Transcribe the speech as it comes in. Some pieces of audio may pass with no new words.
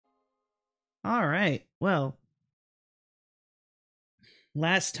All right. Well,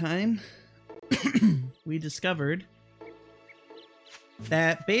 last time we discovered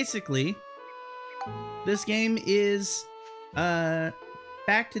that basically this game is Back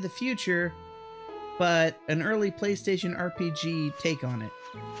to the Future, but an early PlayStation RPG take on it.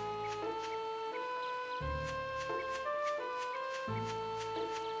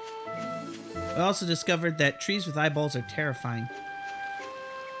 We also discovered that trees with eyeballs are terrifying.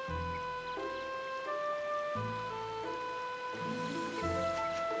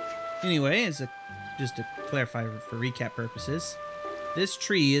 Anyway, just to clarify for recap purposes, this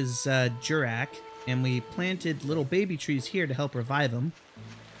tree is Jurak, and we planted little baby trees here to help revive them.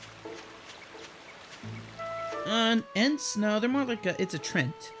 Ents? No, they're more like it's a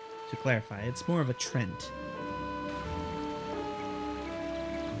Trent, to clarify. It's more of a Trent.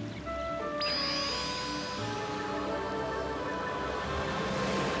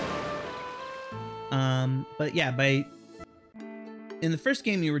 But yeah, in the first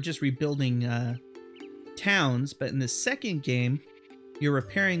game, you were just rebuilding towns, but in the second game, you're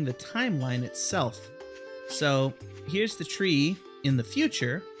repairing the timeline itself. So here's the tree in the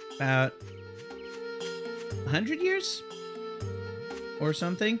future, about 100 years or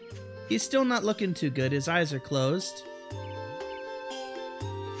something. He's still not looking too good. His eyes are closed.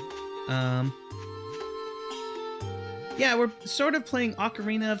 Yeah, we're sort of playing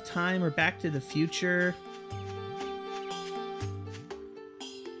Ocarina of Time or Back to the Future.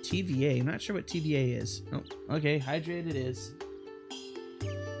 TVA. I'm not sure what TVA is. Oh, okay. Hydrate it is.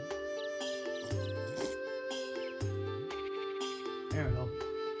 There we go.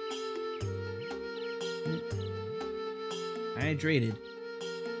 Hydrated.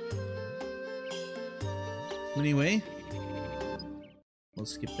 Anyway, we'll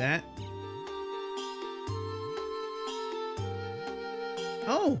skip that.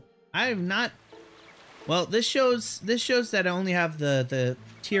 Oh, I have not. Well, this shows that I only have the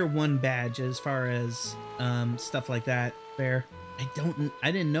tier 1 badge as far as stuff like that. There,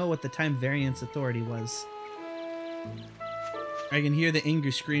 I didn't know what the time variance authority was. I can hear the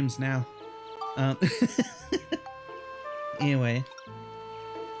angry screams now. Anyway.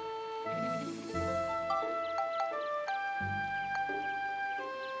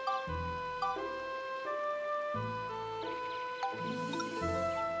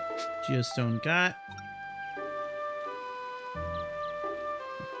 Geostone got.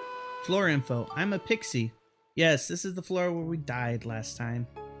 Floor info. I'm a pixie. Yes, this is the floor where we died last time.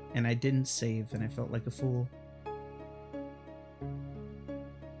 And I didn't save, and I felt like a fool.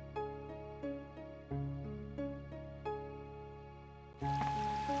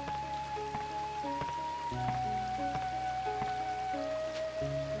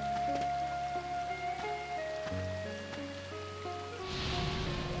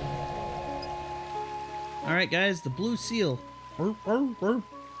 Alright guys, the blue seal.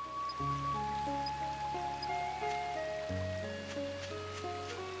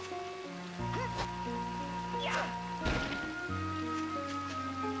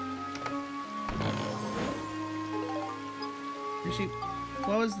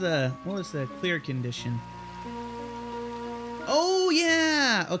 What was the clear condition? Oh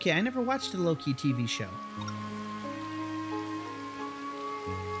yeah! Okay, I never watched the Loki TV show.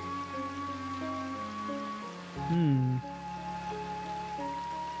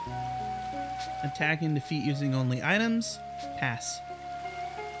 Attack and defeat using only items. Pass.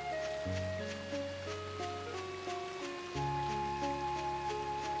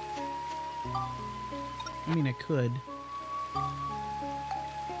 I mean, I could.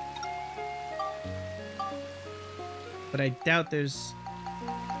 But I doubt there's...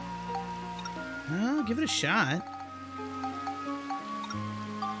 I'll give it a shot.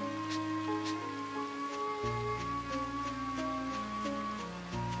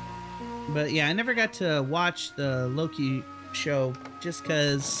 But yeah, I never got to watch the Loki show just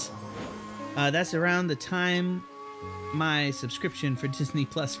because that's around the time my subscription for Disney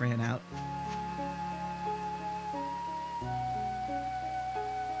Plus ran out.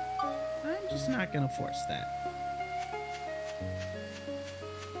 I'm just not gonna force that.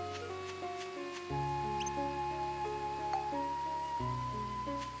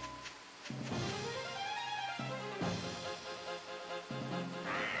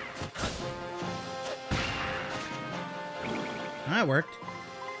 That worked.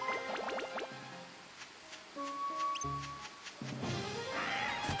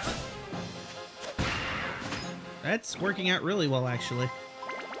 That's working out really well, actually.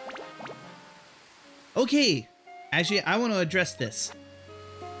 Okay. Actually, I want to address this.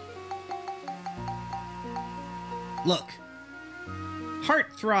 Look.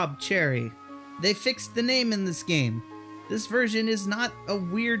 Heartthrob Cherry. They fixed the name in this game. This version is not a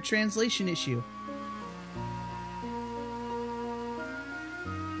weird translation issue.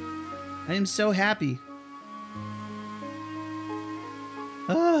 I am so happy.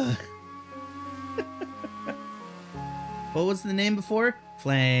 Ugh. What was the name before?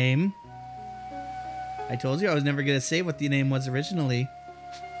 Flame. I told you I was never going to say what the name was originally.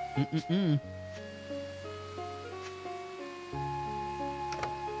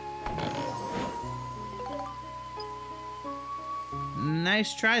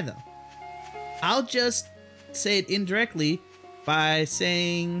 Nice try, though. I'll just say it indirectly by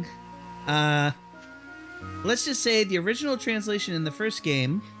saying, let's just say the original translation in the first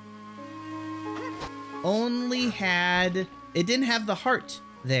game only had, it didn't have the heart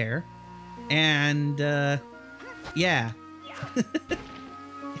there. And, yeah.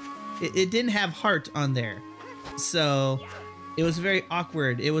 it didn't have heart on there. So, it was very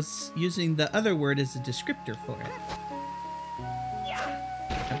awkward. It was using the other word as a descriptor for it.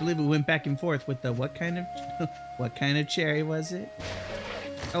 I believe we went back and forth with the what kind of cherry was it?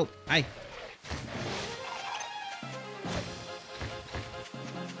 Oh, hi.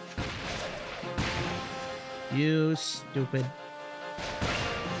 You stupid.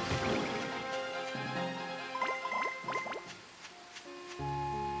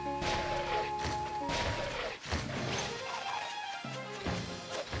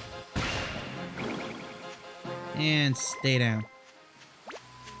 And stay down.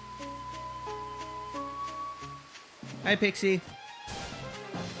 Hi, Pixie.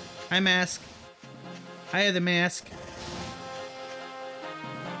 Hi, Mask. Hiya, the Mask.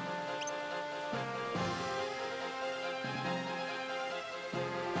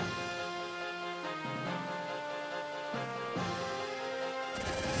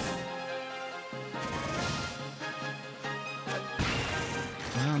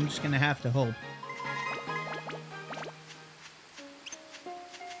 Well, I'm just gonna have to hope.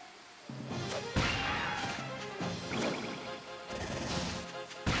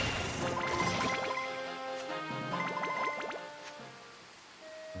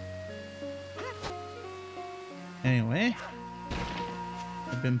 Anyway,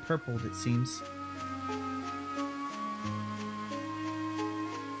 I've been purpled, it seems.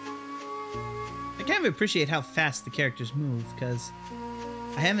 I kind of appreciate how fast the characters move, because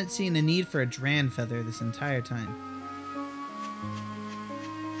I haven't seen a need for a Dran feather this entire time.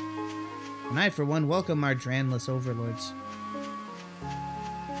 And I, for one, welcome our Dranless overlords.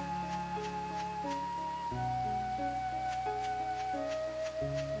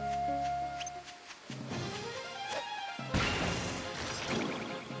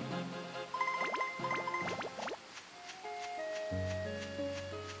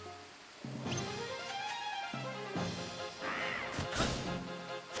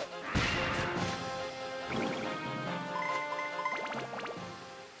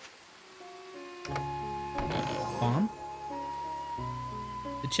 Bomb?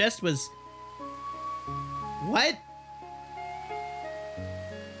 The chest was... What?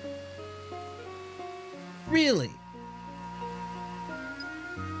 Really?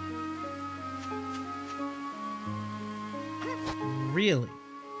 Really?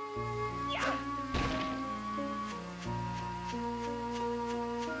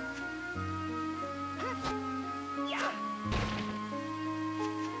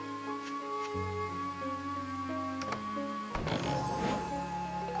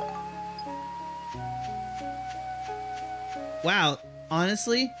 Wow,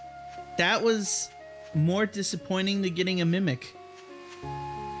 honestly, that was more disappointing than getting a Mimic.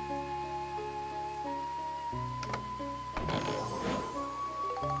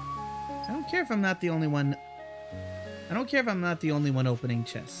 I don't care if I'm not the only one. I don't care if I'm not the only one opening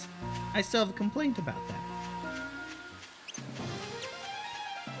chests. I still have a complaint about that.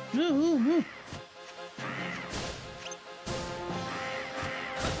 No.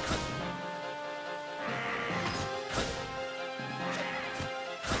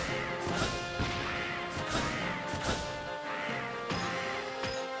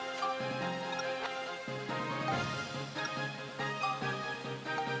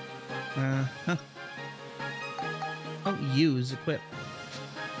 Huh. Oh, use, equip.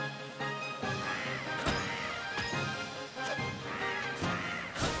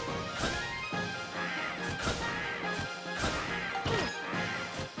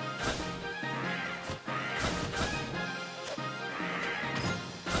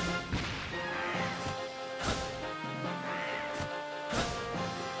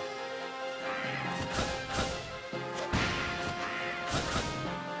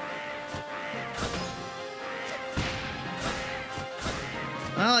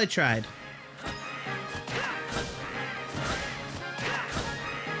 Well, I tried.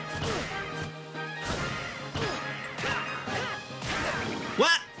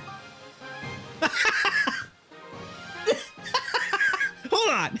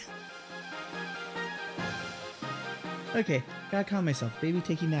 on! Okay, gotta calm myself. Baby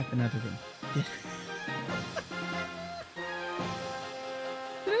taking nap in another room.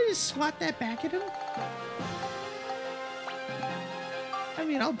 Did I just swat that back at him? I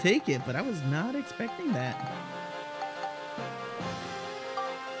mean, I'll take it, but I was not expecting that.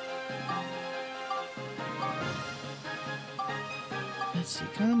 Let's see,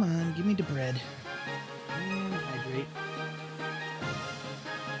 come on, give me the bread. And hydrate.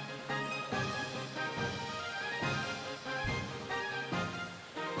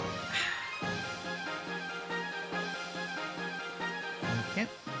 Okay.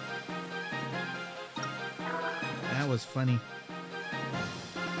 That was funny.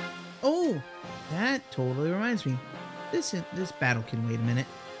 Oh, that totally reminds me. This battle can wait a minute.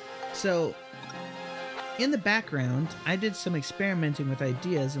 So, in the background, I did some experimenting with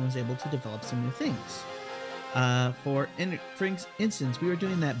ideas and was able to develop some new things. For instance, we were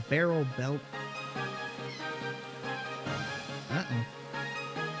doing that barrel belt.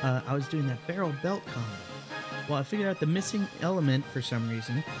 I was doing that barrel belt combo. Well, I figured out the missing element for some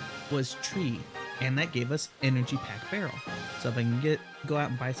reason was tree, and that gave us energy pack barrel. So if I can go out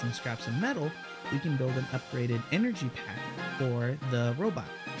and buy some scraps of metal, we can build an upgraded energy pack for the robot.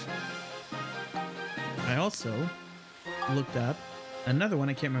 I also looked up another one,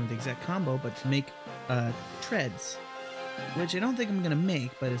 I can't remember the exact combo, but to make treads, which I don't think I'm going to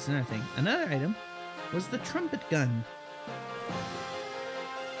make, but it's another thing. Another item was the trumpet gun.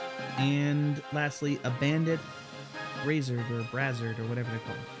 And lastly, a bandit razard or brazzard or whatever they're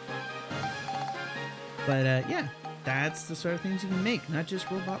called. But yeah, that's the sort of things you can make. Not just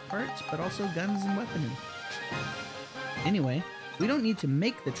robot parts, but also guns and weaponry. Anyway, we don't need to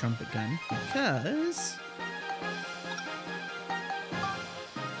make the trumpet gun because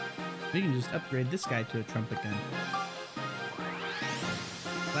we can just upgrade this guy to a trumpet gun.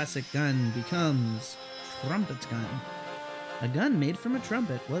 Classic gun becomes trumpet gun. A gun made from a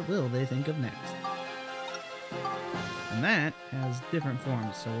trumpet. What will they think of next? And that has different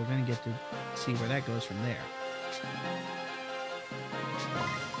forms, so we're going to get to see where that goes from there. So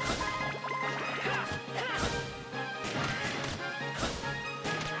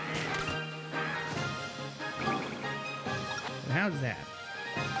how's that?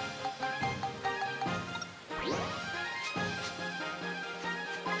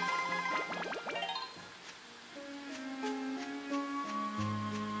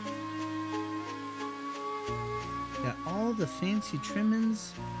 Got all the fancy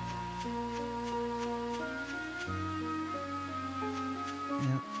trimmings.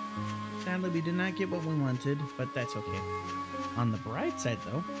 Yeah. Sadly, we did not get what we wanted, but that's okay. On the bright side,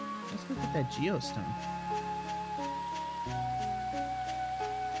 though, let's look at that geostone.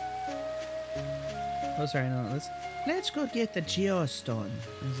 Oh, sorry, no, let's go get the geostone,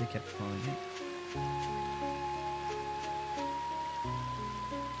 as they kept calling it.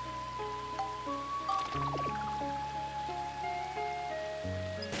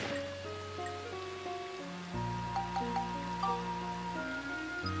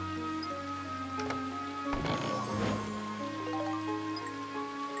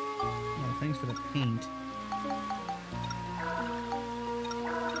 Thanks for the paint.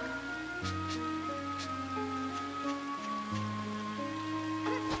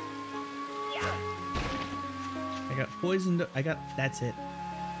 I got poisoned. That's it.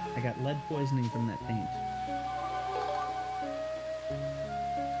 I got lead poisoning from that paint.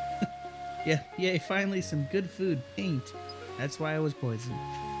 Yeah, yay, finally some good food. Paint. That's why I was poisoned.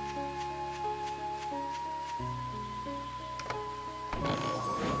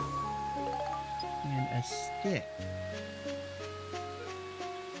 A stick.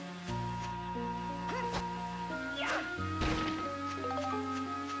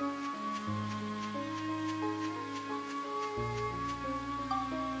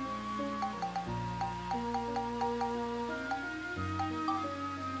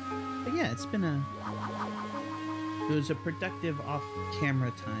 But yeah, it was a productive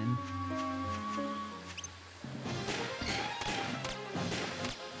off-camera time.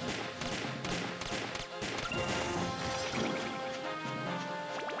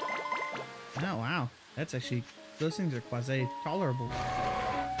 Oh, wow. That's actually... Those things are quasi-tolerable.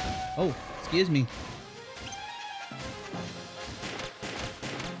 Oh, excuse me.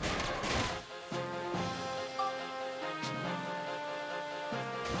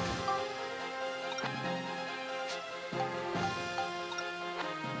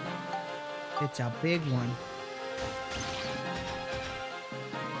 It's a big one.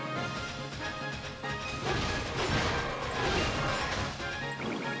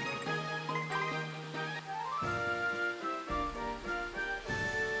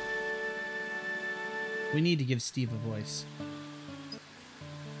 We need to give Steve a voice.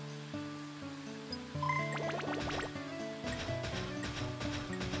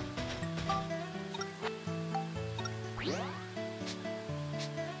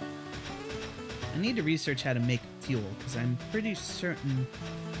 I need to research how to make fuel, because I'm pretty certain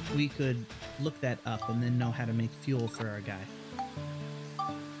we could look that up and then know how to make fuel for our guy.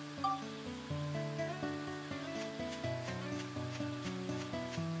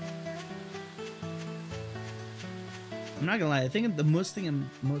 I'm not gonna lie, I think the most thing I'm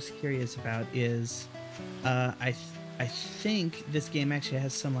most curious about is I think this game actually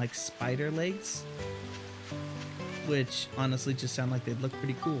has some like spider legs, which honestly just sound like they'd look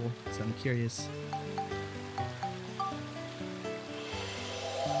pretty cool, so I'm curious.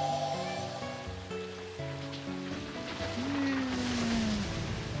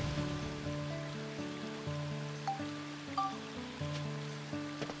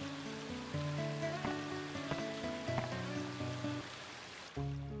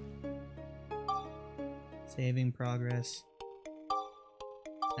 Saving progress.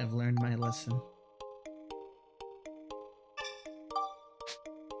 I've learned my lesson.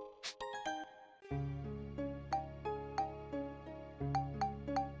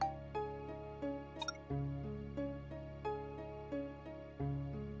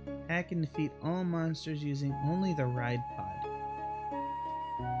 Hack and defeat all monsters using only the ride pod.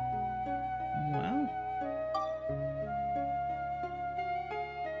 Well,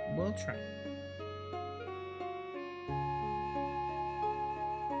 we'll try.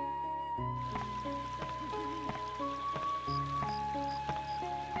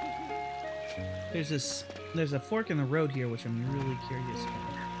 There's a fork in the road here, which I'm really curious about.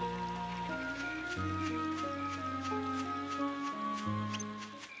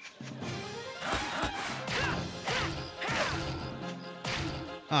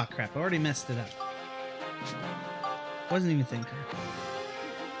 Ah, crap, I already messed it up. Wasn't even thinking.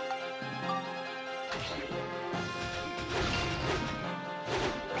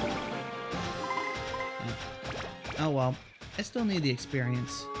 Oh well, I still need the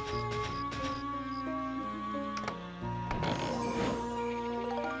experience.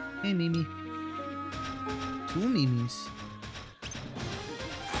 Hey, Mimi. 2 Mimis.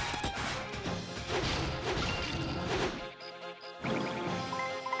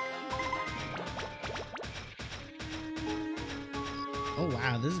 Oh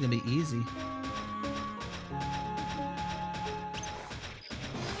wow, this is gonna be easy.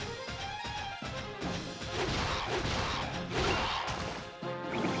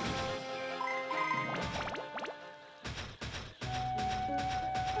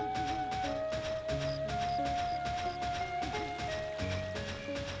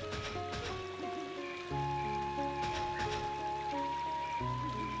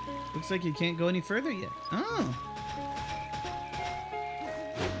 Looks like you can't go any further yet. Oh.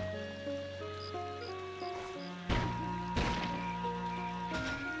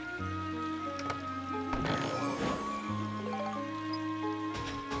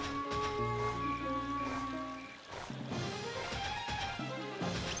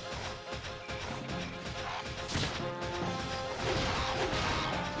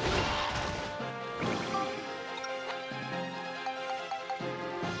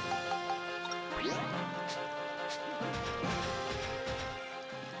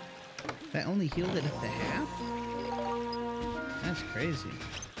 That only healed it up to half? That's crazy.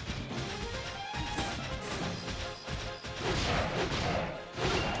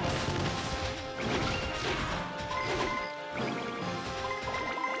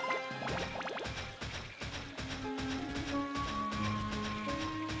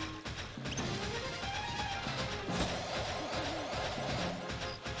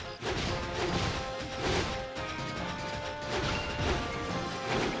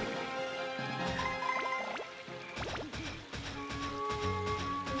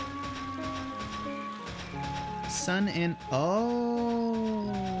 Sun and oh,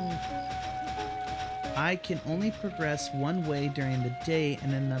 I can only progress one way during the day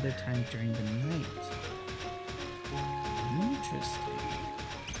and another time during the night. Interesting.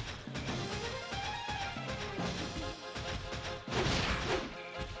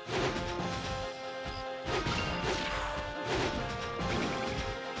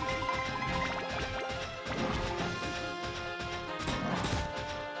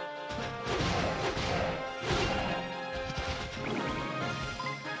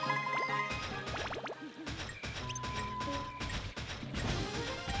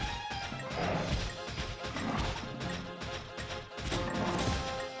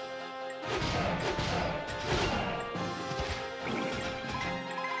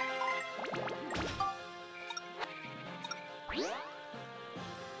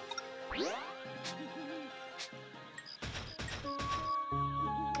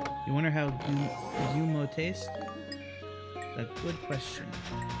 You wonder how Yumo tastes? A good question.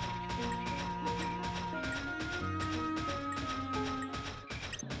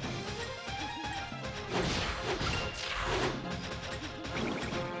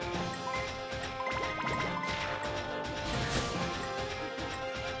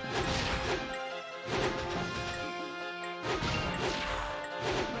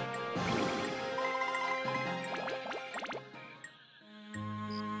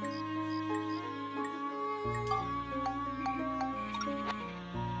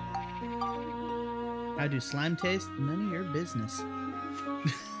 How do slime taste? None of your business.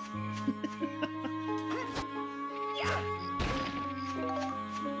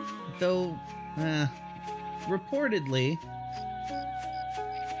 Though, reportedly,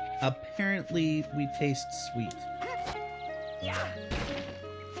 apparently we taste sweet.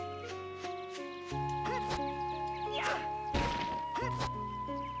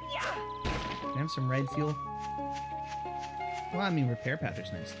 Can I have some red fuel? Well, I mean, repair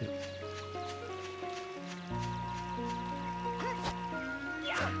powder's nice too.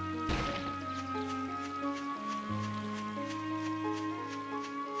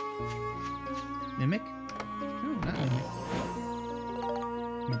 Mimic? No, not Mimic.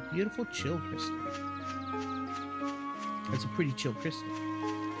 A beautiful chill crystal. That's a pretty chill crystal.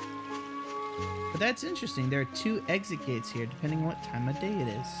 But that's interesting. There are 2 exit gates here, depending on what time of day it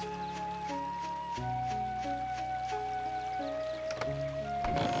is.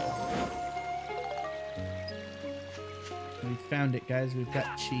 We found it, guys. We've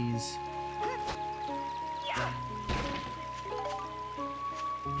got cheese.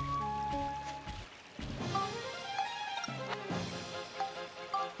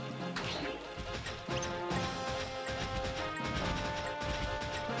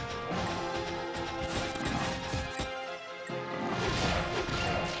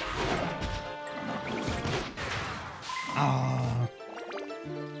 Ah.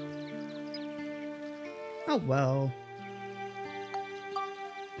 Oh well.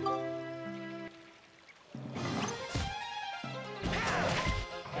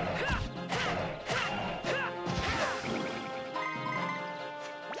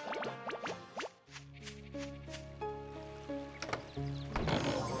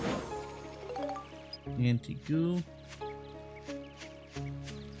 Anti-goo.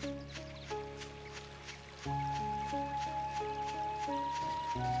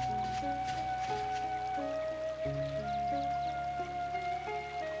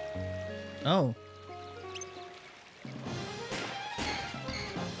 Oh.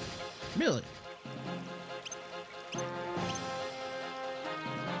 Really?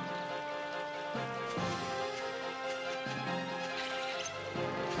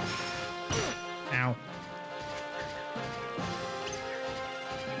 Ow.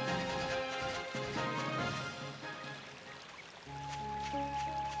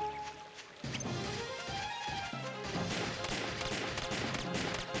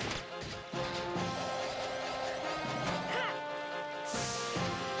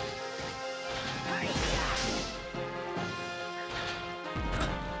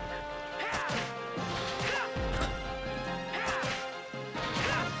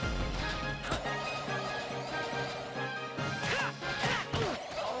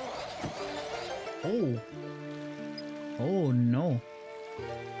 Oh. Oh no.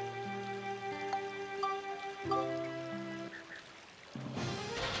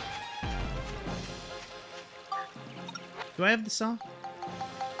 Do I have the saw? Of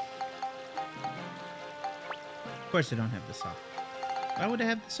course I don't have the saw. Why would I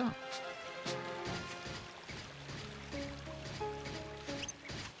have the saw?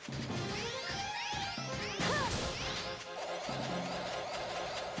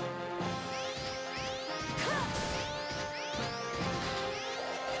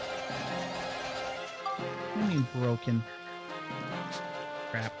 I mean broken.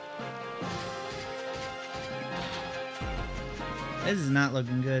 Crap. This is not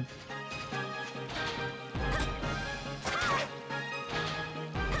looking good.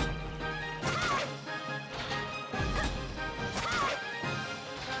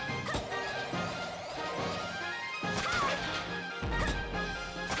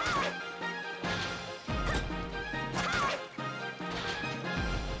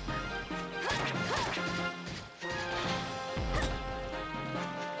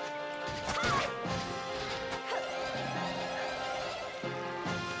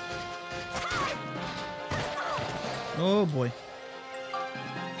 Oh boy.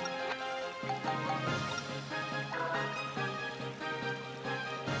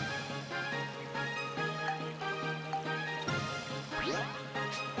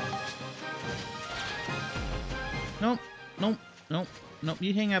 Nope. Nope. Nope.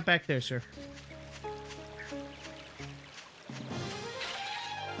 You hang out back there, sir.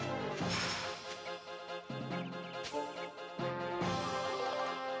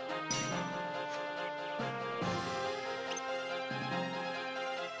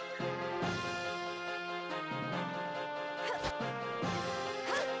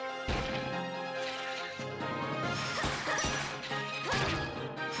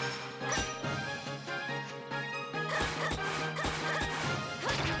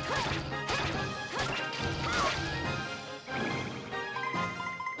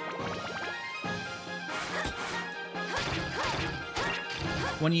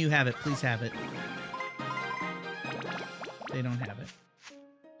 When you have it, please have it. They don't have it.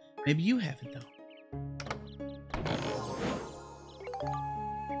 Maybe you have it, though.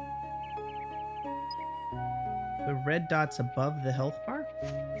 The red dots above the health bar?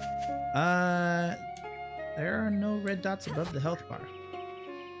 There are no red dots above the health bar.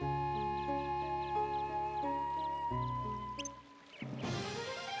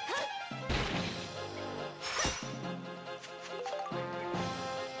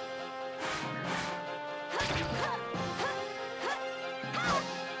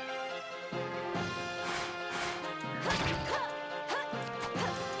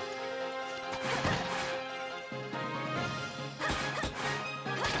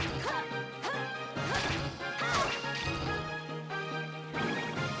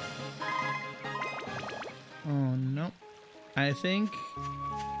 Oh, no. I think...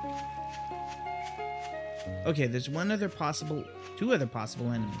 Okay, there's two other possible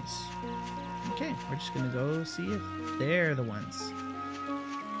enemies. Okay, we're just gonna go see if they're the ones.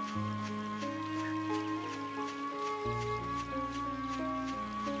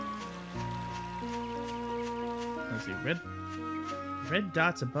 Let's see, red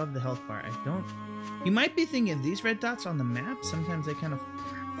dots above the health bar. I don't... You might be thinking of these red dots on the map. Sometimes they kind of...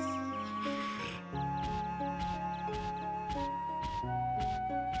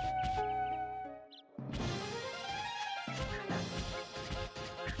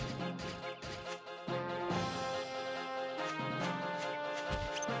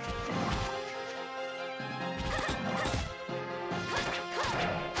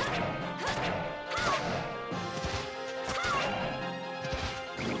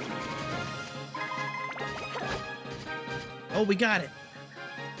 Oh, we got it.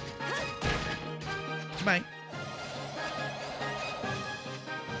 Bye.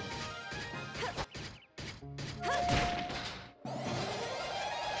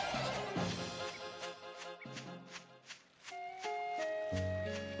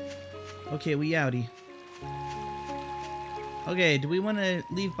 Okay, we outie. Okay, do we want to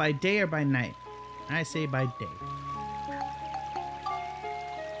leave by day or by night? I say by day.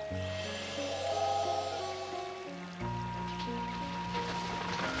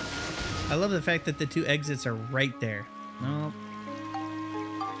 I love the fact that the two exits are right there. Nope.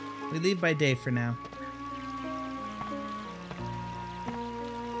 We leave by day for now.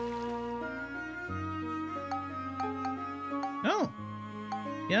 Oh!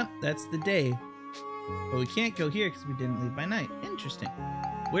 Yep, that's the day. But we can't go here because we didn't leave by night. Interesting.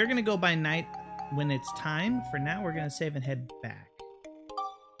 We're going to go by night when it's time. For now, we're going to save and head back.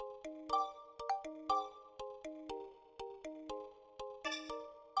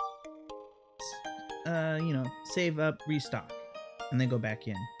 You know, save up, restock, and then go back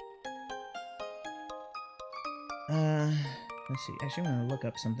in. Let's see. Actually, I'm gonna look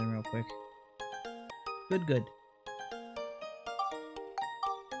up something real quick. Good.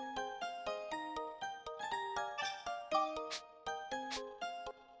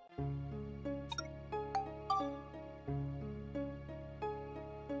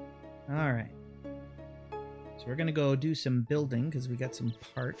 All right. So we're gonna go do some building because we got some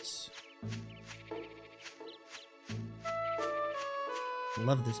parts.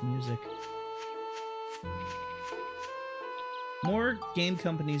 Love this music. More game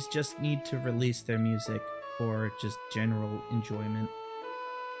companies just need to release their music for just general enjoyment.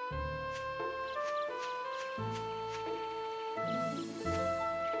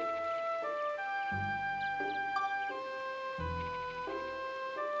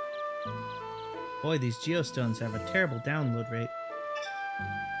 Boy, these geostones have a terrible download rate.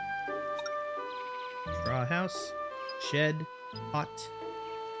 Straw house, shed, hut,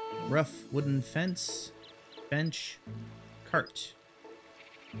 rough wooden fence, bench, cart,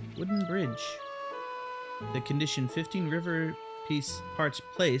 wooden bridge. The condition 15 river piece parts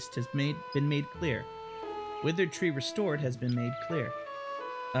placed has been made clear. Withered tree restored has been made clear.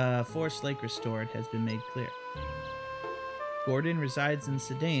 Forest lake restored has been made clear. Gordon resides in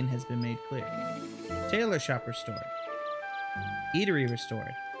Sedaine has been made clear. Tailor shop restored. Eatery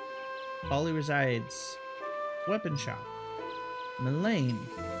restored. Polly resides. Weapon shop. Mullane.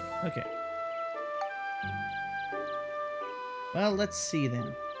 Okay. Well, let's see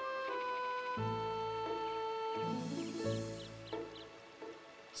then.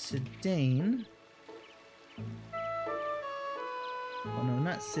 Sidane. Oh no,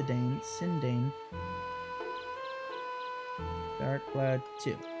 not Sidane. Sindane. Dark Cloud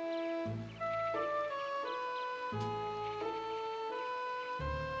 2.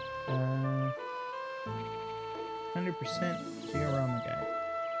 Uh, 100% diorama guide.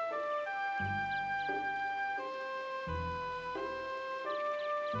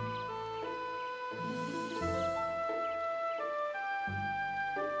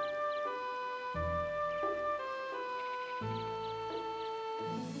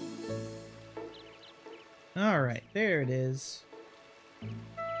 Alright, there it is.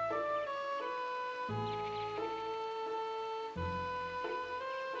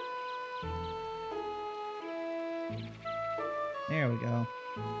 There we go.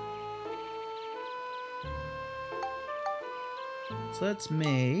 So let's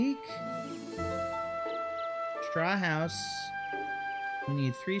make straw house. We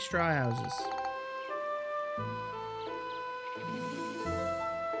need 3 straw houses.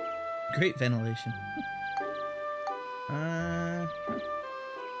 Great ventilation.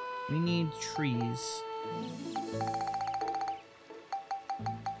 We need trees.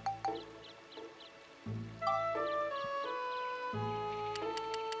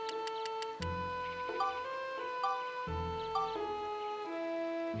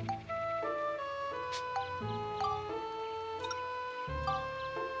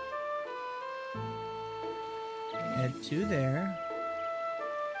 Add 2 there.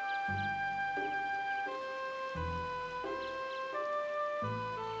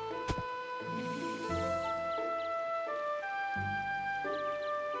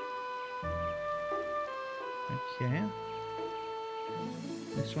 Okay.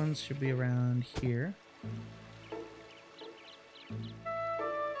 This one should be around here.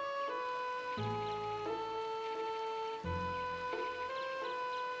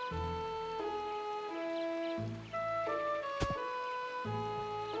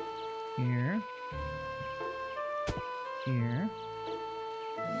 Here. Here.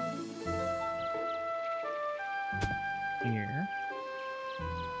 Here.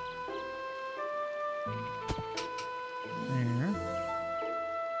 There.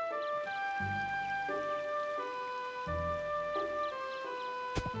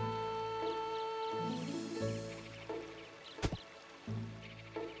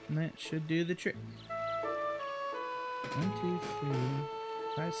 And that should do the trick. 1, 2, 3,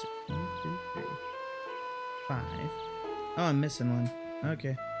 5, 6, 1, 2, 3, 5. Oh, I'm missing one.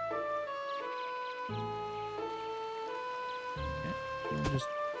 Okay. We'll just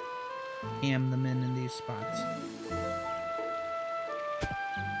ham them in these spots.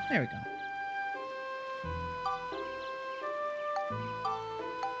 There we go.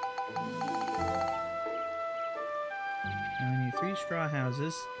 Now we need 3 straw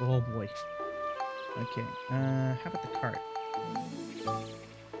houses. Oh boy. Okay, how about the cart?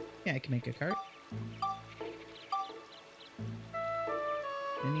 Yeah, I can make a cart.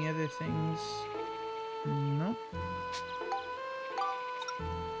 Any other things? Nope.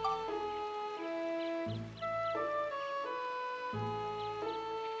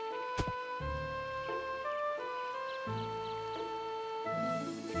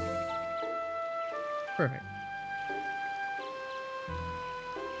 Perfect.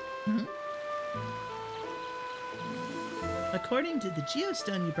 According to the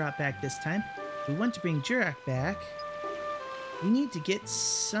geostone you brought back this time, we want to bring Jurak back. We need to get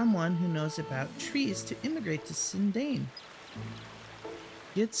someone who knows about trees to immigrate to Sindane.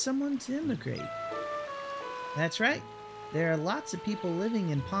 Get someone to immigrate. That's right. There are lots of people living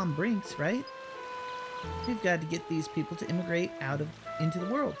in Palm Brinks, right? We've got to get these people to immigrate into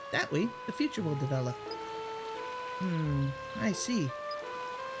the world. That way, the future will develop. I see.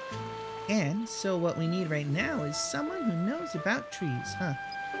 And so what we need right now is someone who knows about trees, huh?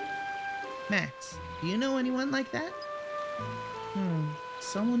 Max, do you know anyone like that?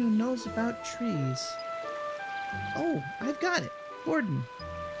 Someone who knows about trees. Oh, I've got it. Gordon.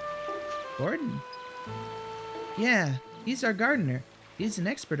 Gordon? Yeah, he's our gardener. He's an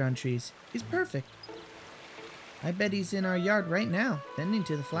expert on trees. He's perfect. I bet he's in our yard right now, tending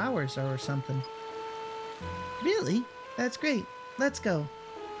to the flowers or something. Really? That's great. Let's go.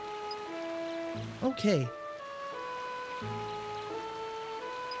 Okay.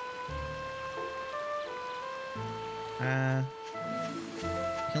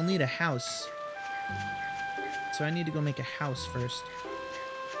 He'll need a house. So so I need to go make a house first.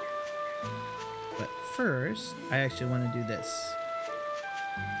 But first, I actually want to do this.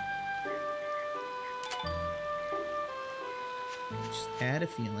 Just add a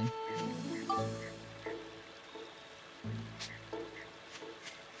feeling.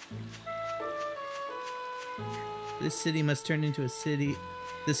 This city must turn into a city.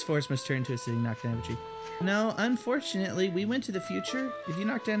 This forest must turn into a city, knock down every tree. No, unfortunately, we went to the future. If you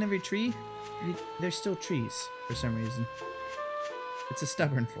knock down every tree, there's still trees for some reason. It's a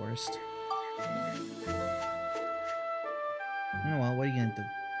stubborn forest. Oh well, what are you gonna do?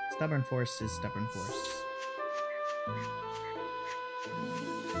 Stubborn forest is stubborn forest.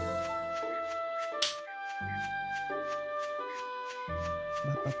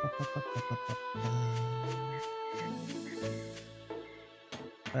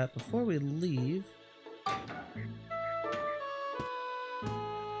 But before we leave,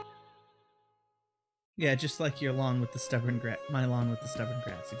 yeah, just like your lawn with the stubborn grass, my lawn with the stubborn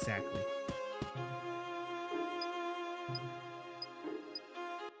grass, exactly.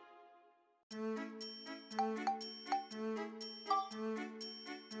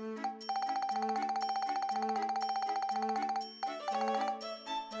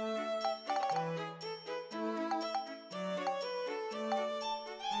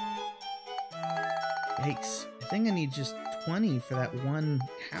 Yikes. I think I need just 20 for that one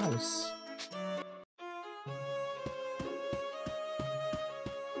house.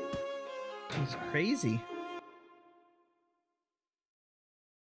 It's crazy.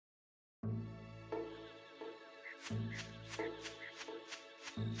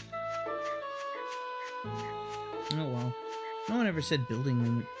 Oh well. No one ever said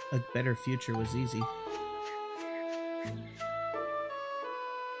building a better future was easy.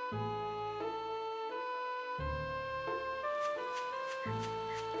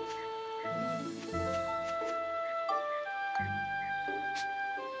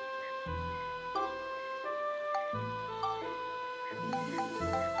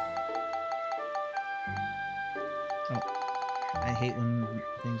 Oh, I hate when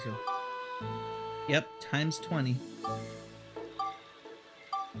things go. Yep, times 20.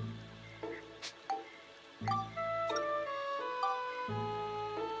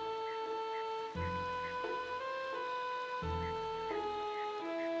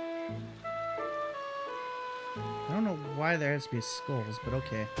 I don't know why there has to be skulls, but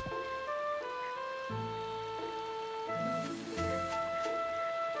okay.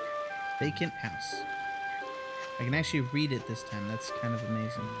 Vacant house. I can actually read it this time. That's kind of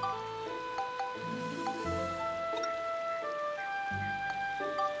amazing.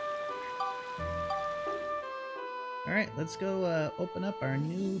 Alright, let's go open up our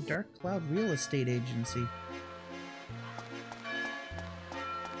new Dark Cloud Real Estate Agency.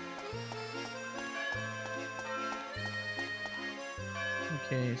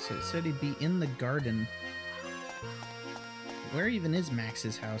 Okay, so it said he'd be in the garden. Where even is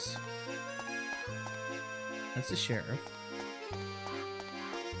Max's house? That's the sheriff.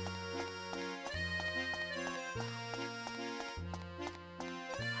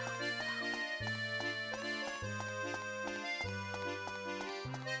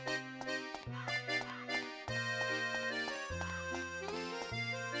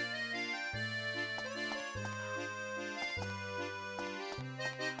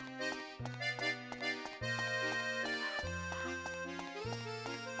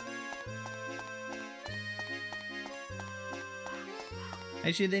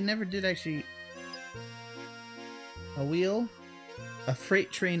 Actually, they never did actually... A wheel, a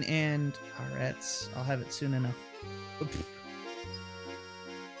freight train, and... Alright, I'll have it soon enough. Oops.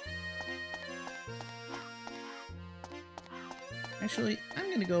 Actually,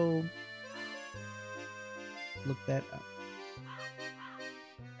 I'm gonna go... look that up.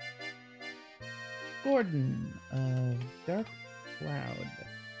 Gordon of Dark Cloud.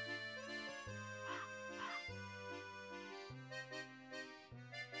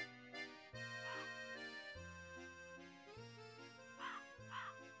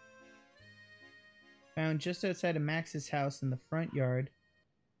 Found just outside of Max's house in the front yard,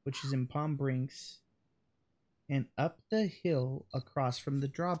 which is in Palm Brinks, and up the hill across from the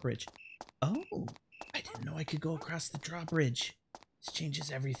drawbridge. Oh, I didn't know I could go across the drawbridge. This changes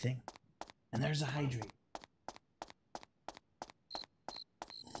everything. And there's a hydrate.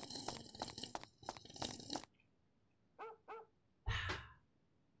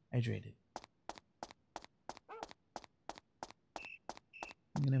 Hydrated.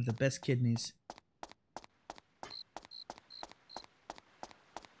 I'm gonna have the best kidneys.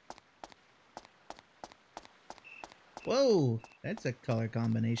 Whoa, that's a color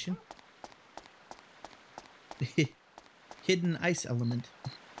combination. Hidden ice element.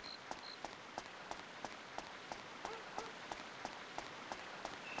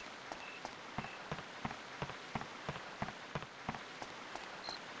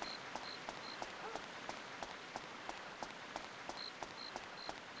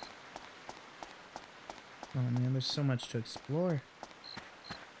 Oh man, there's so much to explore.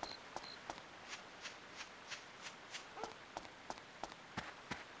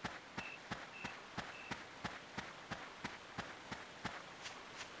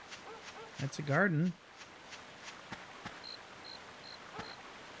 That's a garden.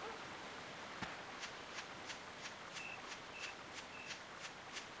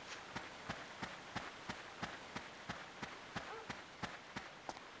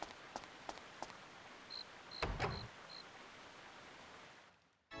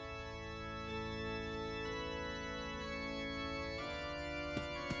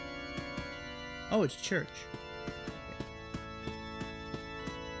 Oh, it's church.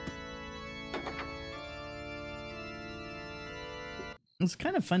 It's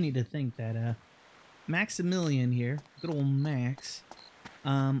kind of funny to think that Maximilian here, good old Max,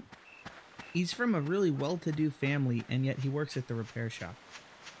 he's from a really well-to-do family, and yet he works at the repair shop.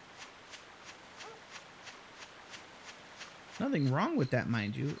 Nothing wrong with that,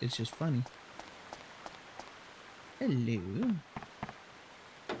 mind you. It's just funny. Hello.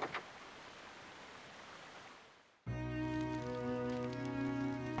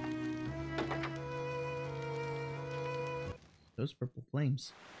 Those purple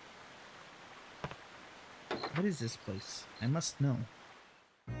flames. What is this place? I must know.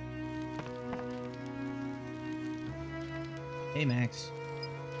 Hey, Max.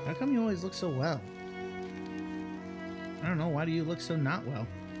 How come you always look so well? I don't know. Why do you look so not well?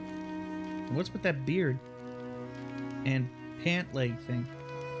 What's with that beard and pant leg thing?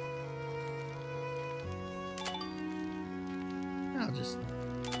 I'll just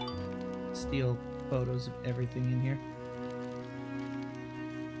steal photos of everything in here.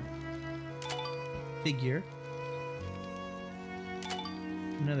 Figure.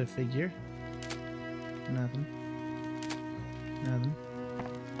 Another figure. Nothing. Nothing.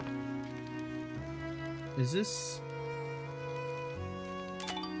 Is this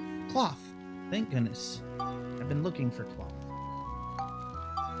cloth? Thank goodness. I've been looking for cloth.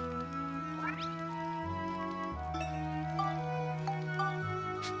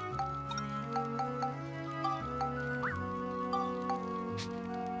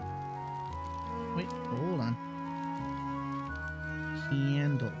 Wait, hold on.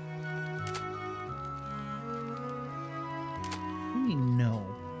 Candle. What do you mean no?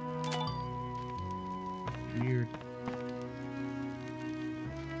 Weird.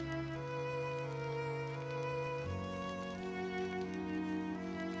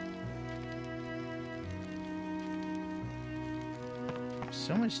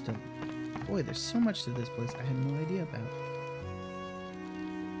 So much to... Boy, there's so much to this place I had no idea about.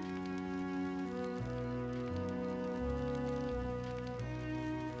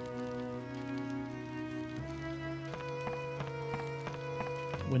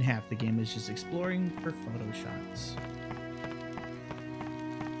 When half the game is just exploring for photo shots.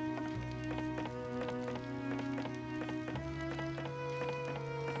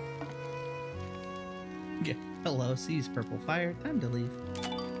 Yeah. Hello, sees purple fire. Time to leave.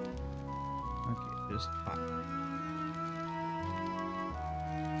 Okay, there's pot.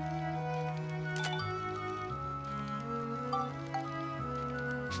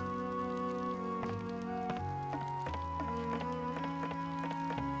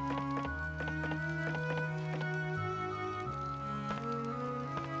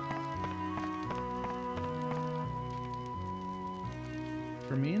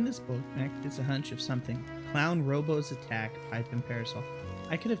 For me in this book, Mac gets a hunch of something. Clown Robo's attack, pipe and parasol.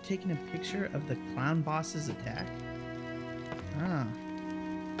 I could have taken a picture of the clown boss's attack. Ah.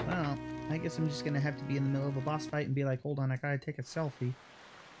 Well, I guess I'm just gonna have to be in the middle of a boss fight and be like, hold on, I gotta take a selfie.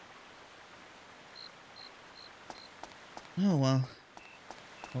 Oh well.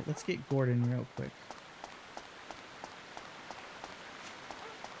 Well, let's get Gordon real quick.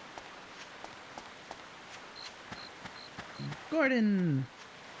 Gordon!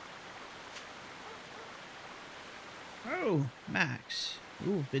 Oh, Max.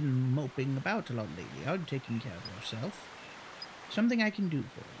 You've been moping about a lot lately. Are you taking care of yourself? Something I can do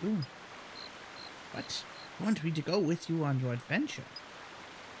for you. What? Want me to go with you on your adventure?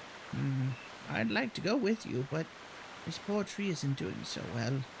 I'd like to go with you, but this poor tree isn't doing so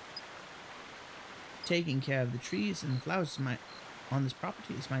well. Taking care of the trees and flowers on this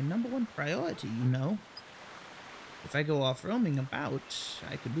property is my #1 priority, you know. If I go off roaming about,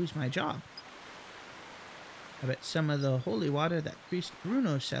 I could lose my job. I bet some of the holy water that Priest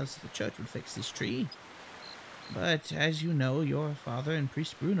Bruno sells to the church would fix this tree. But as you know, your father and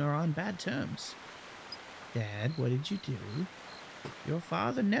Priest Bruno are on bad terms. Dad, what did you do? Your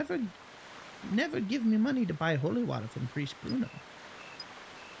father never give me money to buy holy water from Priest Bruno.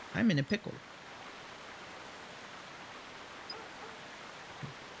 I'm in a pickle.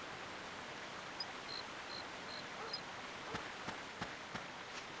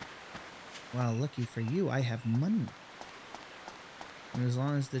 Well, lucky for you, I have money. And as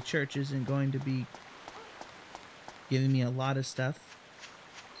long as the church isn't going to be giving me a lot of stuff,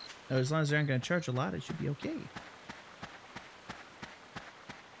 or as long as they aren't going to charge a lot, it should be okay.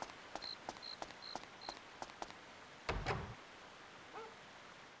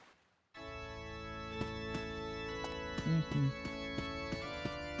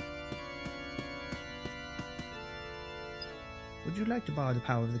 Would you like to borrow the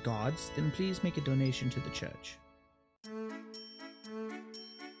power of the gods? Then please make a donation to the church.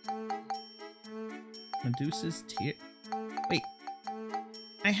 Medusa's tear. Wait.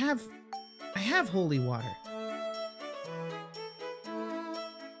 I have holy water.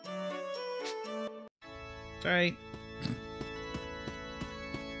 Sorry.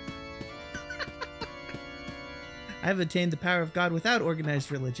 I have attained the power of God without organized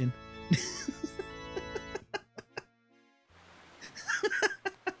religion.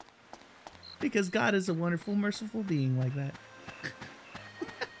 Because God is a wonderful, merciful being like that.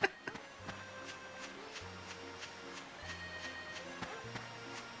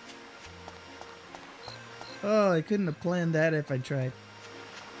 Oh, I couldn't have planned that if I tried.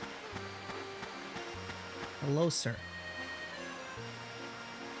 Hello, sir.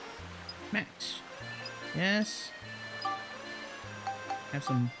 Max. Yes? Have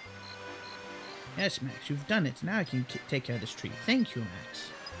some... Yes, Max, you've done it. Now I can take care of this tree. Thank you,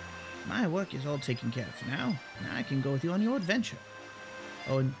 Max. My work is all taken care of for now. Now I can go with you on your adventure.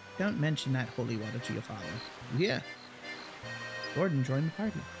 Oh, and don't mention that holy water to your father. Yeah. Gordon joined the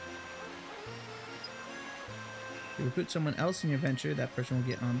party. If you recruit someone else in your venture, that person will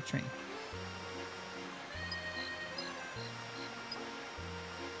get on the train.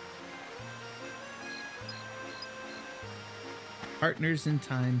 Partners in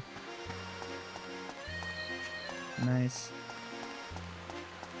time. Nice.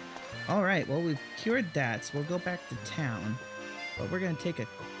 Alright, well, we've cured that, so we'll go back to town. But we're going to take a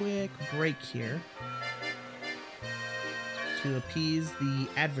quick break here to appease the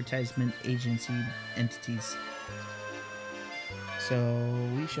advertisement agency entities. So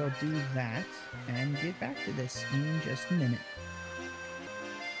we shall do that and get back to this in just a minute.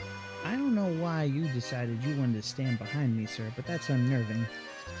 I don't know why you decided you wanted to stand behind me, sir, but that's unnerving.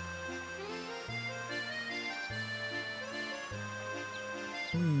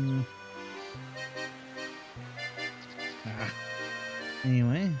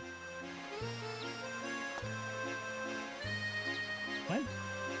 Anyway. What?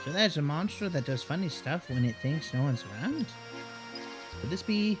 So there's a monster that does funny stuff when it thinks no one's around? Could this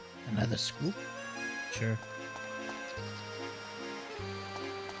be another scoop? Sure.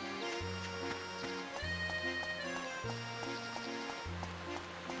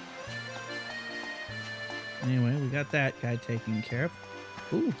 Anyway, we got that guy taken care of.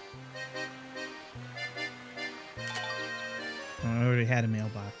 Ooh. Oh, I already had a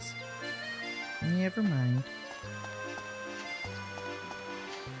mailbox. Never mind.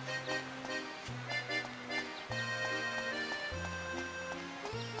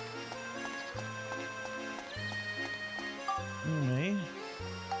 Anyway,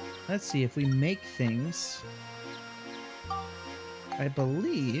 let's see if we make things. I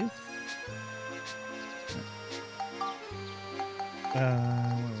believe. What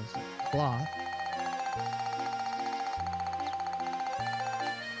was it? Cloth.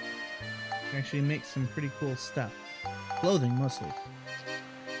 Actually make some pretty cool stuff. Clothing, mostly.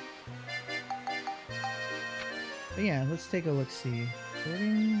 But yeah, let's take a look-see.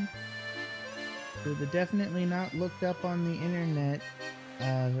 According to the definitely not looked up on the internet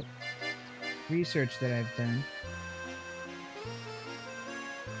research that I've done.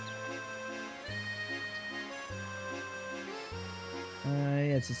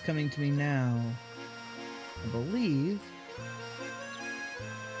 Yes, it's coming to me now. I believe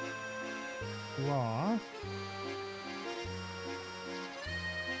cloth.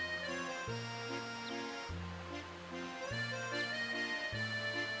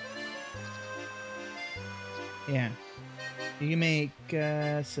 Yeah. You can make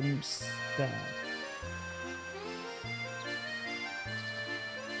some stuff.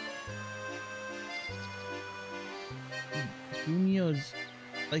 Gumio's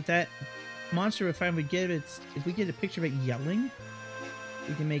like that. monster we find, if we get a picture of it yelling,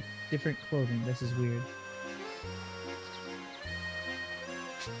 we can make different clothing. This is weird.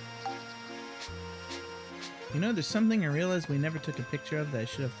 You know, there's something I realized we never took a picture of that I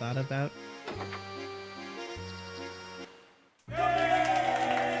should have thought about.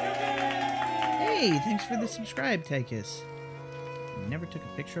 Hey, thanks for the subscribe, Tychus. We never took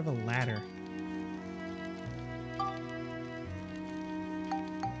a picture of a ladder.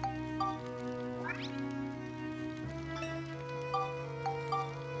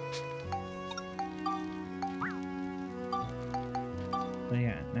 So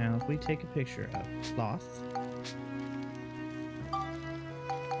yeah, now if we take a picture of cloth,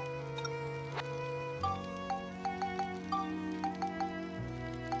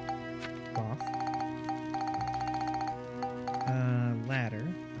 ladder,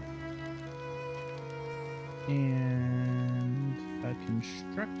 and a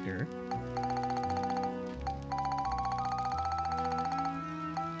constructor.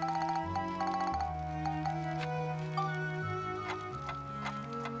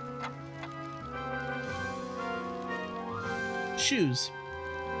 Shoes.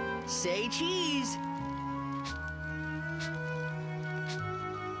 Say cheese.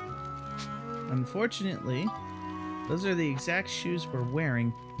 Unfortunately, those are the exact shoes we're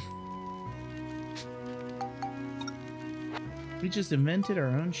wearing. We just invented our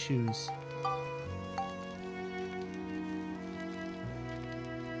own shoes.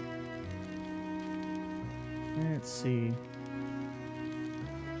 Let's see.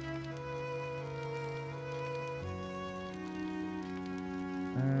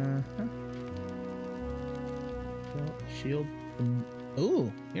 Well, shield.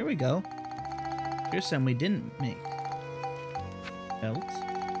 Ooh, here we go. Here's some we didn't make. Belt.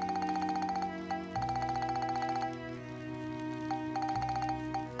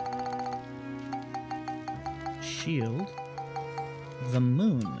 Shield. The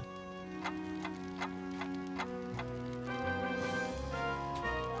moon.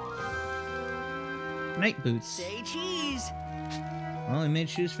 Night boots. Say cheese. Well, I made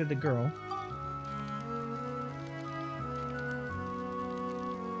shoes for the girl.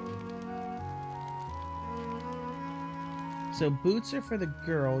 So boots are for the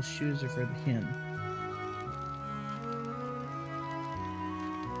girl, shoes are for him.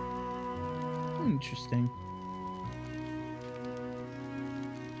 Interesting.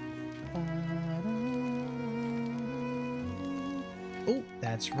 Oh,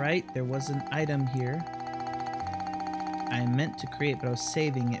 that's right. There was an item here I meant to create, but I was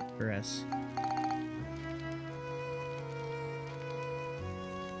saving it for us.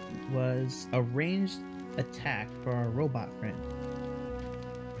 It was a ranged attack for our robot friend.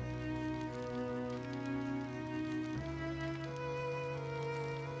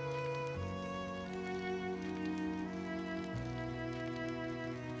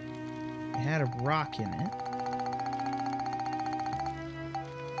 It had a rock in it.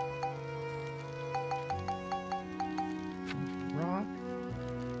 Rock.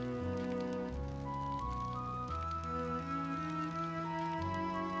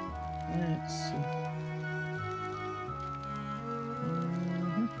 Let's see.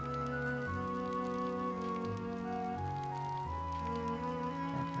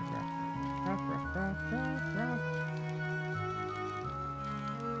 Rock.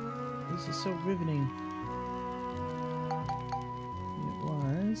 This is so riveting. It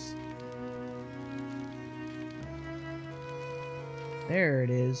was. There it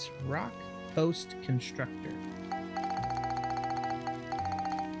is. Rock Post Constructor.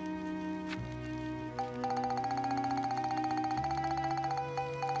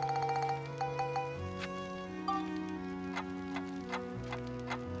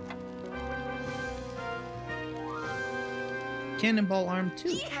 Cannonball arm too.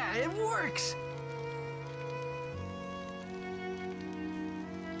 Yeah, it works.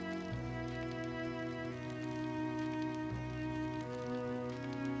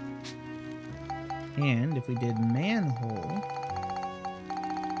 And if we did manhole,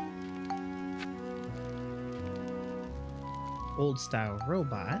 old style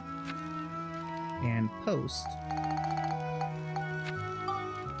robot, and post,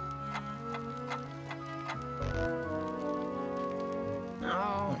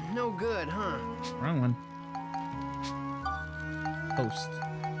 Oh, no good, huh? wrong one, post,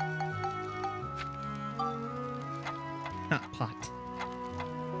 not pot.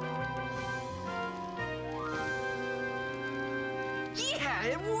 Yeah,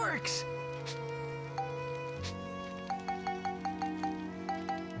 it works.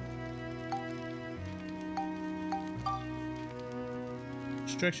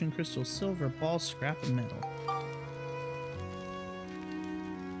 Construction crystal, silver, ball, scrap, and metal.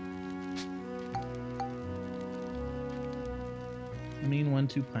 I mean,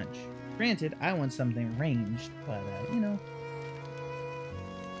 1-2 punch. Granted, I want something ranged, but, you know.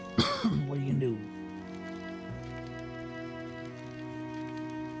 What are you gonna do?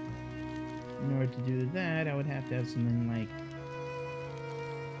 In order to do that, I would have to have something like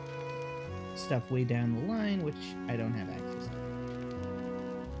stuff way down the line, which I don't have access to.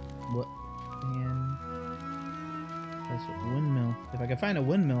 What? And that's a windmill. If I could find a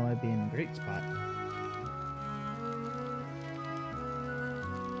windmill, I'd be in a great spot.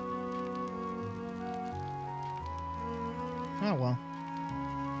 Oh well.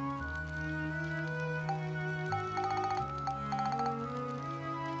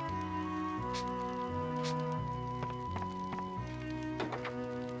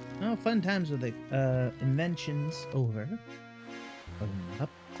 Oh, fun times with the inventions over.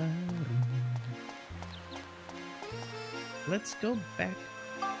 Let's go back.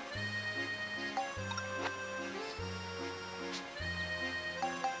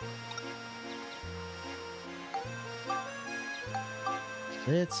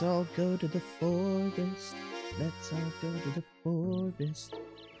 Let's all go to the forest. Let's all go to the forest.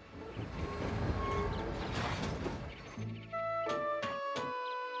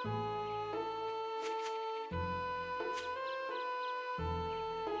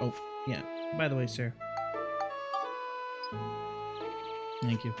 Oh, yeah. By the way, sir.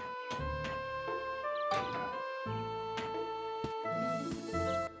 Thank you.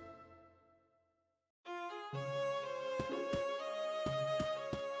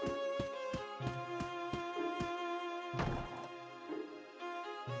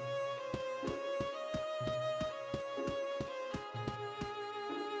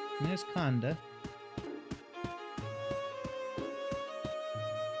 There's Conda.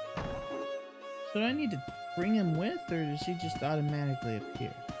 So do I need to bring him with, or does he just automatically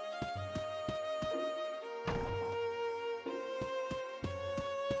appear?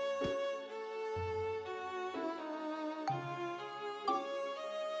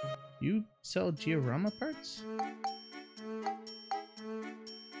 You sell diorama parts?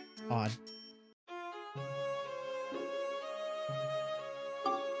 Odd.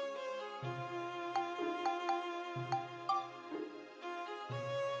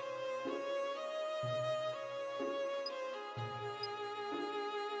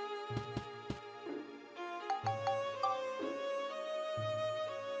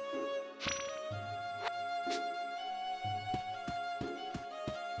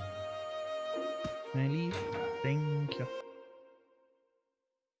 Can I leave? Thank you.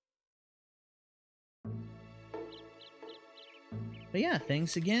 But yeah,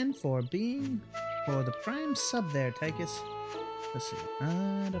 thanks again for being for the prime sub there, Tychus. Let's see.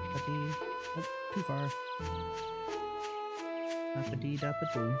 Oh, too far.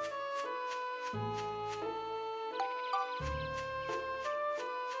 Up-a-dee-dap-a-doo.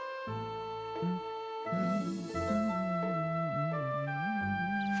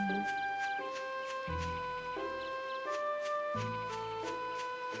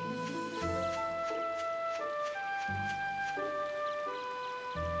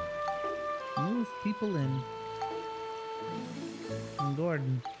 Move people in. And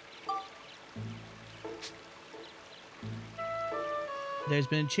Gordon. There's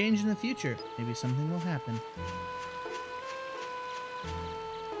been a change in the future. Maybe something will happen.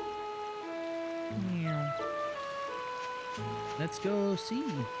 Meow. Let's go see.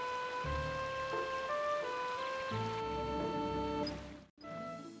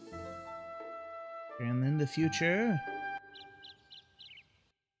 And in the future.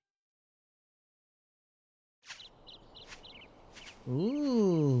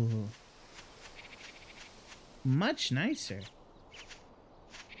 Ooh. Much nicer.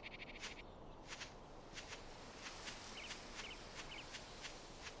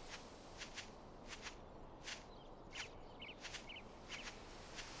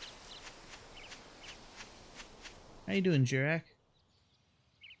 How you doing, Jirak?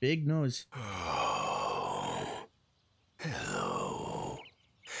 Big nose. Oh, hello.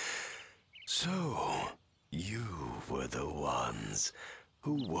 So, you were the ones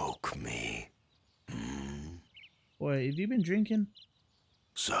who woke me. Hmm? Boy, have you been drinking?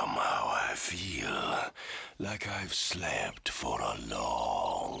 Somehow I feel like I've slept for a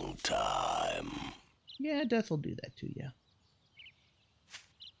long time. Yeah, death will do that to you.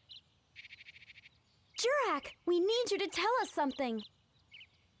 Jirak, we need you to tell us something.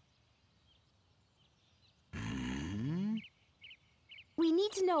 Hmm? We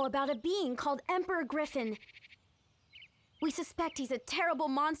need to know about a being called Emperor Griffin. We suspect he's a terrible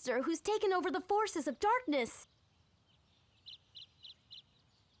monster who's taken over the forces of darkness.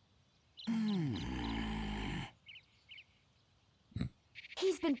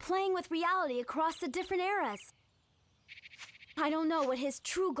 He's been playing with reality across the different eras. I don't know what his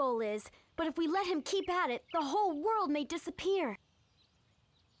true goal is, but if we let him keep at it, the whole world may disappear.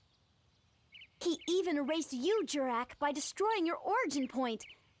 He even erased you, Jurak, by destroying your origin point.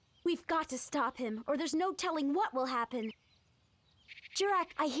 We've got to stop him, or there's no telling what will happen. Jurak,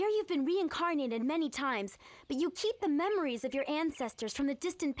 I hear you've been reincarnated many times, but you keep the memories of your ancestors from the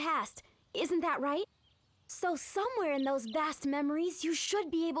distant past. Isn't that right? So somewhere in those vast memories, you should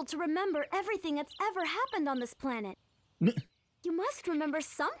be able to remember everything that's ever happened on this planet. You must remember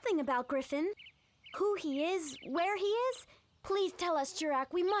something about Griffin. Who he is, where he is. Please tell us, Jurak.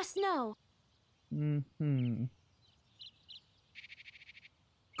 We must know.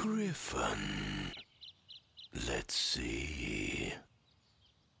 Griffin. Let's see.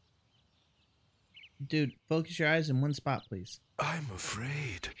 Dude, focus your eyes in one spot, please. I'm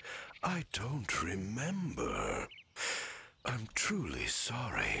afraid I don't remember. I'm truly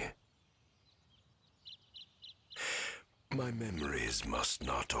sorry. My memories must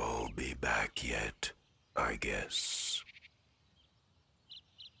not all be back yet, I guess.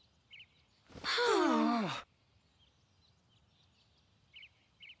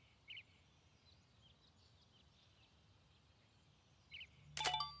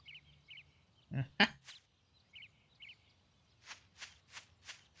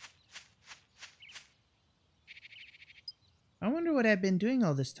 I wonder what I've been doing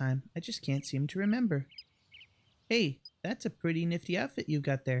all this time. I just can't seem to remember. Hey, that's a pretty nifty outfit you've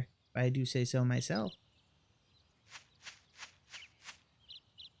got there, if I do say so myself.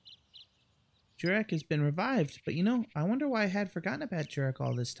 Jurak has been revived, but you know, I wonder why I had forgotten about Jurak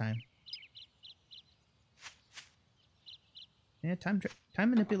all this time. Yeah, time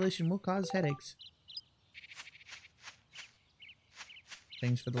manipulation will cause headaches.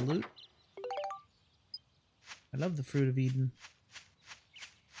 Thanks for the loot. I love the Fruit of Eden.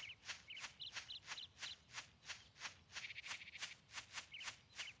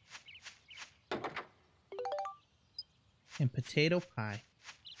 And potato pie.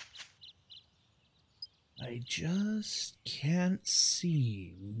 I just can't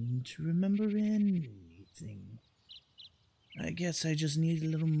seem to remember anything. I guess I just need a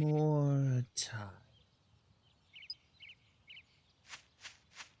little more time.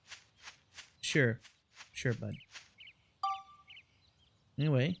 Sure, bud.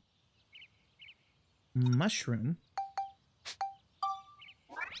 Anyway, mushroom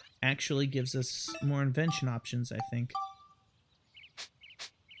actually gives us more invention options, I think.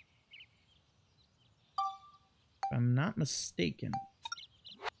 If I'm not mistaken.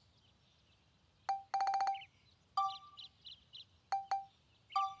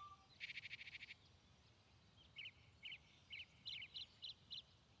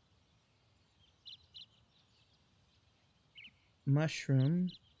 Mushroom.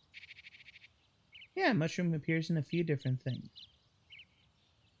 Yeah, mushroom appears in a few different things.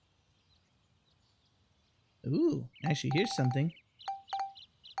 Ooh, actually, here's something.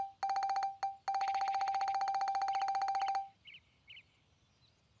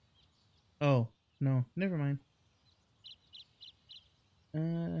 Oh, no, never mind.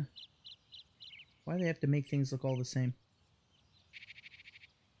 Why do they have to make things look all the same?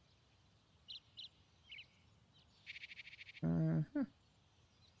 Huh.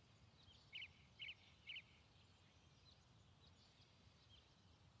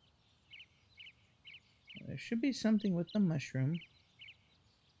 There should be something with the mushroom.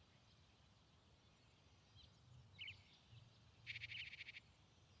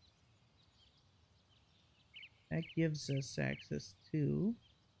 That gives us access to...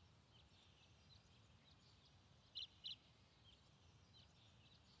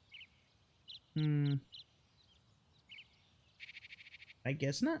 I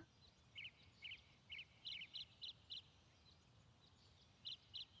guess not.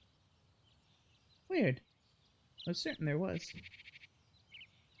 Weird. I was certain there was.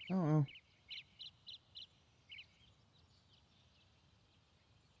 Uh-oh.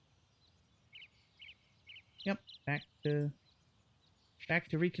 Yep, back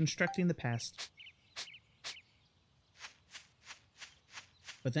to reconstructing the past.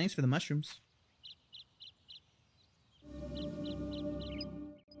 But thanks for the mushrooms.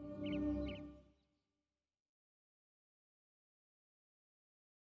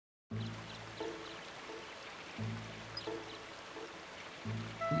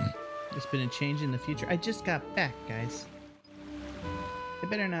 There's been a change in the future. I just got back, guys. It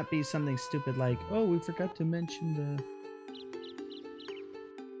better not be something stupid like, oh, we forgot to mention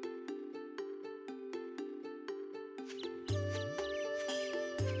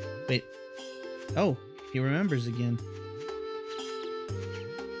Wait. Oh, he remembers again.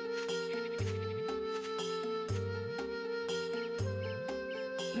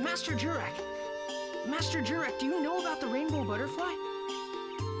 Master Jurak. Master Jurak, do you know about the rainbow butterfly?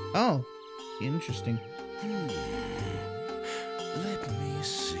 Oh, interesting. Let me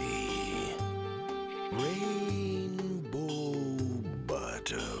see. Rainbow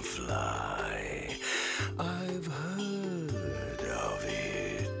butterfly. I've heard of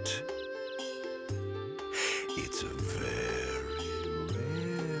it. It's a very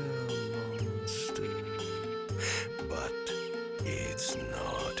rare monster, but it's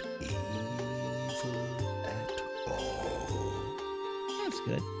not evil at all. That's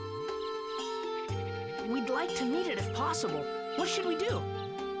good. We'd like to meet it if possible. What should we do?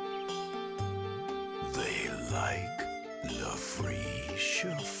 They like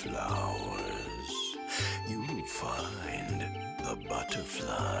Lafretia flowers. You'll find the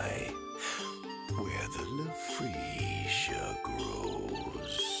butterfly where the Lafretia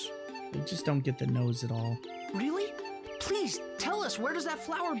grows. I just don't get the nose at all. Really? Please, tell us, where does that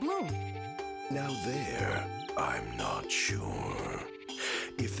flower bloom? Now there, I'm not sure.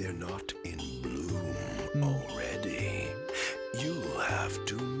 If they're not in bloom already, you'll have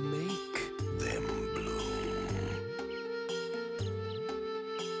to make them bloom.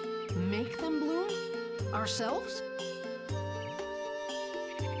 Make them bloom? Ourselves?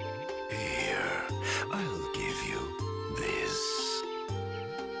 Here, I'll give you this.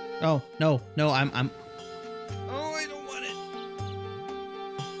 Oh, no, I'm... Oh, I don't want it.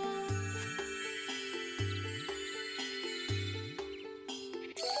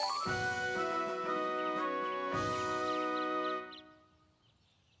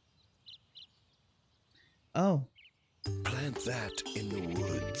 Oh, Plant that in the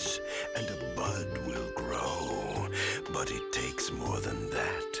woods, and a bud will grow. But it takes more than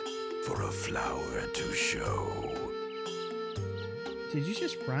that for a flower to show. did you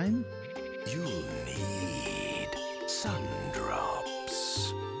just rhyme? You'll need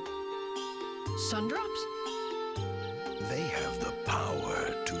sundrops. Sundrops? They have the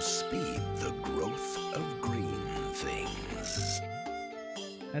power to speed the growth of green things.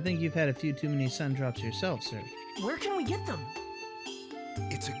 I think you've had a few too many sun drops yourself, sir. Where can we get them?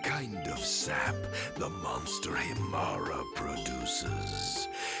 It's a kind of sap the monster Himara produces.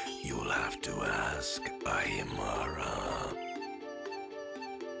 You'll have to ask Ahimara.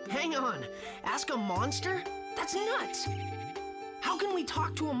 Hang on. Ask a monster? That's nuts. How can we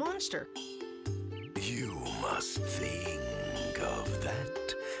talk to a monster? You must think of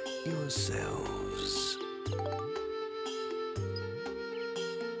that yourselves.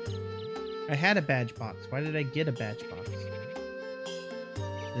 I had a badge box. Why did I get a badge box?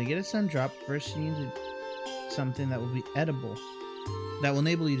 To get a sun drop, first you need something that will be edible. That will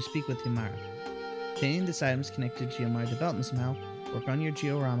enable you to speak with Himara. Obtaining this item is connected to Himara development somehow. Work on your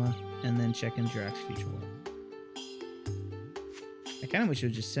Georama, and then check in Jurak's future world. I kind of wish it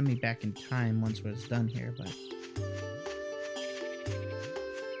would just send me back in time once it was done here, but...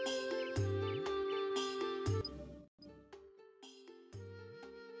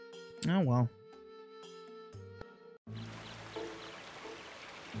 oh well.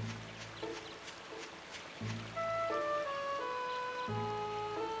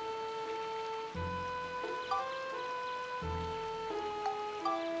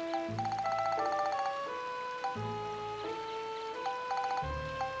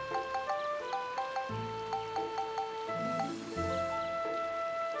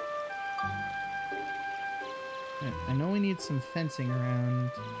 I know we need some fencing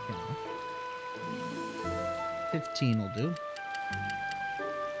around. Yeah. 15 will do.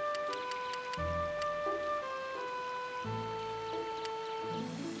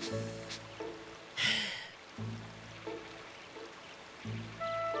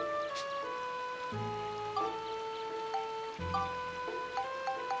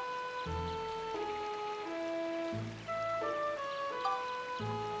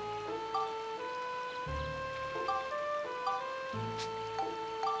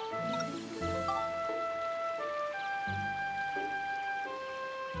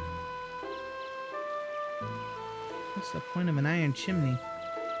 What's the point of an iron chimney?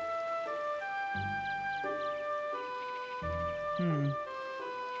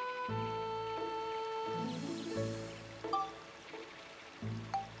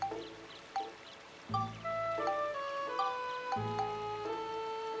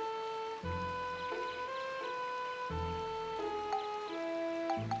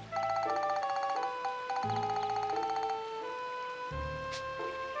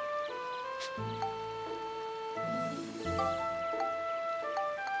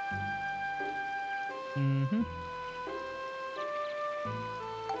 Mm-hmm.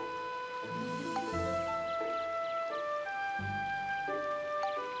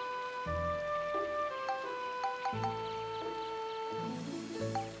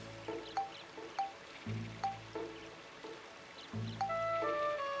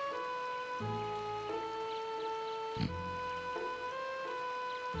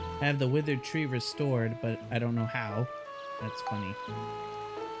 I have the withered tree restored, but I don't know how. That's funny.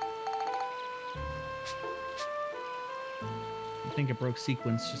 I think it broke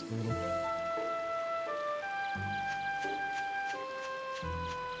sequence just a little.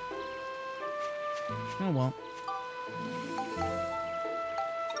 Oh well.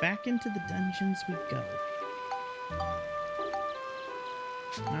 Back into the dungeons we go.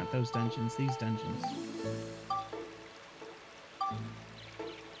 Not those dungeons, these dungeons.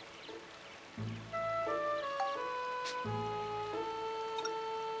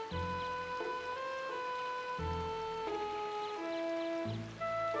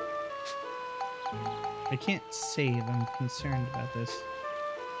 I can't save, I'm concerned about this.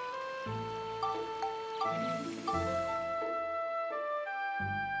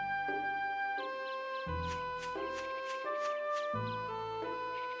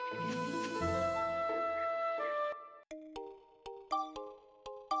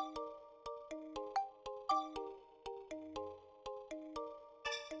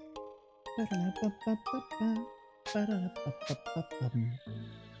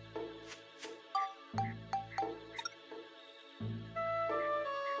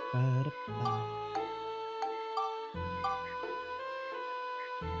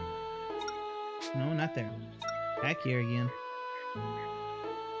 No, not there. Back here again.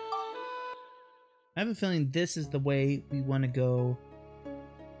 I have a feeling this is the way we want to go.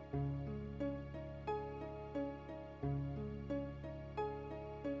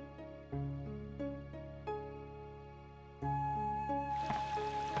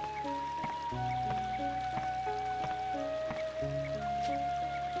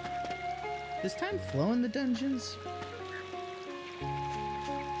 Does time flow in the dungeons?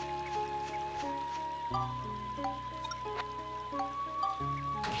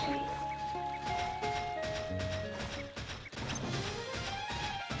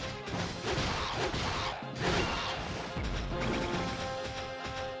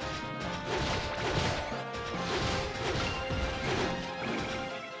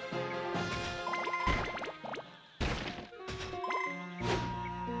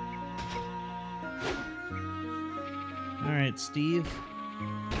 All right, Steve.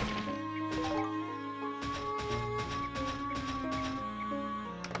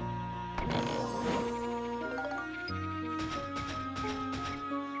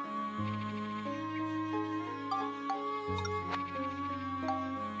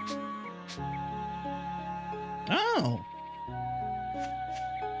 Oh!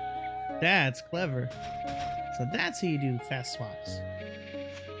 That's clever. So that's how you do fast swaps.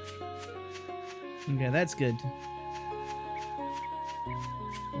 Okay, that's good.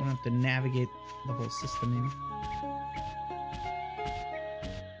 I don't have to navigate the whole system anymore.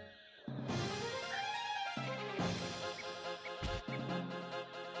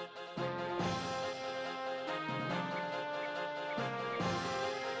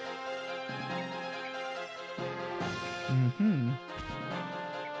 Mm-hmm.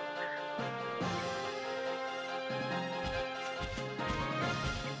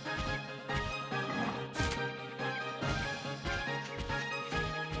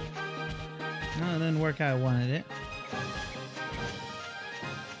 No, it didn't work how I wanted it.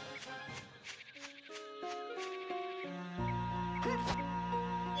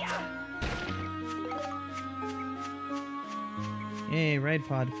 Yay, ride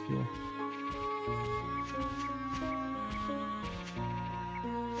pod fuel.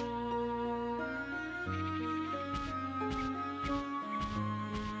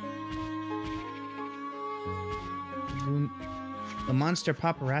 The monster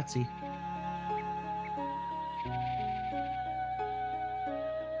paparazzi.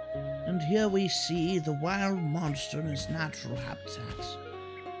 And here we see the wild monster in its natural habitat.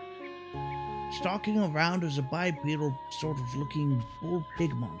 Stalking around as a bipedal sort of looking bull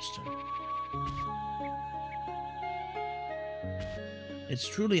pig monster. It's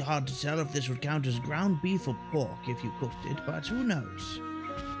truly hard to tell if this would count as ground beef or pork if you cooked it, but who knows?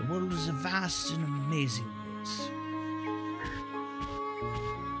 The world is a vast and amazing place.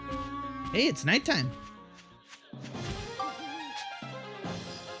 Hey, it's nighttime.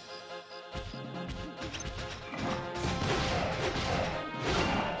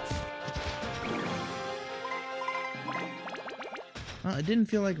 Well, it didn't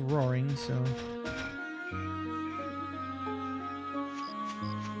feel like roaring, so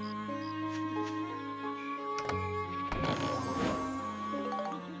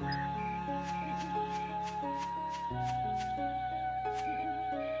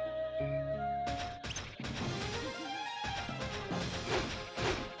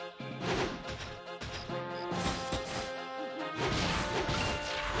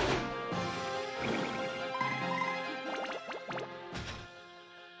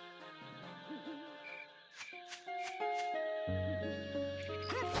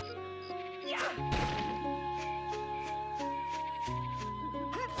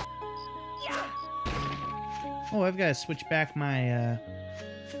Oh, I've got to switch back my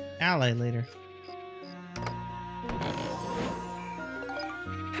ally later.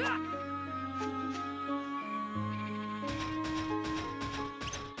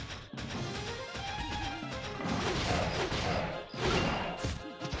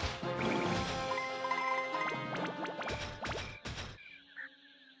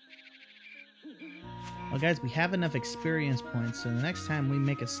 Well, guys, we have enough experience points, so the next time we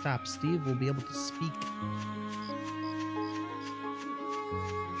make a stop, Steve will be able to speak.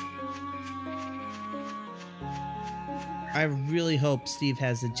 I really hope Steve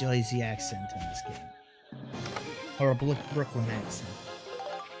has a Jersey accent in this game. Or a Brooklyn accent.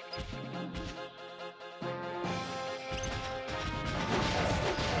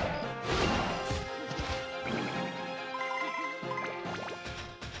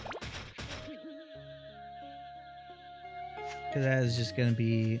 Because that is just going to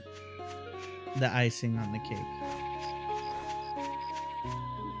be the icing on the cake.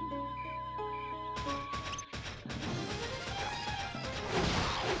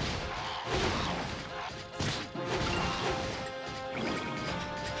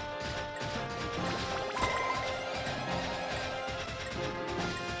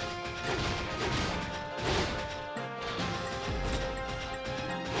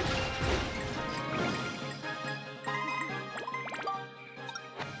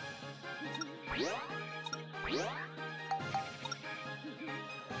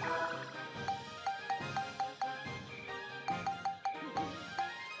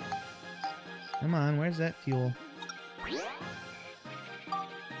 Come on, where's that fuel?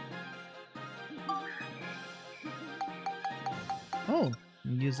 Oh,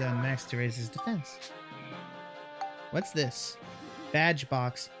 use that Max to raise his defense. What's this? Badge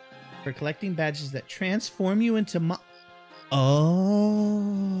box. For collecting badges that transform you into Oh.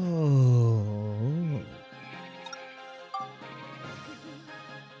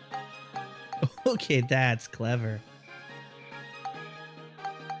 Okay, that's clever.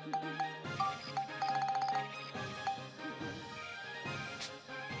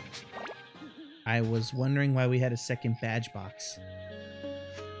 I was wondering why we had a second badge box.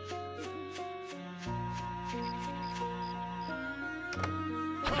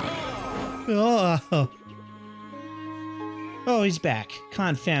 Oh, oh, he's back.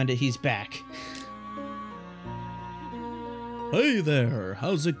 Confound it, he's back. Hey there,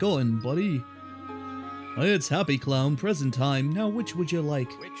 how's it going, buddy? It's Happy Clown, present time. Now, which would you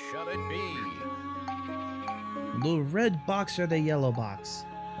like? Which shall it be? The red box or the yellow box?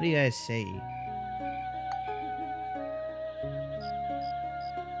 What do you guys say?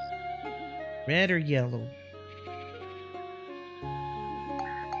 Red or yellow?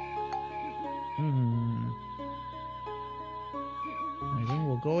 I think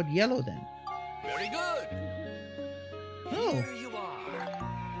we'll go with yellow then. Very good. Oh, Here you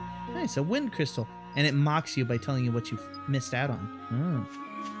are. nice, a wind crystal. And it mocks you by telling you what you've missed out on. Oh.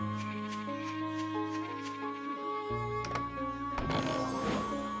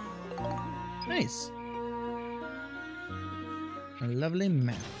 Nice. A lovely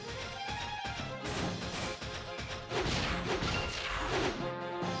map.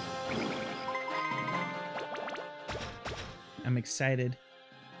 I'm excited.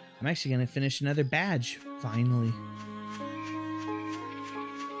 I'm actually going to finish another badge, finally.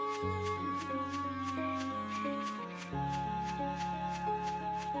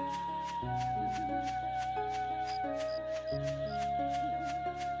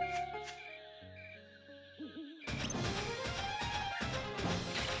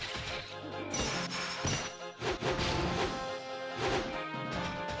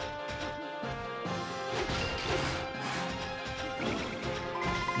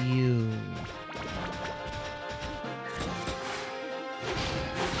 You.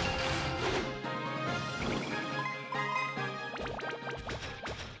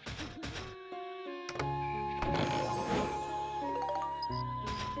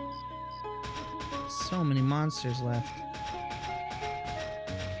 So many monsters left.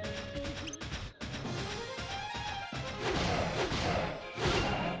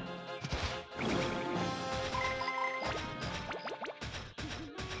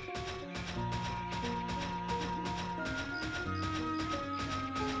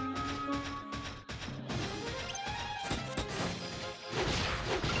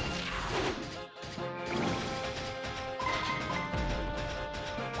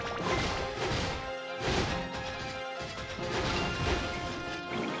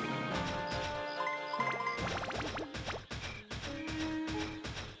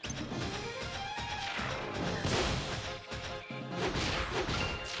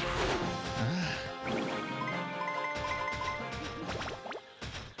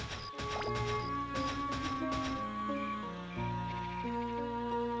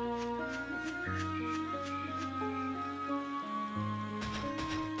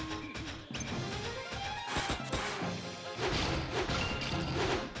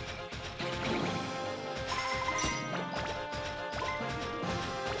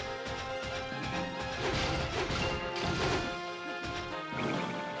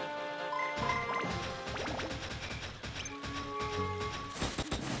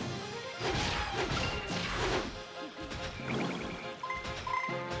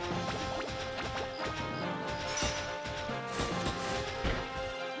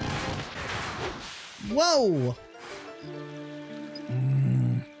 Whoa!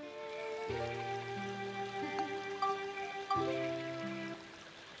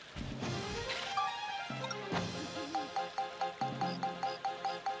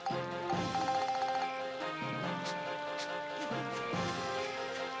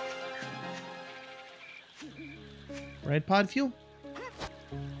 Ride pod fuel?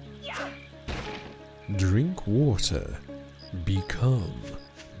 Drink water. Become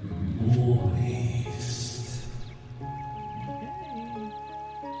moist.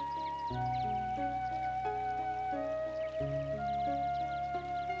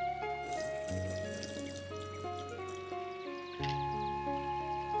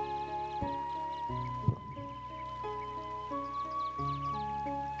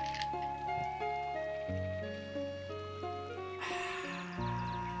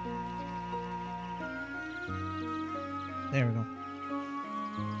 There we go.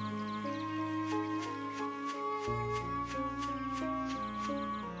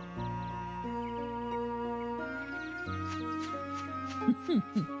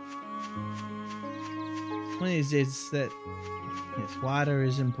 One of these days that yes, water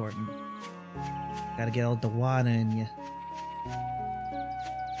is important. Gotta get all the water in you.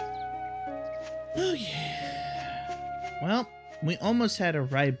 Oh yeah. Well, we almost had a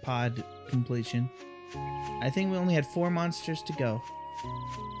ride pod completion. I think we only had 4 monsters to go.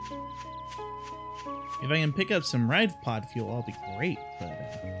 If I can pick up some ride pod fuel, I'll be great, but...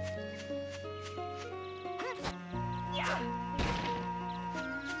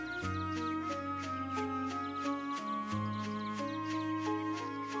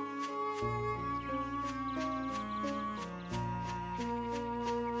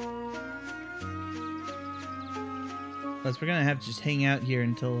 Plus, we're gonna have to just hang out here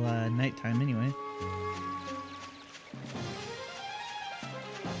until nighttime anyway.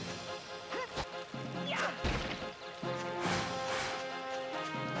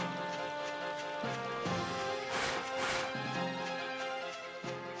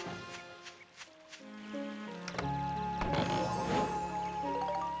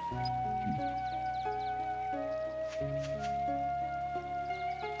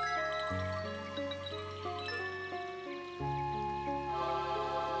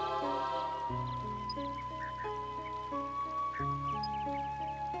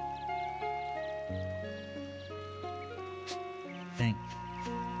 Dang.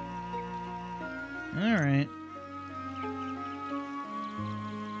 All right.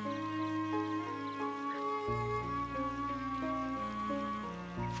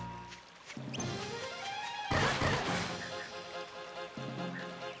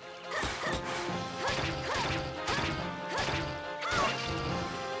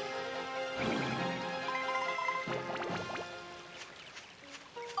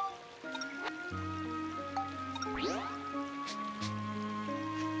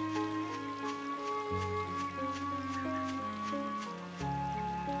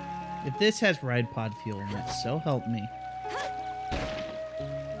 If this has ride pod fuel in it, so help me.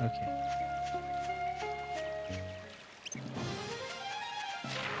 Okay.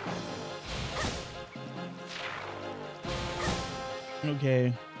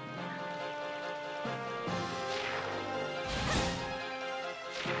 Okay.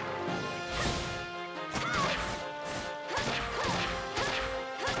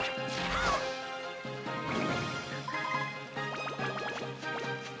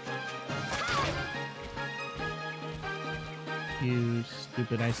 You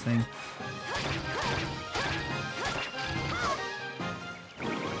stupid ice thing.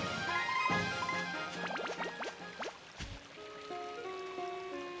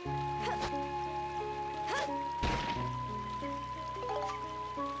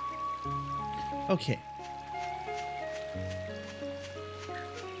 Okay.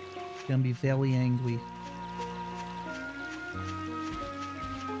 Gonna be very angry.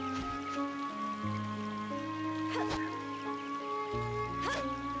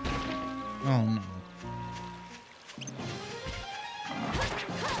 Oh no.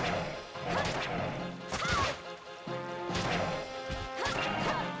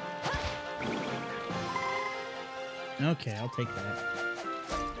 Okay, I'll take that.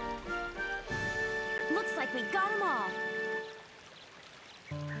 Looks like we got them all.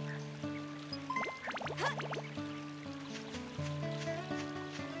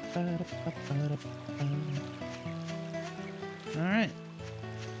 All right.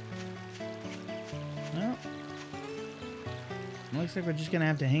 Well, looks like we're just gonna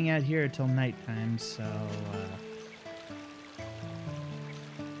have to hang out here until nighttime. So,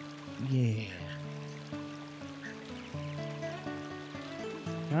 yeah.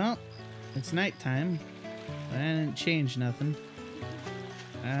 Well, It's nighttime. I didn't change nothing.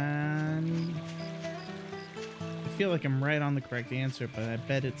 I feel like I'm right on the correct answer, but I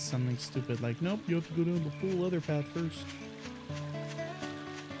bet it's something stupid like, nope, you have to go down the full other path first.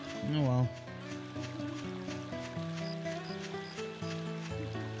 Oh well.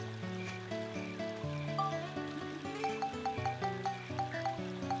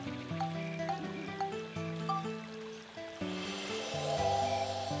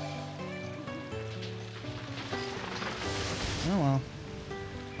 Oh well.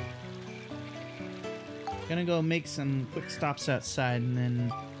 Gonna go make some quick stops outside and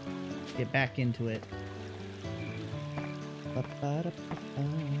then get back into it.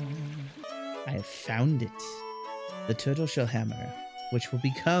 I have found it. The turtle shell hammer, which will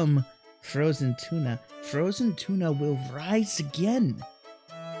become frozen tuna. Frozen tuna will rise again.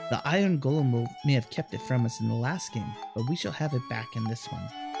 The iron golem may have kept it from us in the last game, but we shall have it back in this one,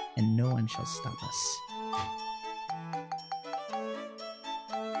 and no one shall stop us.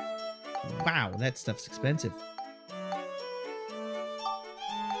 Wow, that stuff's expensive.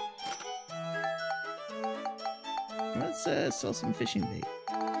 Let's sell some fishing bait.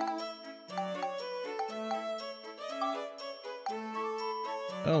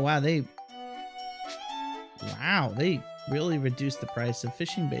 Oh wow, they really reduced the price of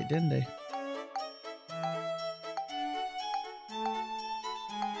fishing bait, didn't they?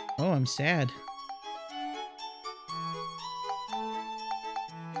 Oh, I'm sad.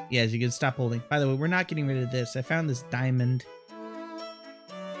 Yes, you can stop holding. By the way, we're not getting rid of this. I found this diamond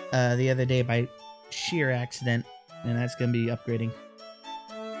the other day by sheer accident, and that's gonna be upgrading.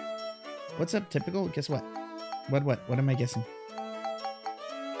 What's up, typical? Guess what? What am I guessing?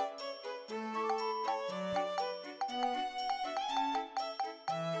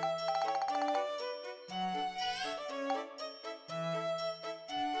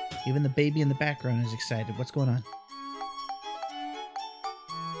 Even the baby in the background is excited. What's going on?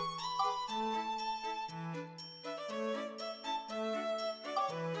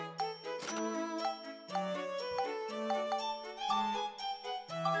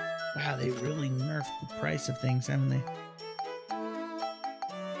 Wow, they really nerfed the price of things, haven't they?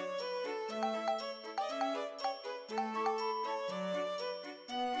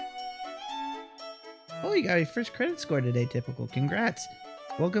 Oh, you got your first credit score today, typical. Congrats.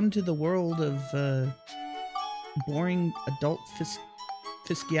 Welcome to the world of boring adult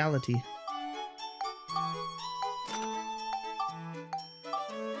fiscality.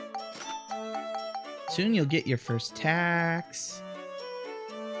 Soon you'll get your first tax.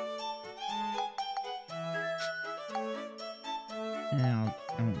 And I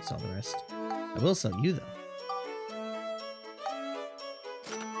won't sell the rest. I will sell you, though.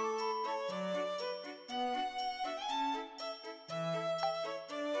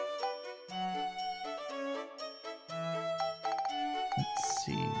 Let's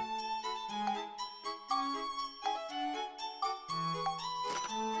see.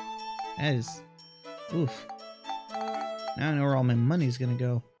 That is... Oof. Now I know where all my money's gonna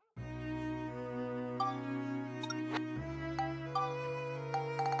go.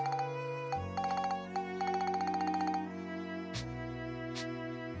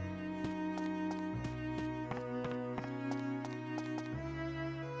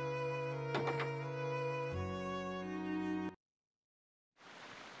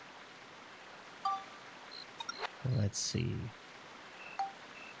 Let's see.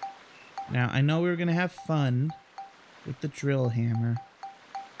 Now, I know we were going to have fun with the drill hammer,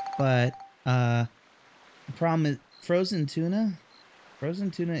 but the problem is frozen tuna.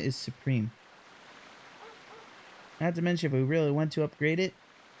 Frozen tuna is supreme. Not to mention, if we really want to upgrade it,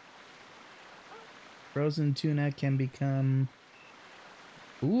 frozen tuna can become...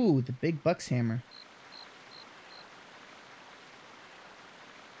 Ooh, the big bucks hammer.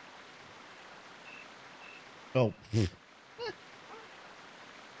 Oh.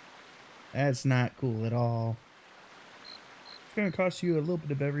 That's not cool at all. It's gonna cost you a little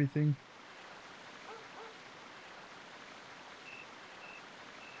bit of everything.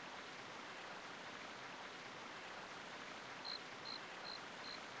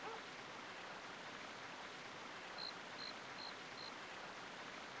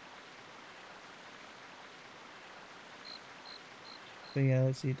 So yeah,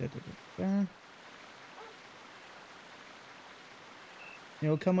 let's see. It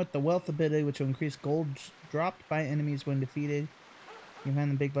will come with the wealth ability, which will increase gold dropped by enemies when defeated. You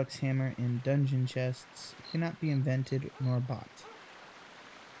find the big bucks hammer in dungeon chests. It cannot be invented nor bought.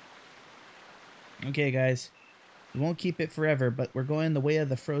 Okay, guys. We won't keep it forever, but we're going the way of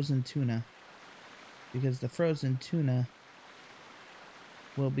the frozen tuna. Because the frozen tuna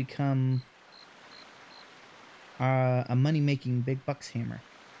will become a money-making big bucks hammer.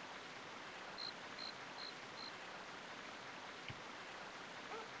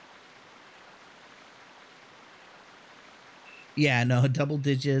 Yeah, no, double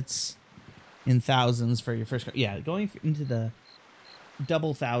digits in thousands for your first car. Yeah, going into the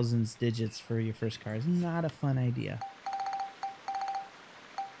double thousands digits for your first car is not a fun idea.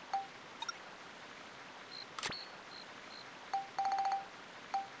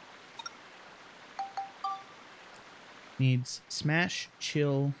 Needs smash,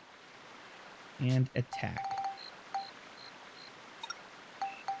 chill, and attack.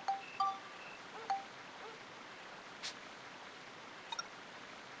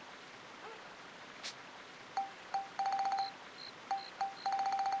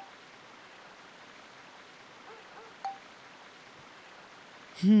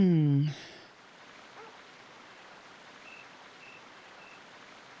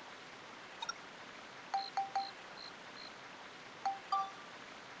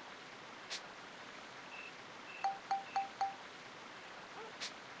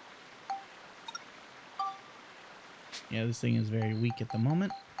 Yeah, this thing is very weak at the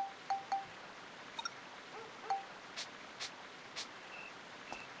moment.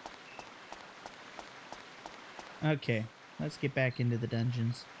 Okay, let's get back into the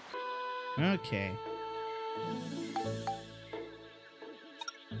dungeons. Okay.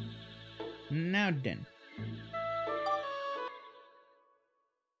 Now then.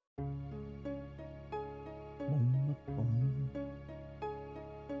 Boom, boom.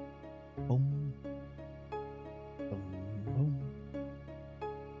 Boom. Boom, boom.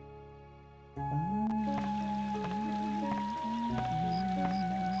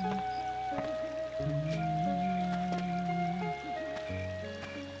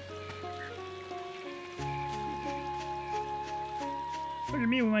 What do you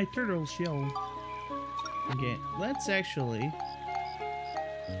mean with my turtle shell? Okay, let's actually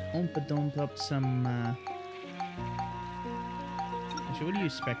dump up some actually, what do you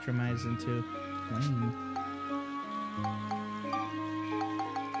spectrumize into? Flame.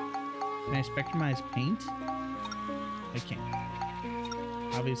 Can I spectrumize paint? I can't.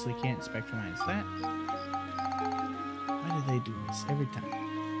 Obviously can't spectrumize that. Why do they do this every time?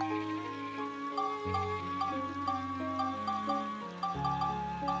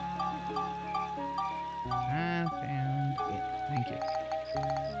 I found it. Thank you.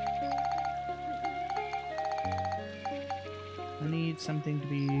 I need something to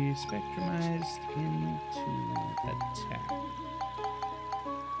be spectrumized into attack.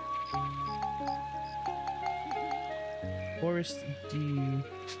 Forest D.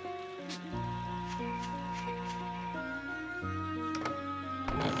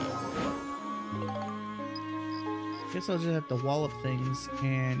 Guess I'll just have to wallop things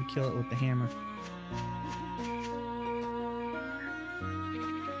and kill it with the hammer.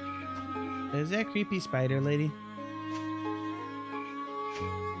 Is that creepy spider lady?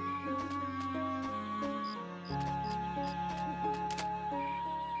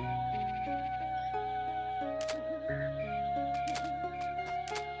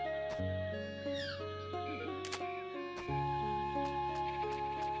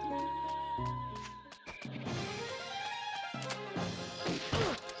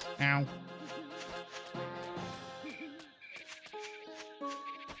 Ow.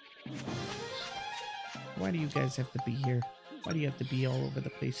 Why do you guys have to be here? Why do you have to be all over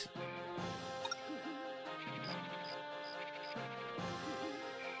the place?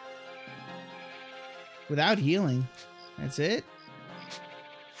 Without healing. That's it?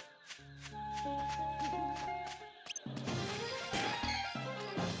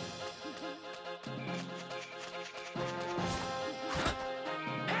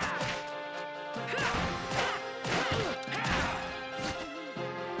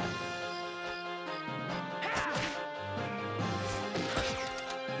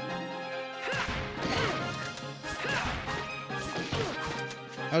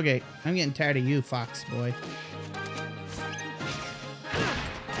 Okay, I'm getting tired of you, fox boy.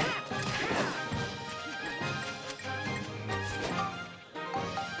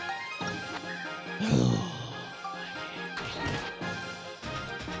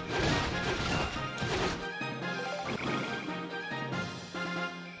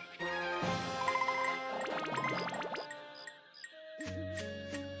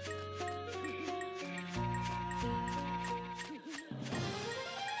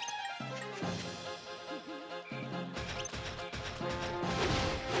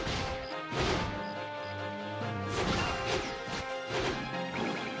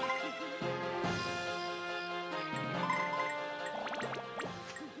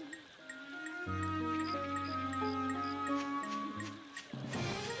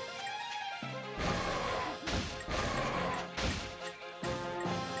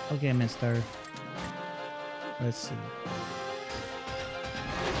 Okay, mister. Let's see.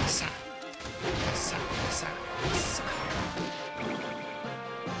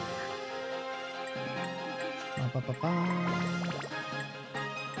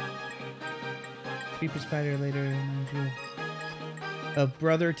 Creeper spider later. Of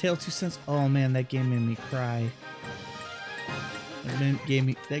Brother Tale 2 Cents. Oh man, that game made me cry.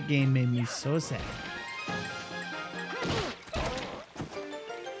 That game made me so sad.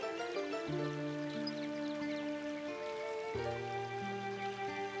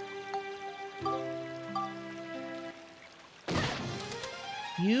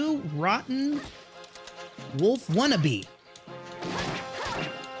 You rotten wolf wannabe.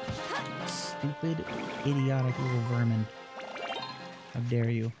 Stupid, idiotic little vermin. How dare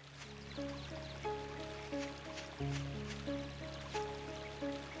you?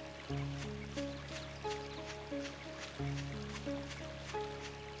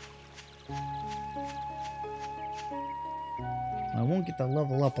 I won't get to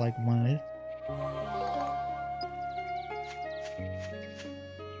level up like wanted.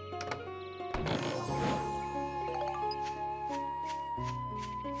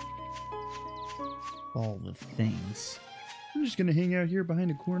 All the things. I'm just gonna hang out here behind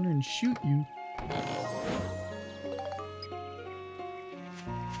a corner and shoot you.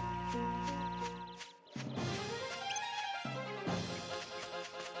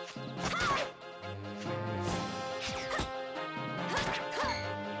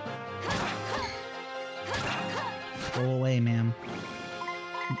 Go away, ma'am.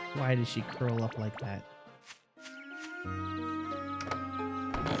 Why does she curl up like that?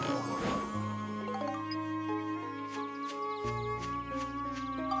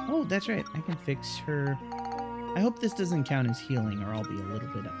 Oh, that's right. I can fix her. I hope this doesn't count as healing or I'll be a little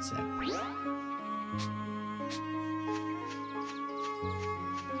bit upset.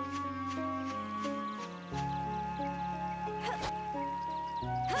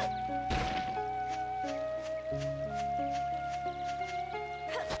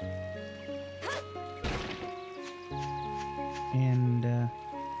 And,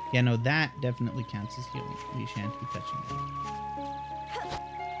 yeah, no, that definitely counts as healing. We shan't be touching that.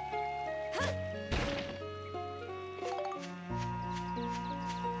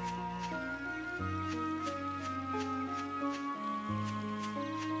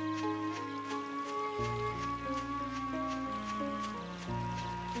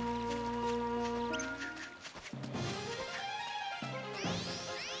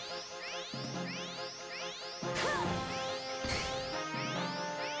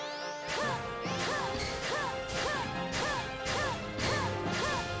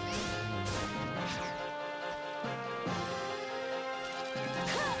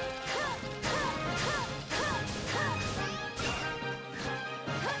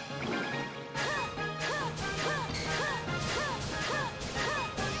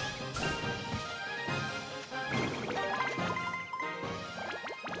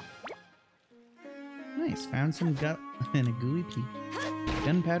 Nice, found some gut and a gooey peach.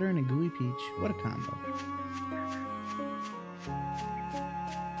 Gunpowder and a gooey peach. What a combo.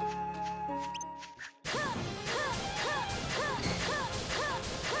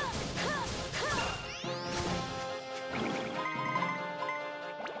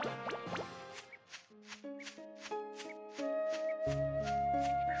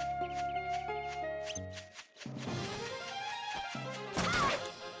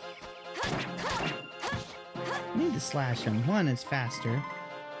 I need to slash him. One, it's faster.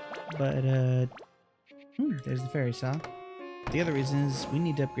 But, there's the fairy saw. The other reason is we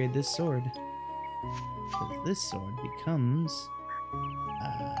need to upgrade this sword. Because this sword becomes...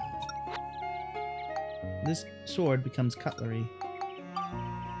 this sword becomes cutlery.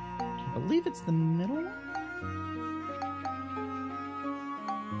 I believe it's the middle one?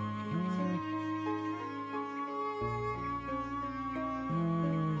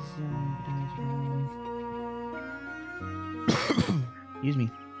 Excuse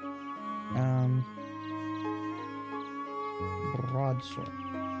me. Broadsword.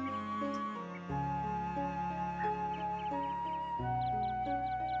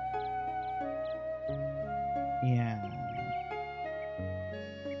 Yeah.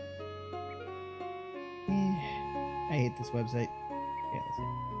 I hate this website. Yeah, that's it.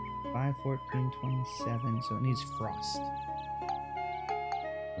 5/14/27, so it needs frost.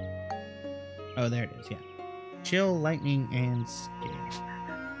 Oh, there it is, yeah. Chill, lightning, and scale.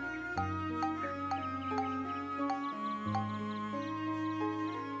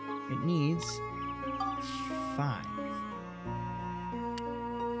 It needs 5.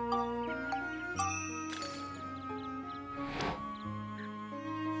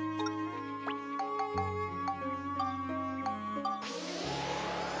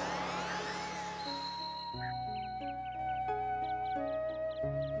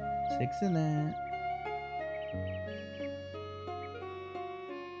 6 of that.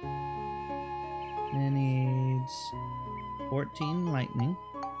 That needs 14 lightning.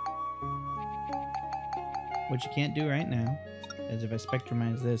 Which you can't do right now. As if I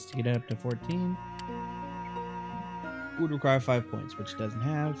spectrumize this to get it up to 14, would require 5 points, which it doesn't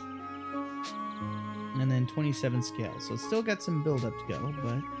have. And then 27 scale. So it's still got some build up to go,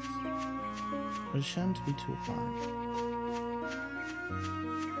 but it shouldn't be too hard.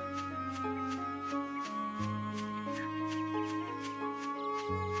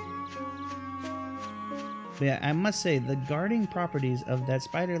 But yeah, I must say, the guarding properties of that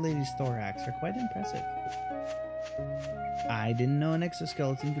Spider Lady's thorax are quite impressive. I didn't know an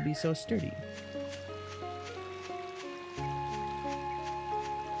exoskeleton could be so sturdy.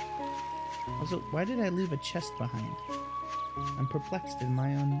 Also, why did I leave a chest behind? I'm perplexed in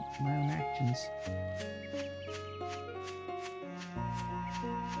my own actions.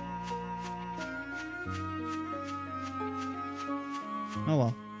 Oh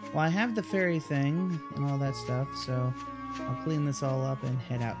well. Well, I have the fairy thing and all that stuff, so I'll clean this all up and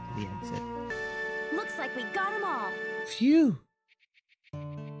head out to the exit. Looks like we got them all. Phew!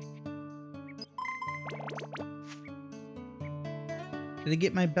 Did I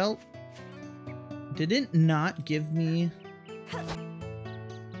get my belt? Did it not give me...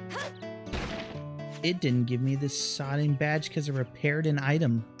 It didn't give me this sodding badge because I repaired an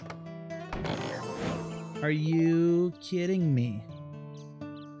item. Are you kidding me?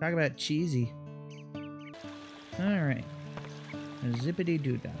 Talk about cheesy. Alright.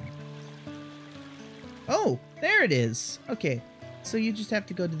 Zippity-doo-dah. Oh! There it is! Okay. So you just have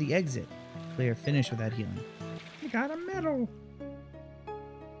to go to the exit. Clear finish without healing. I got a medal!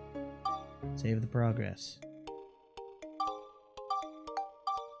 Save the progress.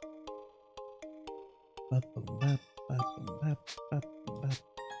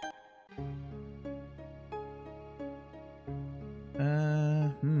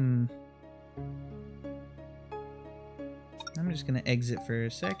 I'm just gonna exit for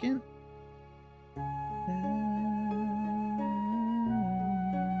a second.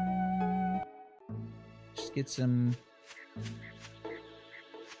 Just get some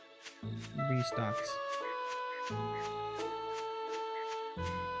restocks.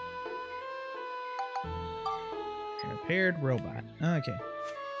 Repaired robot. Okay.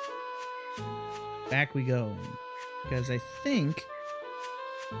 Back we go. Because I think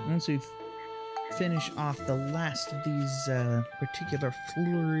once we finish off the last of these particular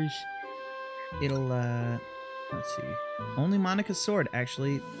floors, it'll let's see. Only Monica's sword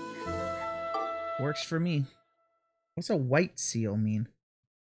actually works for me. What's a white seal mean?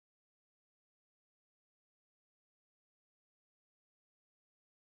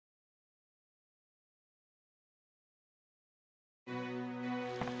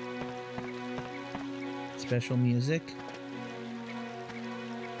 Special music.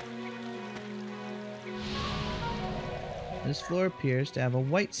 This floor appears to have a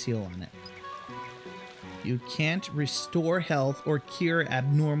white seal on it. You can't restore health or cure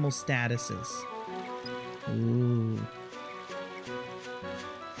abnormal statuses. Ooh.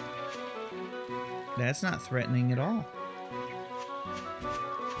 That's not threatening at all.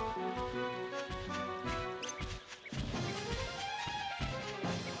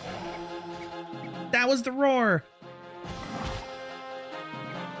 That was the roar!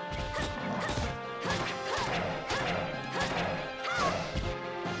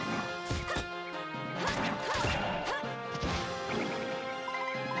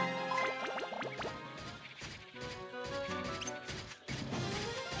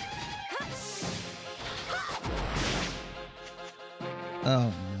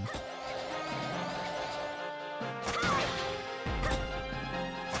 Oh no.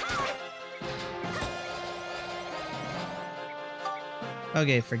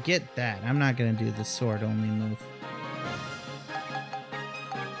 Okay, forget that. I'm not gonna do the sword only move.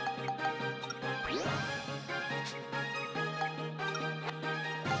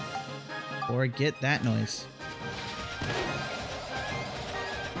 Forget that noise.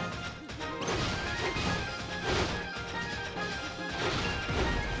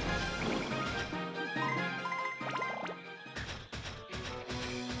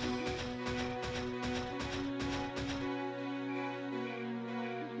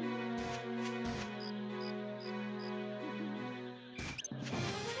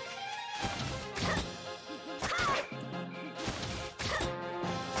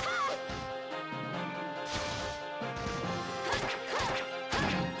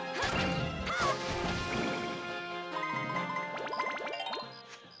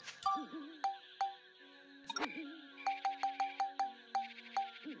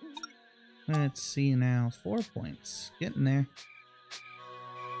 Let's see now. 4 points. Getting there.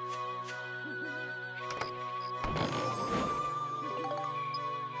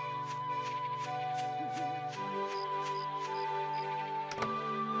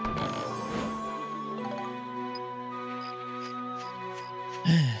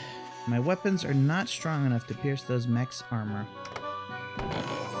 My weapons are not strong enough to pierce those mechs' armor. Got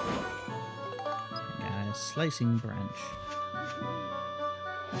a slicing branch.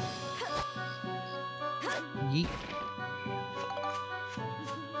 Yeet.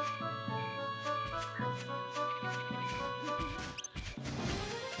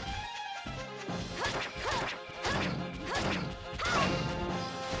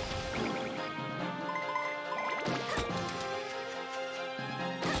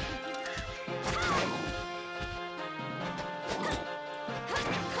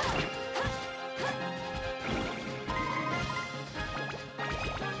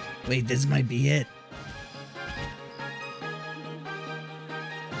 Wait, this might be it.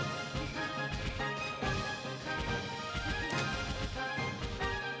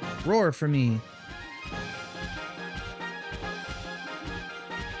 Roar for me.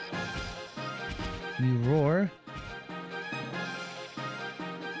 You roar.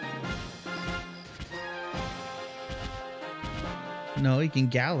 No, you can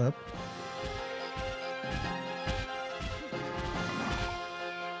gallop.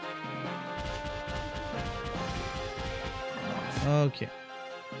 Okay.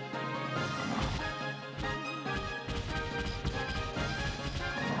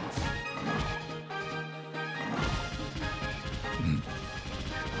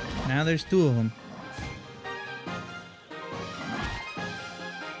 Now there's 2 of them.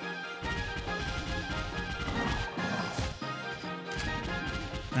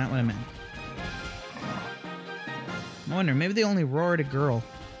 Not what I meant. I wonder, maybe they only roar at a girl.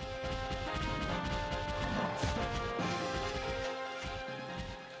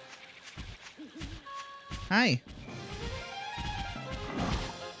 Hi.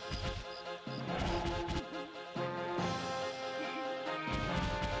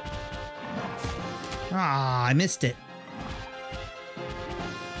 Ah, I missed it.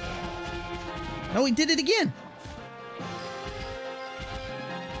 Oh, he did it again.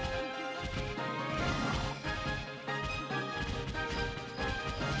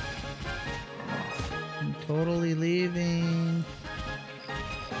 I'm totally leaving.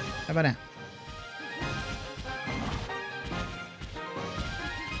 How about now?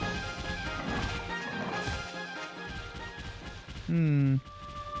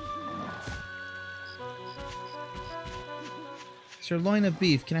 Sirloin of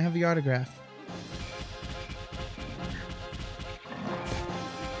beef. Can I have your autograph?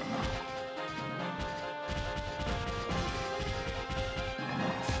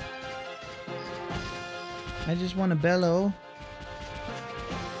 I just want a bellow.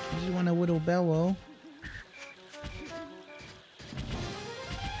 I just want a little bellow.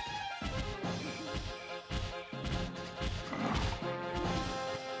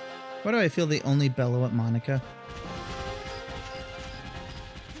 Why do I feel they only bellow at Monica?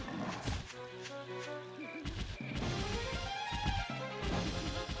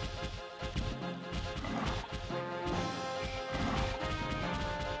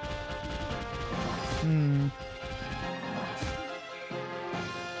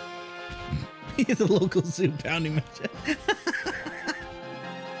 He's a local zoo pounding my chest.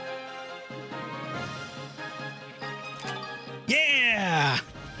 Yeah!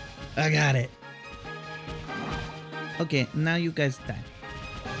 I got it. Okay, now you guys die.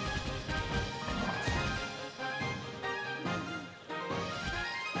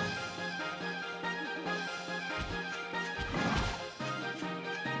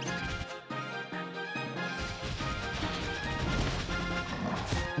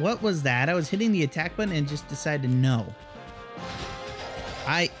 What was that? I was hitting the attack button and just decided no.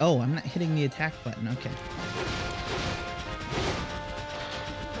 Oh, I'm not hitting the attack button. Okay.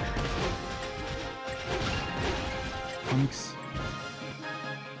 Thanks.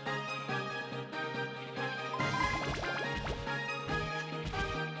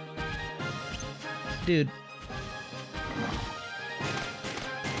 Dude.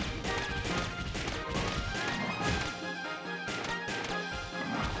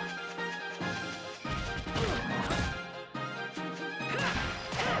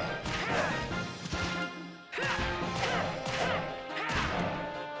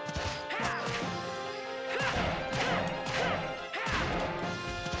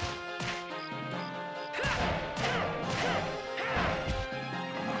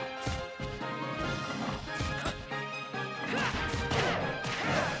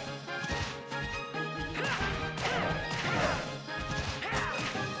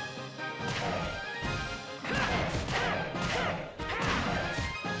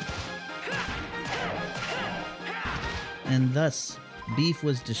 And thus, beef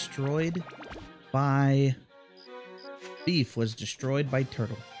was destroyed by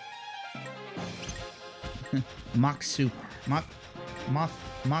turtle. Mock soup. Mock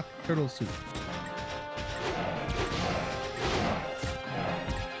turtle soup.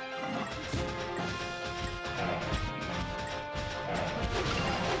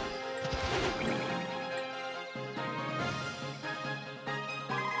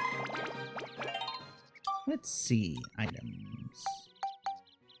 Let's see items.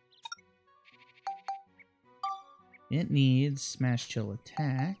 It needs smash, chill,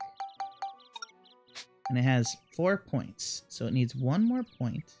 attack. And it has 4 points. So it needs 1 more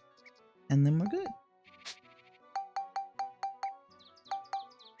point, and then we're good.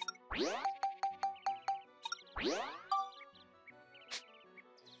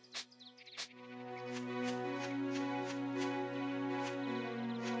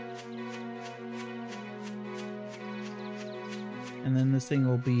 And then this thing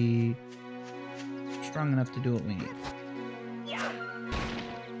will be strong enough to do what we need.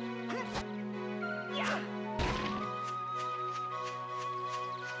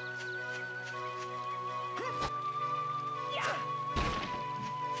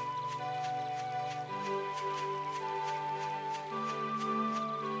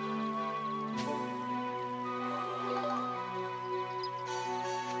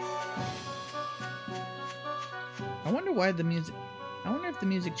 I wonder why the music... I wonder if the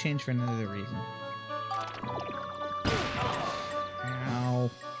music changed for another reason. Ow.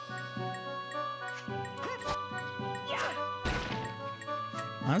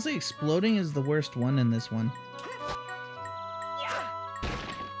 Honestly, exploding is the worst one in this one.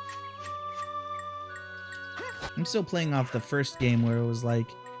 I'm still playing off the first game where it was like,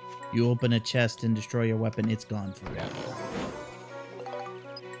 you open a chest and destroy your weapon, it's gone forever.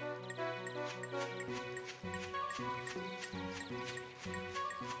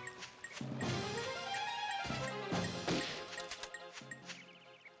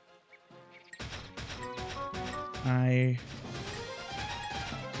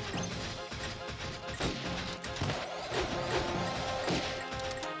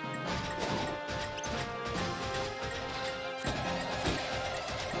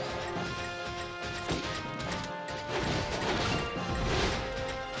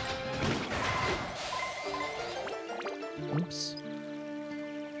 Oops.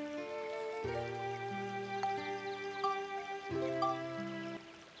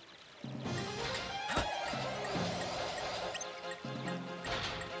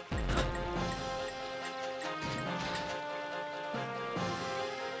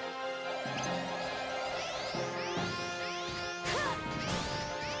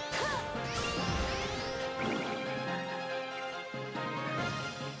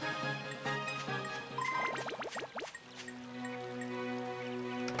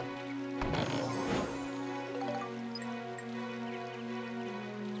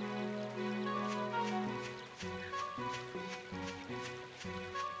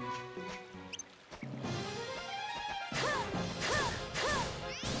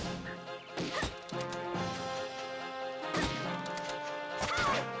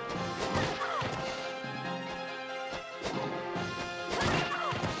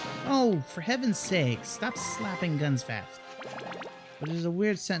 Oh, for heaven's sake, stop slapping guns fast. It is a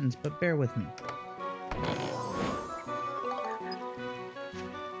weird sentence, but bear with me.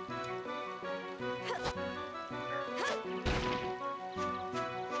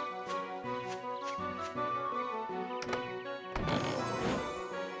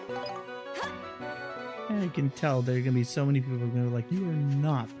 I can tell there are going to be so many people who are going to be like, you are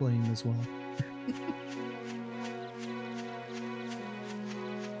not playing this well.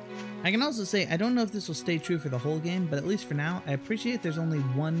 I can also say, I don't know if this will stay true for the whole game, but at least for now, I appreciate there's only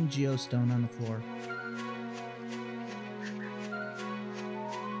one geostone on the floor.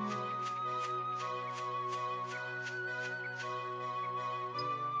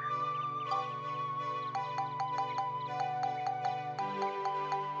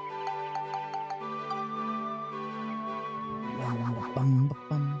 Bum, bum,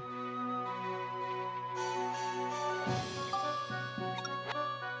 bum.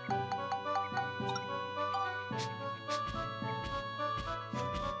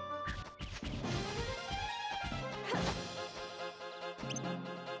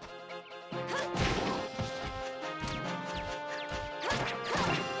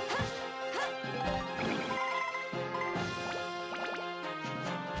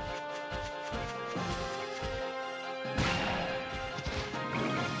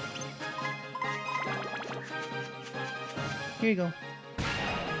 Here you go.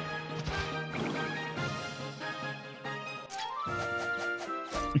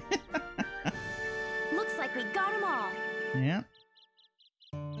 Yeah.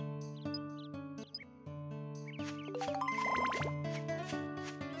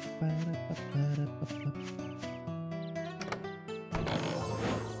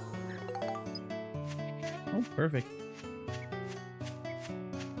 Oh, perfect.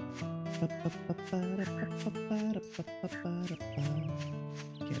 Okay,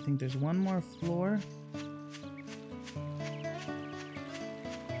 I think there's one more floor.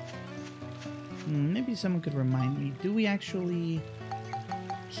 Maybe someone could remind me. Do we actually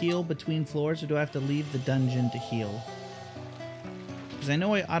heal between floors, or do I have to leave the dungeon to heal? Because I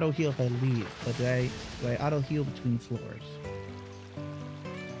know I auto heal if I leave, but do I auto heal between floors?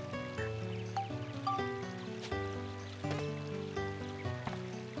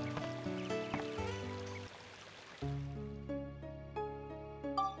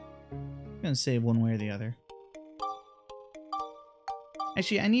 I'm gonna save one way or the other.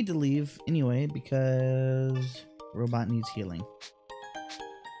 Actually, I need to leave anyway because robot needs healing.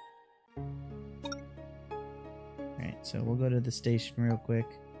 Alright, so we'll go to the station real quick.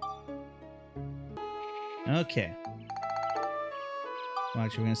 Okay. Well,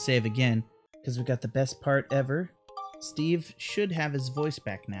 actually, we're gonna save again because we got the best part ever. Steve should have his voice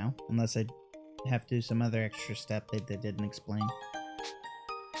back now, unless I have to do some other extra step that they didn't explain.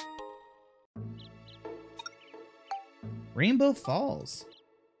 Rainbow Falls.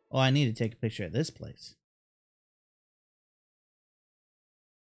 Oh, I need to take a picture of this place.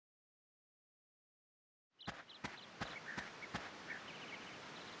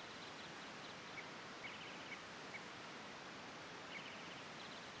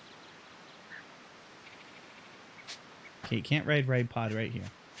 Okay, you can't ride pod right here.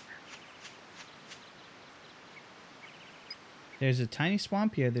 There's a tiny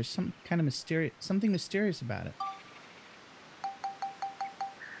swamp here. There's some kind of something mysterious about it.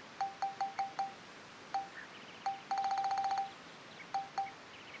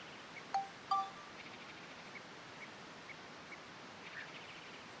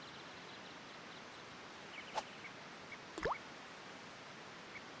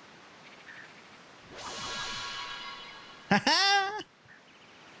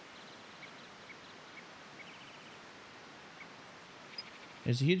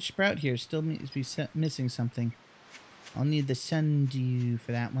 There's a huge sprout here. Still needs to be missing something. I'll need the sundew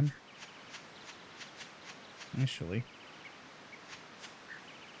for that one. Actually.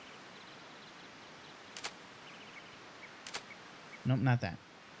 Nope, not that.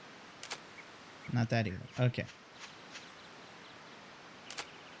 Not that either. Okay.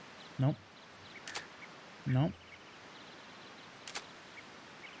 Nope. Nope.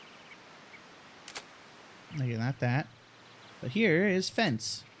 Okay, not that. But here is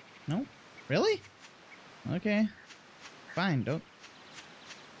fence. No? Really? Okay. Fine, don't.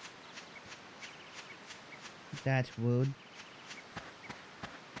 That wood.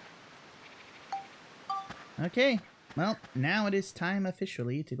 Okay. Well, now it is time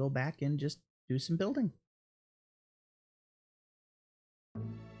officially to go back and just do some building.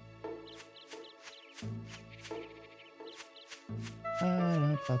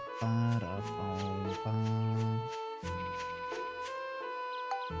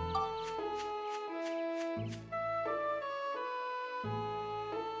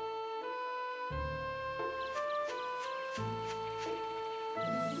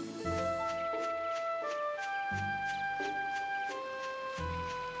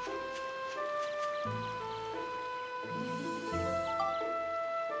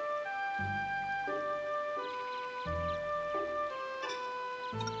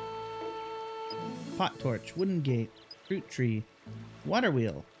 Pot torch, wooden gate, fruit tree, water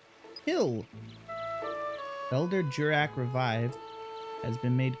wheel, hill. Elder Jurak revived has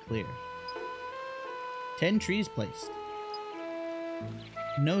been made clear. 10 trees placed.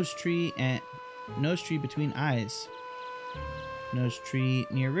 Nose tree between eyes. Nose tree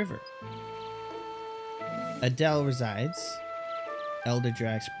near river. Adele resides. Elder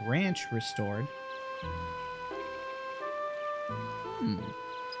Jurak's branch restored.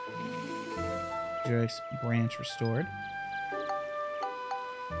 Jurak's branch restored.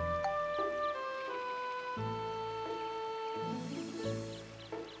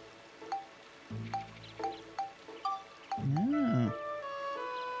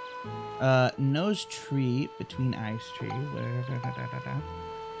 Nose tree between eyes tree.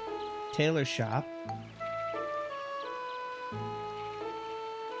 Tailor shop.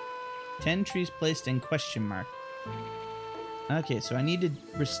 10 trees placed in question mark. Okay, so I need to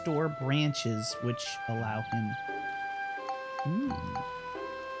restore branches which allow him.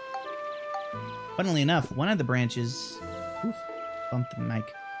 Funnily enough, one of the branches... Oof, bumped the mic.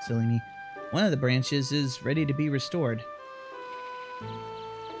 Silly me. One of the branches is ready to be restored.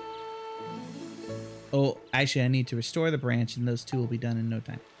 Oh, actually, I need to restore the branch, and those two will be done in no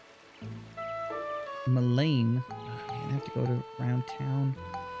time. Mullane. Oh, man, I have to go to around town.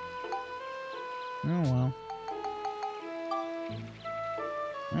 Oh, well.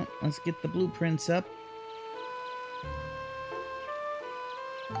 Well, let's get the blueprints up.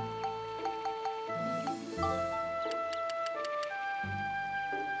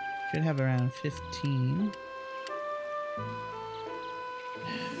 Should have around 15.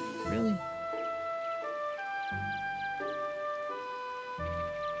 Really?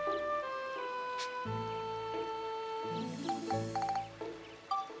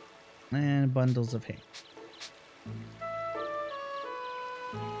 And bundles of hay.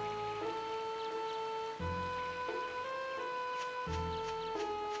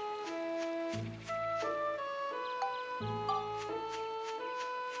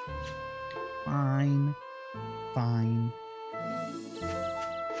 Fine. Fine.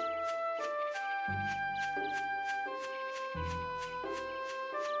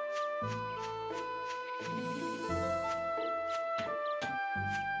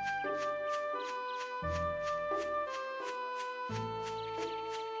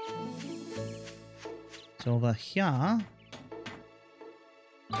 So over here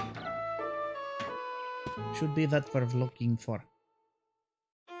should be that we're looking for.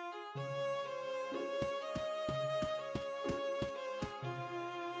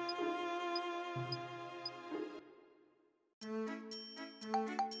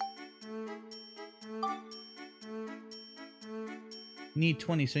 Need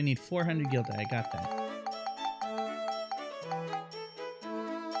 20, so I need 400 gilda. I got that.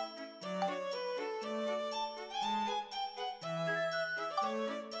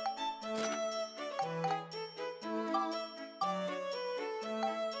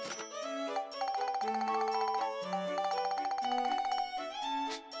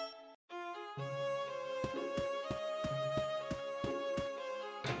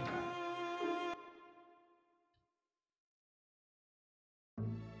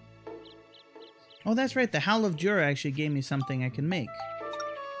 Oh, that's right. The Howl of Jura actually gave me something I can make.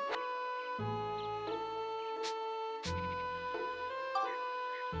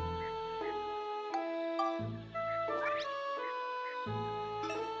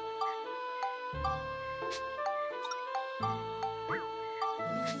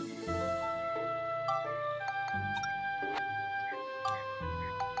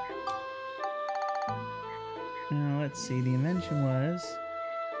 Now, let's see. The invention was...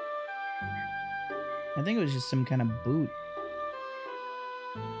 I think it was just some kind of boot.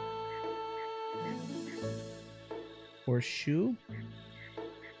 Or shoe?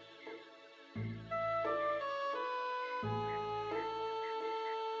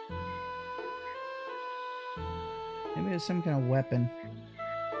 Maybe it was some kind of weapon.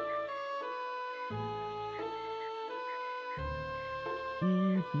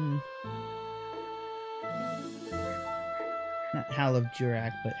 Not Howl of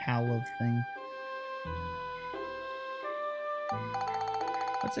Jurak, but Howl of thing.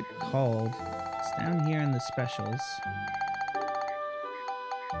 What's it called? It's down here in the specials.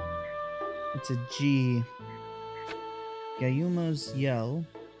 It's a G. Gayumo's Yell.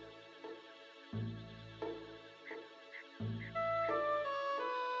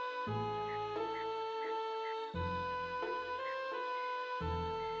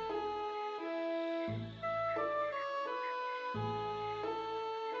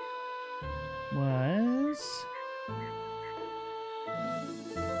 Was...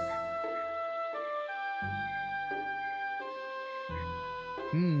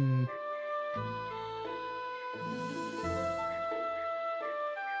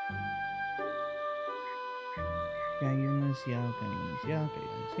 Gayumo's Yell, Gayumo's Yell,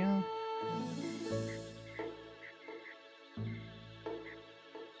 Gayumo's Yell.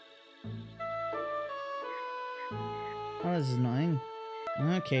 Oh, this is annoying.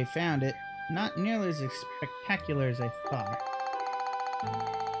 Okay, found it. Not nearly as spectacular as I thought.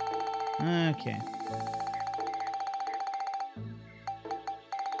 Okay.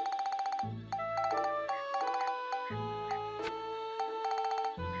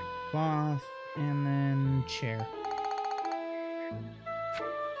 Cloth, and then chair.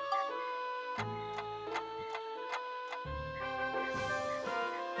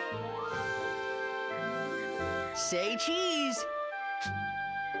 Say cheese!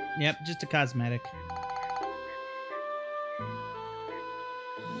 Yep, just a cosmetic.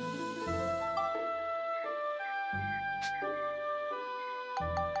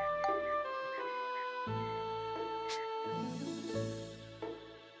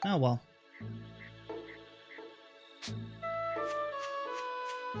 Oh well.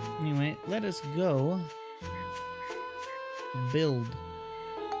 Anyway, let us go build.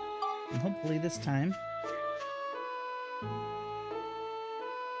 And hopefully this time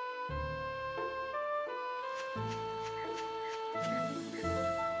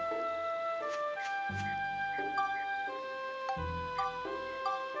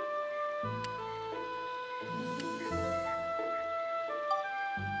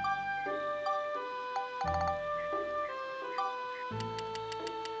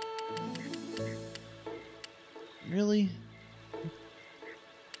really?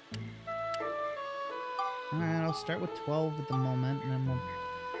 Alright, I'll start with 12 at the moment, and then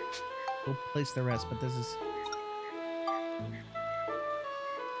we'll place the rest, but this is...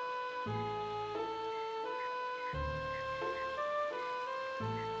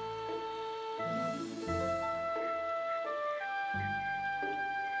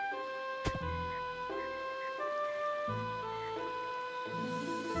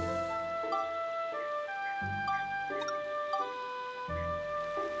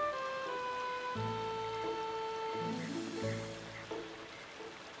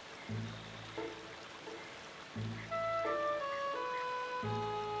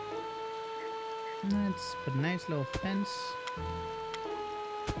 Let's put a nice little fence.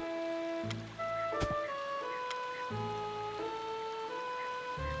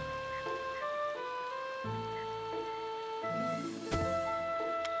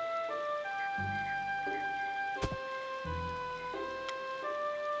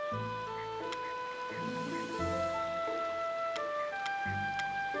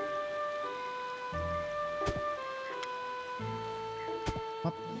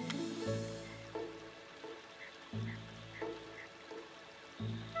 Up.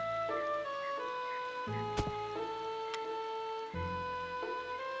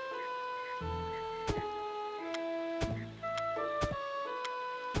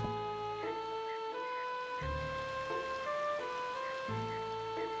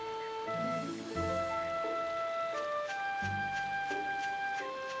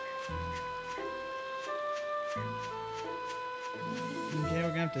 Okay, we're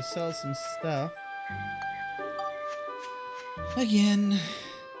gonna have to sell some stuff. Again.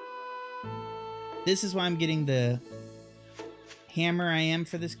 This is why I'm getting the hammer I am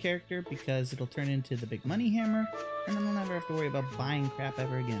for this character, because it'll turn into the big money hammer, and then I'll never have to worry about buying crap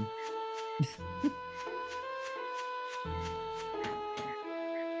ever again.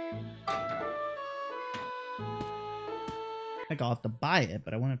 Like, I'll have to buy it,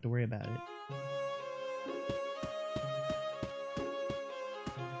 but I won't have to worry about it.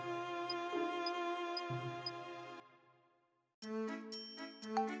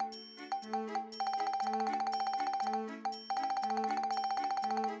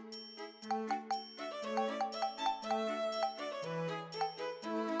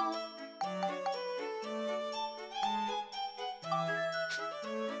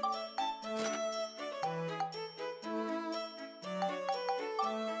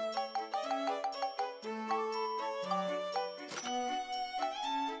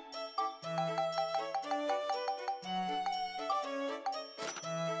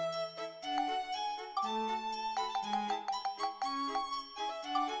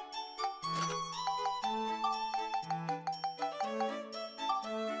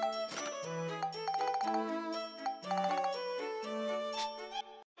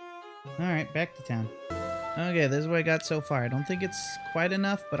 Alright, back to town. Okay, this is what I got so far. I don't think it's quite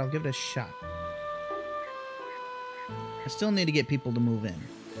enough, but I'll give it a shot. I still need to get people to move in.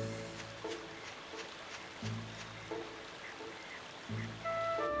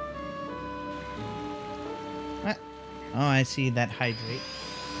 What? Oh, I see that hydrate.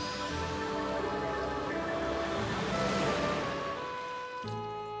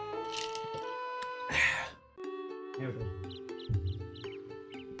 There we go.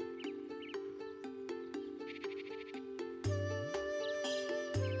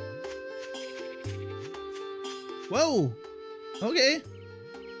 Whoa! Okay.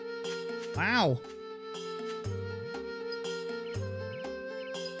 Wow.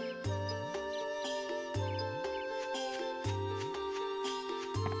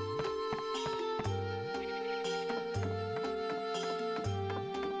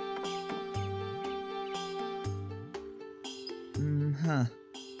 Huh.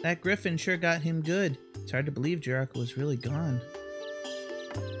 That griffin sure got him good. It's hard to believe Jurak was really gone.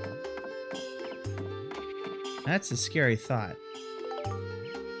 That's a scary thought.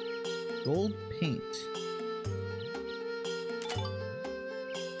 Gold paint.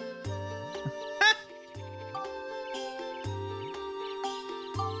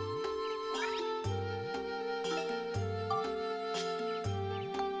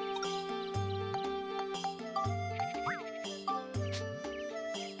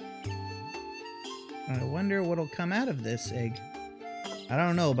 I wonder what'll come out of this egg. I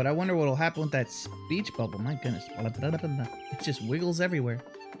don't know, but I wonder what'll happen with that speech bubble. My goodness. It just wiggles everywhere.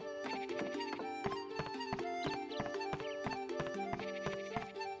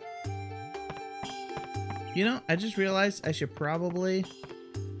 You know, I just realized I should probably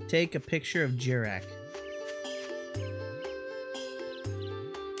take a picture of Jirak.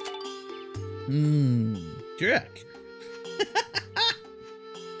 Jirak.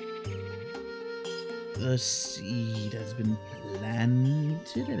 The seed has been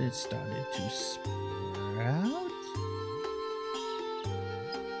planted and it started to sprout.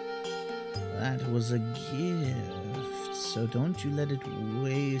 That was a gift, so don't you let it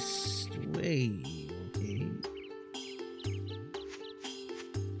waste away, okay?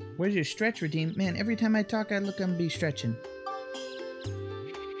 Where's your stretch, Redeem? Man, every time I talk, I look I'm be stretching.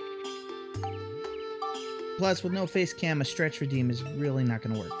 Plus, with no face cam, a stretch Redeem is really not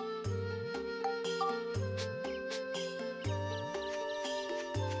gonna work.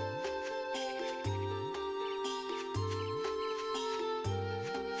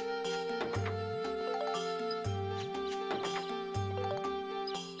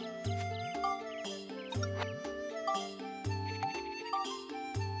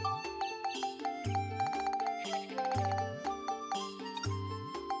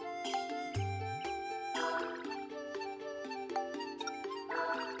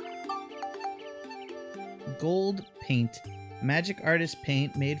 Gold paint. Magic artist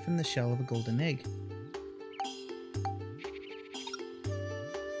paint made from the shell of a golden egg.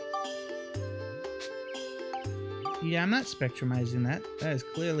 Yeah, I'm not spectrumizing that. That is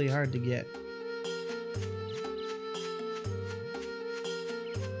clearly hard to get.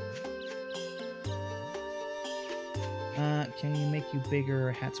 Can you make you bigger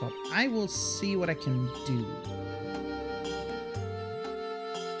or hat swap? I will see what I can do.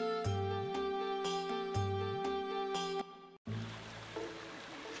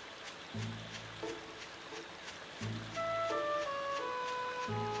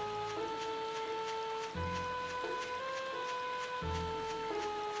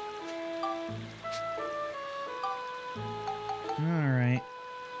 Alright.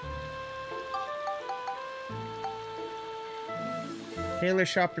 Tailor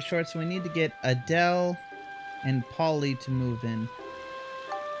shop for short, so we need to get Adele and Polly to move in.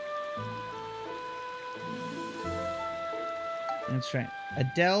 That's right.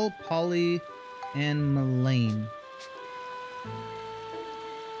 Adele, Polly, and Melaine.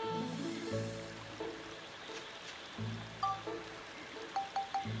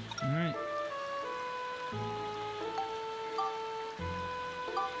 Alright.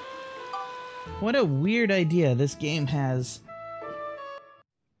 What a weird idea this game has.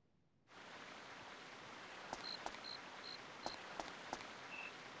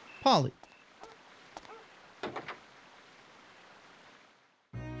 Polly.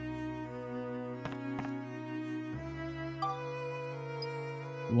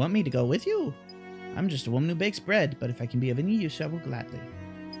 You want me to go with you? I'm just a woman who bakes bread, but if I can be of any use, I will gladly.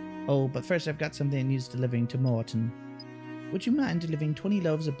 Oh, but first I've got something that needs delivering to Morton. Would you mind delivering 20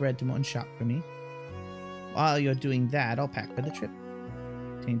 loaves of bread to Morton's shop for me? While you're doing that, I'll pack for the trip.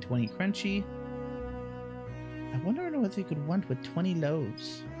 Contain 20 crunchy. I wonder what they could want with 20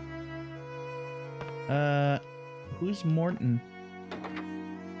 loaves. Who's Morton?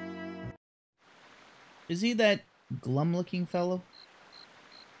 Is he that glum-looking fellow?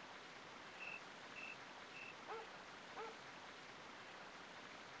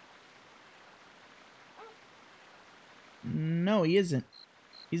 No, he isn't.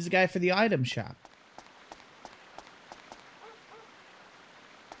 He's the guy for the item shop.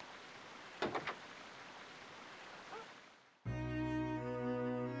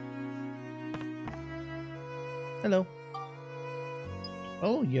 Hello.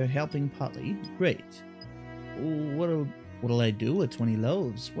 Oh, you're helping Polly. Great. What'll I do with 20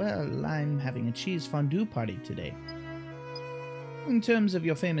 loaves? Well, I'm having a cheese fondue party today. In terms of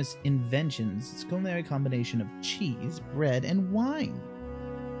your famous inventions, it's a culinary combination of cheese, bread, and wine.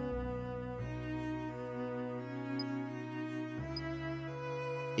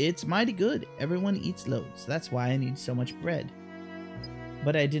 It's mighty good. Everyone eats loads. That's why I need so much bread.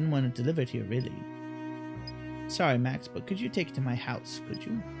 But I didn't want it delivered here, really. Sorry, Max, but could you take it to my house, could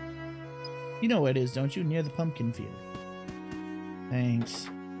you? You know where it is, don't you? Near the pumpkin field. Thanks.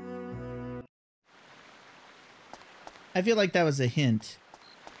 I feel like that was a hint.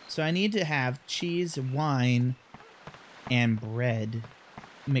 So I need to have cheese, wine, and bread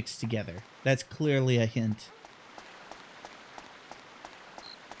mixed together. That's clearly a hint.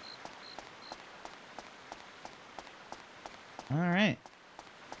 Alright.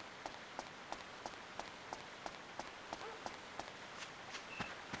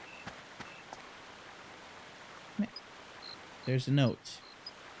 There's a note.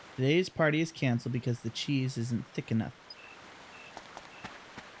 Today's party is canceled because the cheese isn't thick enough.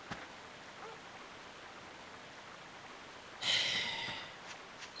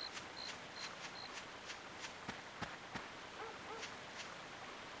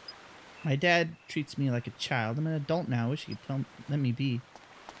 My dad treats me like a child. I'm an adult now. I wish he could let me be.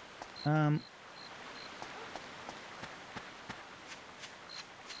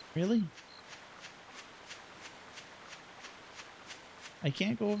 Really? I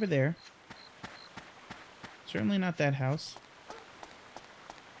can't go over there. Certainly not that house.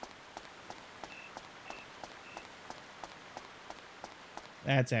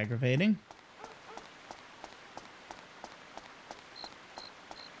 That's aggravating.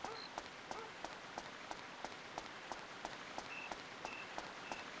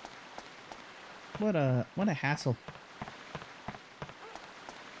 What a hassle.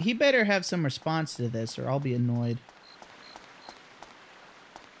 He better have some response to this or I'll be annoyed.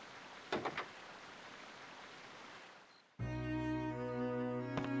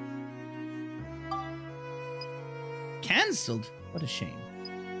 Cancelled? What a shame.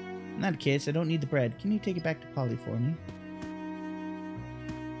 In that case, I don't need the bread. Can you take it back to Polly for me?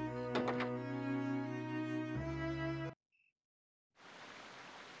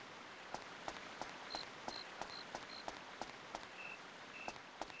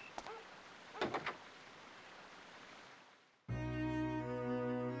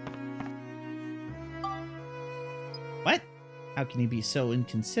 What? How can he be so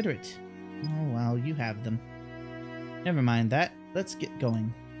inconsiderate? Oh, well, you have them. Never mind that. Let's get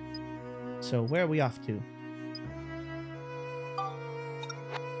going. So, where are we off to?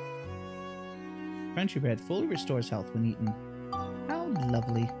 Crunchy bread fully restores health when eaten. How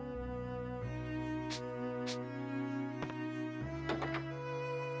lovely.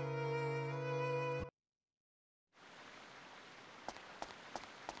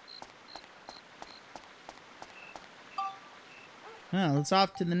 Well, it's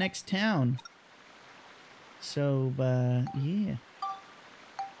off to the next town. So, yeah.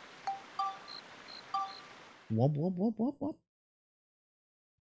 Whoop, whoop, whoop, whoop, whoop.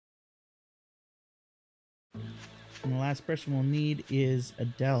 And the last person we'll need is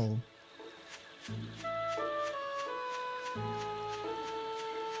Adele.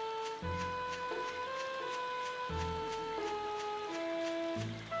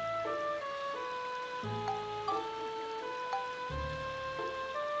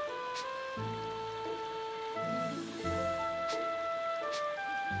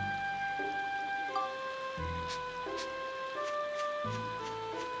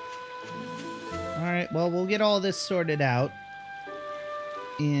 Alright, well, we'll get all this sorted out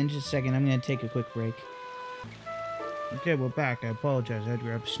in just a second. I'm going to take a quick break. Okay, we're back. I apologize. I had to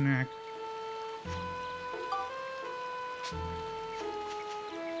grab a snack.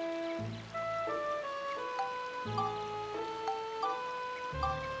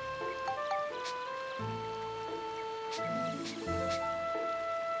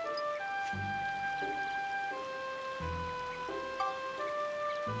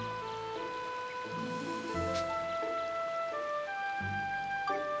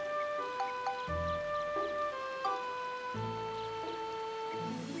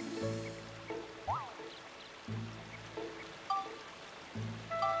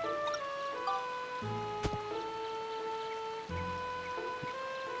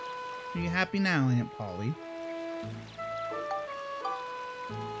 Are you happy now, Aunt Polly?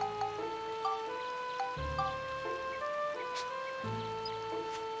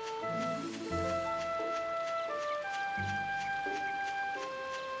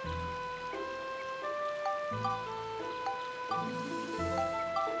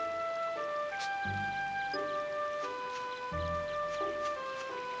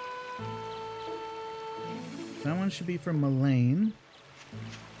 That one should be from Elaine.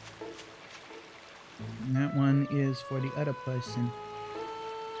 And that one is for the other person.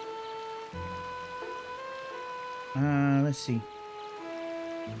 Let's see.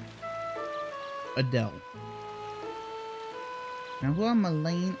 Adele. Now who are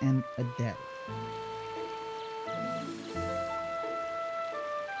Elaine and Adele?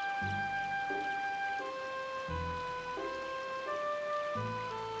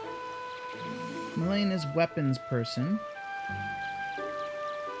 Elaine is weapons person.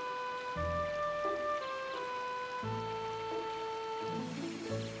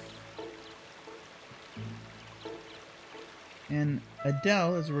 And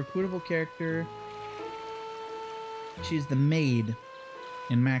Adele is a recruitable character. She's the maid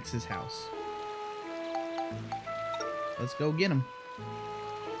in Max's house. Let's go get him.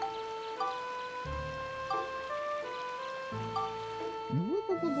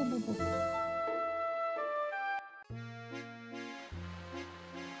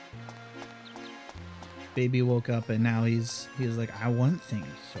 Baby woke up and now he's like, I want things,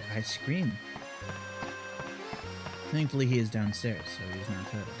 so I scream. Thankfully he is downstairs, so he's not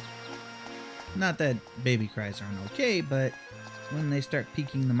hurt. Not that baby cries aren't okay, but when they start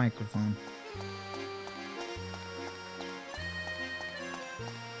peeking the microphone.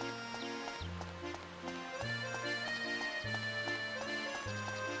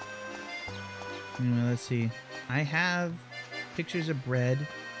 Anyway, let's see. I have pictures of bread.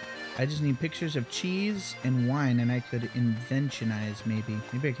 I just need pictures of cheese and wine, and I could inventionize, maybe.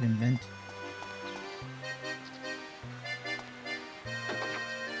 Maybe I can invent.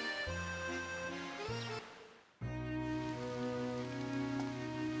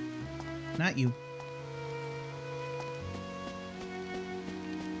 Not you.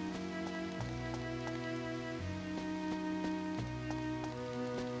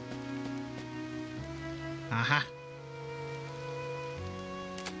 Aha.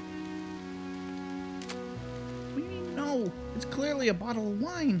 What do you mean, no? It's clearly a bottle of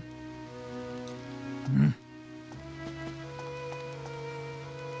wine.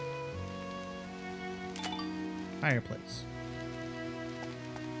 Fireplace.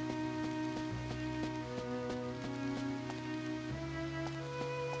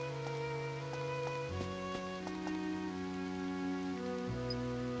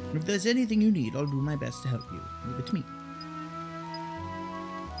 If there's anything you need, I'll do my best to help you. Leave it to me.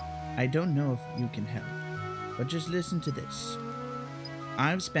 I don't know if you can help, but just listen to this.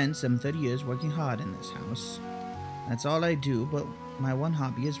 I've spent some 30 years working hard in this house. That's all I do, but my one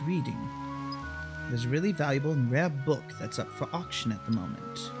hobby is reading. There's a really valuable and rare book that's up for auction at the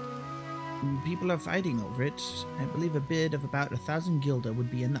moment. People are fighting over it. I believe a bid of about 1,000 guilder would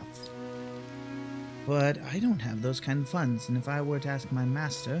be enough. But I don't have those kind of funds, and if I were to ask my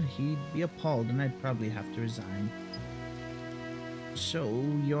master, he'd be appalled and I'd probably have to resign. So,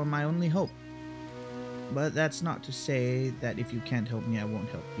 you're my only hope. But that's not to say that if you can't help me, I won't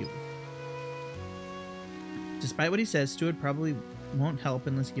help you. Despite what he says, Stuart probably won't help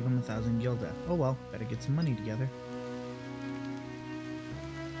unless you give him 1,000 guilder. Oh well, better get some money together.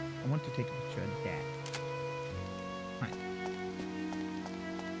 I want to take a picture of Dad. Fine.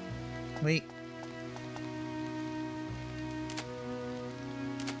 Wait.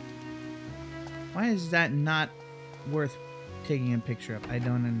 Why is that not worth taking a picture of? I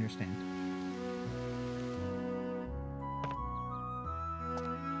don't understand.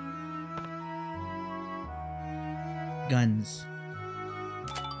 Guns.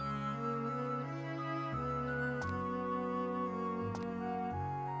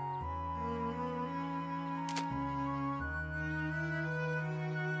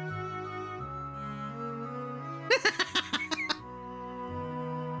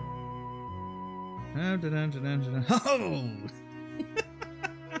 Oh!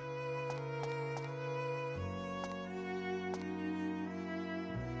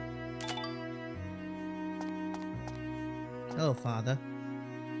 Hello, Father.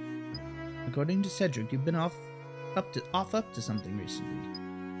 According to Cedric, you've been up to something recently.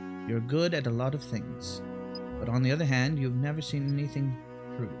 You're good at a lot of things, but on the other hand, you've never seen anything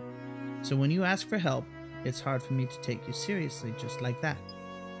through. So when you ask for help, it's hard for me to take you seriously just like that.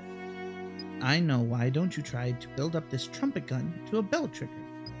 I know why don't you try to build up this trumpet gun to a bell trigger?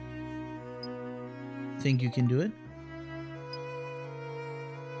 Think you can do it?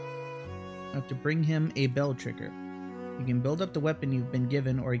 I have to bring him a bell trigger. You can build up the weapon you've been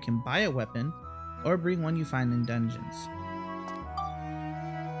given, or you can buy a weapon, or bring one you find in dungeons.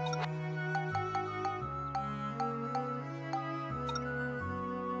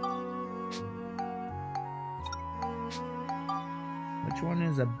 Which one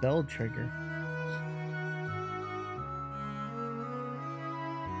is a bell trigger?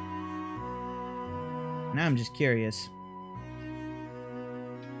 Now I'm just curious.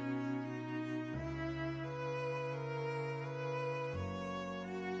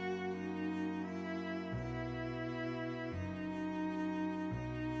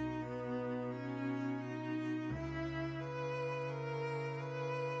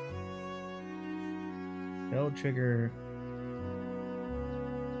 Bell trigger.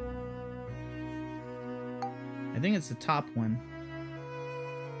 I think it's the top one.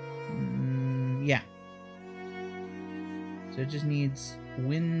 Yeah. So it just needs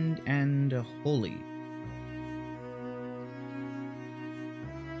wind and holy.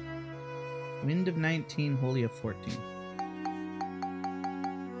 Wind of 19, holy of 14.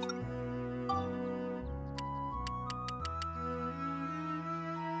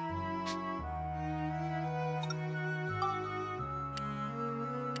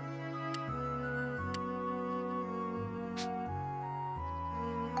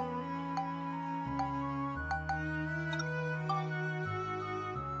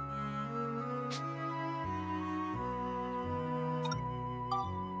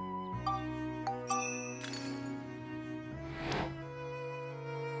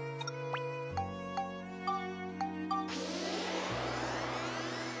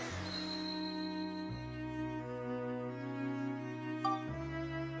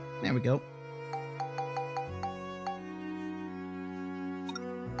 There we go.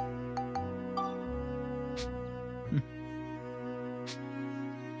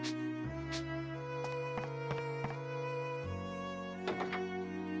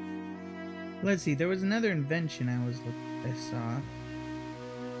 Let's see, there was another invention I saw.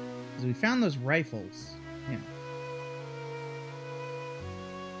 Because we found those rifles. Yeah.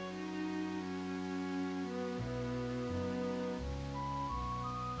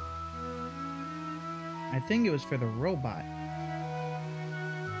 I think it was for the robot.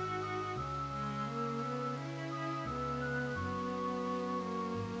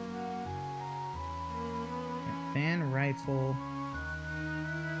 Fan rifle.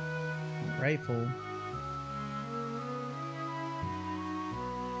 Rifle.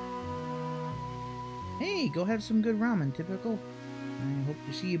 Hey, go have some good ramen, typical. I hope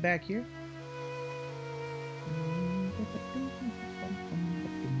to see you back here.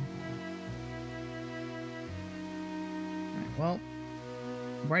 Alright, well,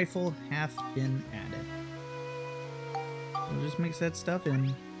 rifle half been added. We'll just mix that stuff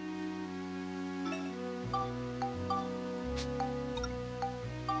in.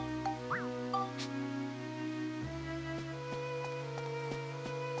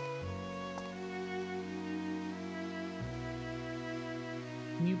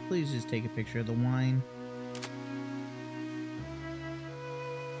 Can you please just take a picture of the wine?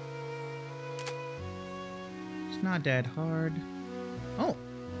 It's not that hard. Oh!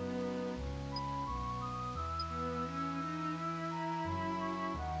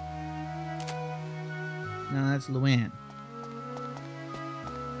 No, that's Luann.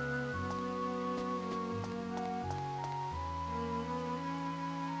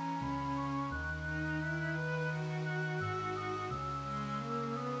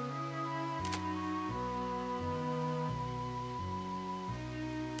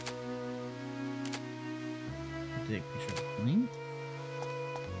 Take a picture of the flame.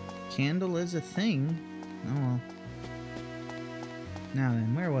 Candle is a thing. Oh well. Now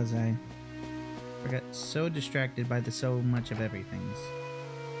then, where was I? I got so distracted by the so much of everything's.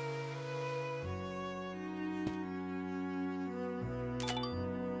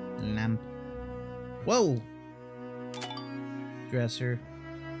 Lamp. Whoa! Dresser.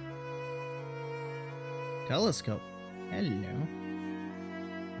 Telescope. Hello.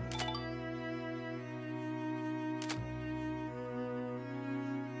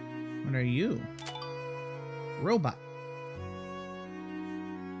 What are you? Robot.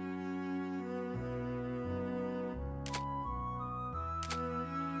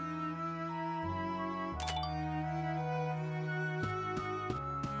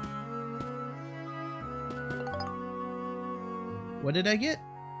 What did I get?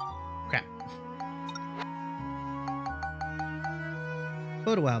 Crap.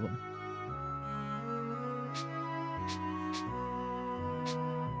 Photo album.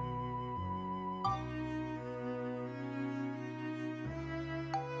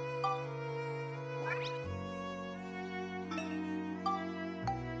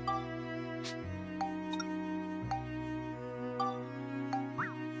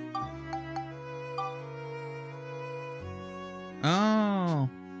 Oh.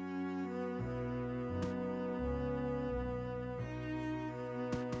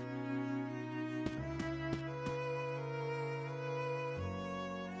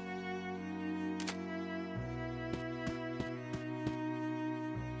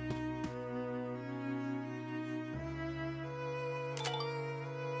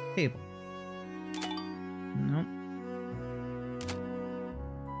 Table. Nope.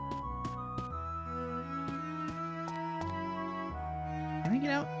 Can I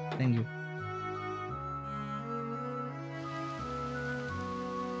get out? Thank you.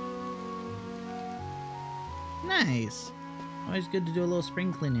 Nice. Always good to do a little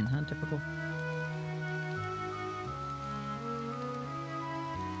spring cleaning, huh? Typical.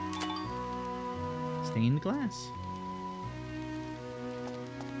 Stained glass.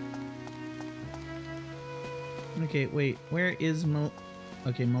 Okay, wait. Where is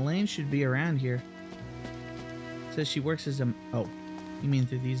Okay, Mullane should be around here. Says she works as a... Oh. You mean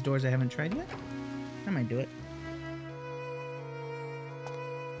through these doors I haven't tried yet? I might do it.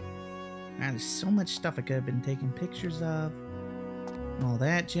 Ah, there's so much stuff I could have been taking pictures of. And all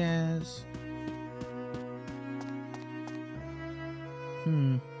that jazz.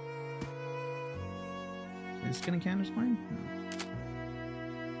 Is this gonna count as mine? No.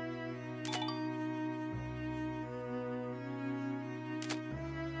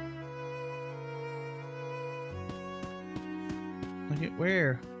 Look at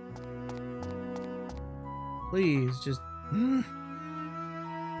where? Please, just...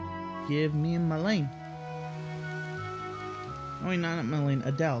 Give me Marlene. Oh, wait, not Marlene.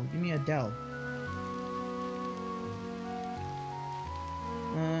 Adele. Give me Adele.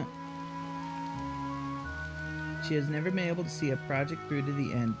 She has never been able to see a project through to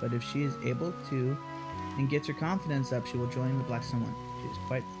the end, but if she is able to and gets her confidence up, she will join the Black Sun One. She is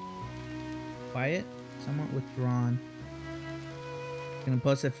quite quiet, somewhat withdrawn. Gonna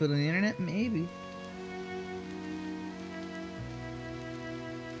post that food on the internet? Maybe.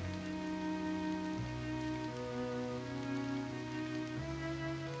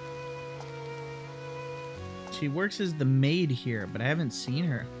 She works as the maid here, but I haven't seen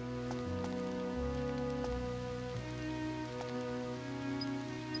her.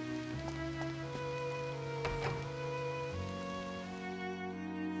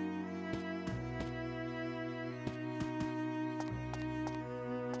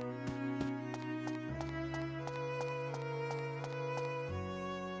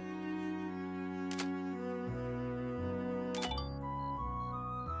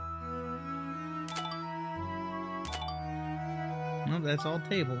 No, that's all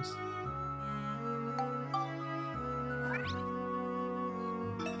tables.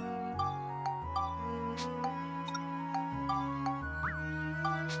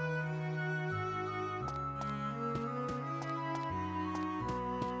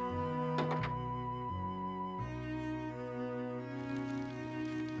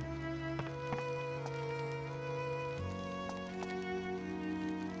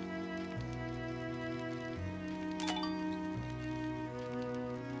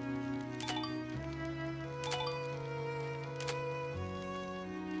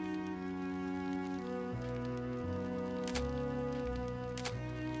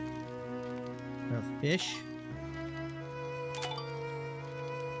 A fish.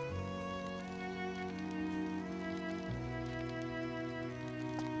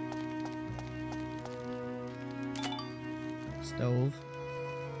 Stove.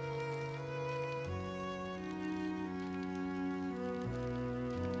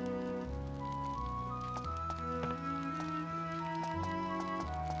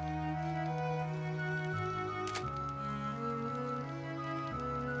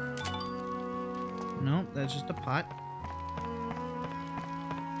 Nope, that's just a pot.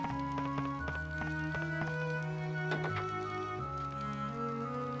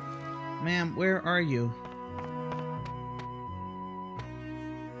 Ma'am, where are you?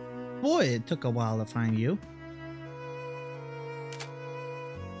 Boy, it took a while to find you.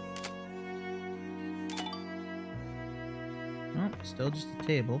 Nope, still just a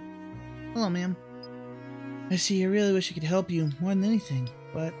table. Hello, ma'am. I see, I really wish I could help you more than anything,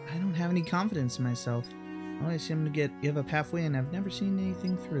 but I don't have any confidence in myself. I always seem to give up halfway and I've never seen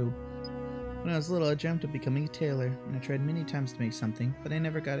anything through. When I was little, I dreamt of becoming a tailor, and I tried many times to make something, but I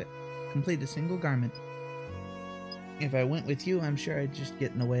never got it complete a single garment. If I went with you, I'm sure I'd just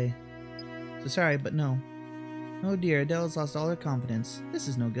get in the way. So sorry, but no. Oh dear, Adele's lost all her confidence. This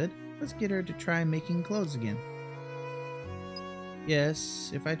is no good. Let's get her to try making clothes again.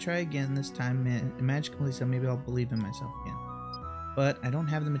 Yes, if I try again this time, magically, so maybe I'll believe in myself again. But I don't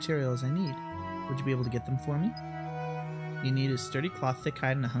have the materials I need. Would you be able to get them for me? You need a sturdy cloth, thick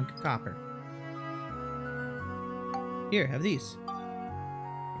hide, and a hunk of copper. Here, have these.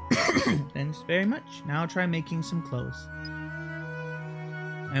 Thanks very much. Now try making some clothes.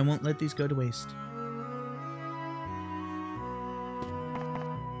 I won't let these go to waste.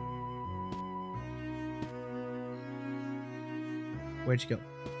 Where'd you go?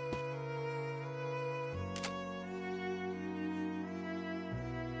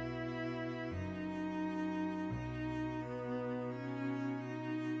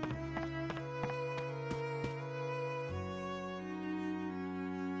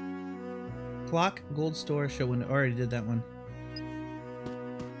 Clock, gold store, show window. Already did that one.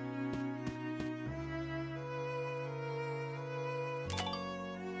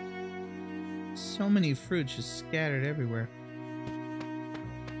 So many fruits just scattered everywhere.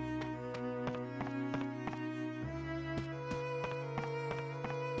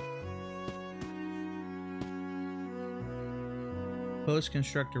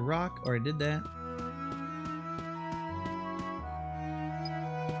 Post-construct a rock, already did that.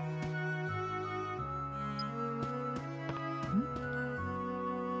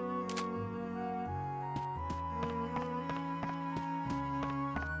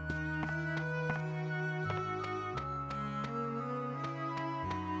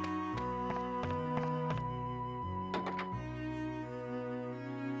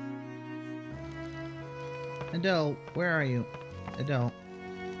 Adele, where are you? Adele.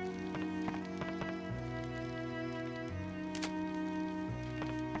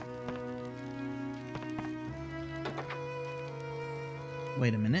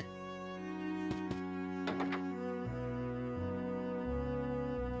 Wait a minute.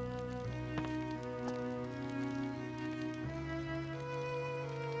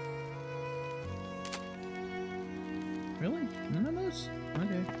 Really? None of those?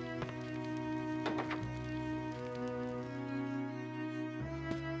 Okay.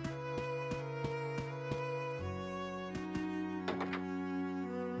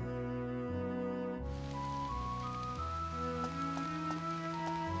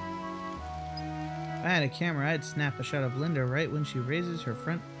 If I had a camera, I'd snap a shot of Linda right when she raises her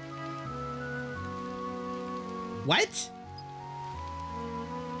front. What?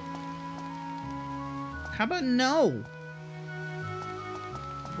 How about no?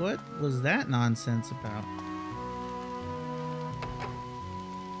 What was that nonsense about?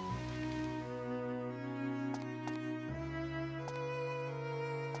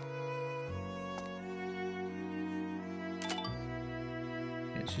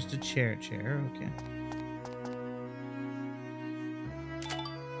 It's just a chair, okay.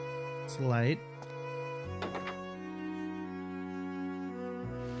 It's light.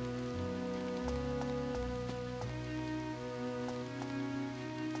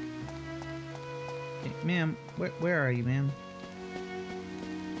 Hey, ma'am, where are you, ma'am?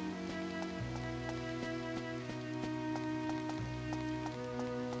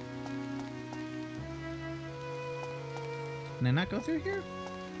 Can I not go through here?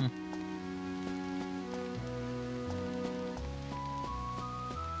 Huh.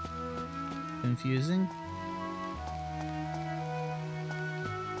 Confusing.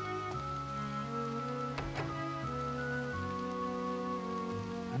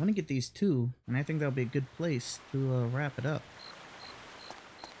 I want to get these two, and I think that'll be a good place to wrap it up.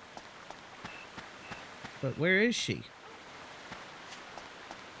 But where is she?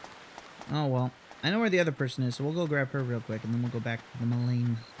 Oh well. I know where the other person is, so we'll go grab her real quick, and then we'll go back to the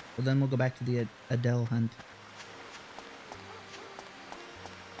Malane. Well, then we'll go back to the Adele hunt.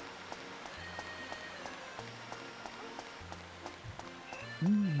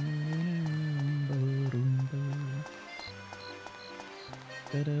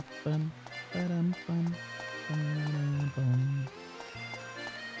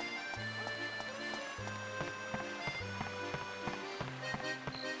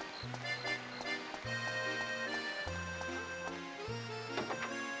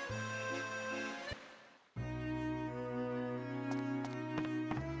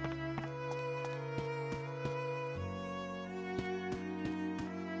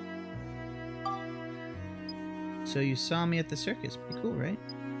 So you saw me at the circus. Pretty cool, right?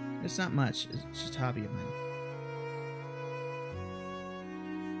 It's not much. It's just a hobby of mine.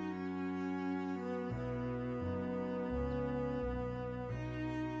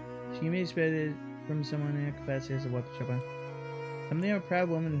 She may be expected from someone in her capacity as a weapon shop. Something of a proud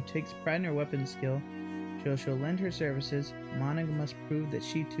woman who takes pride in her weapon skill. She'll lend her services. Monica must prove that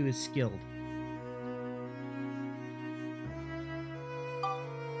she too is skilled.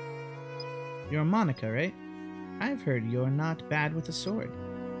 You're Monica, right? I've heard you're not bad with a sword.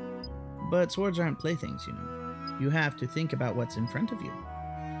 But swords aren't playthings, you know. You have to think about what's in front of you.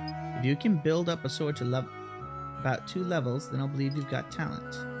 If you can build up a sword to about 2 levels, then I'll believe you've got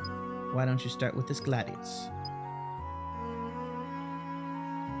talent. Why don't you start with this Gladius?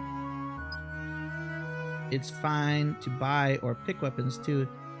 It's fine to buy or pick weapons too.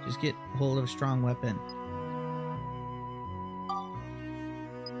 Just get hold of a strong weapon.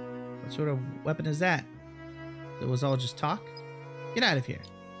 What sort of weapon is that? It was all just talk? Get out of here.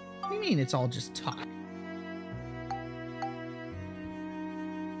 What do you mean it's all just talk?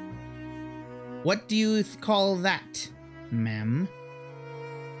 What do you call that, ma'am?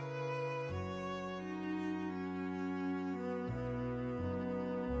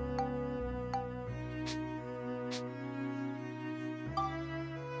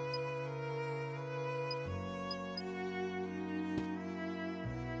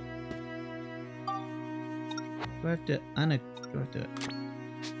 Do I have to do I have to...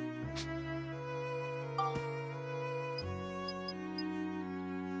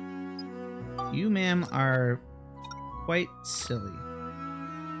 You, ma'am, are quite silly.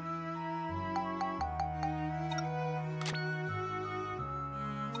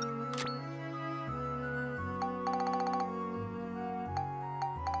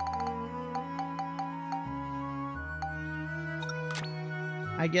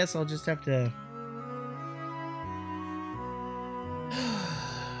 I guess I'll just have to...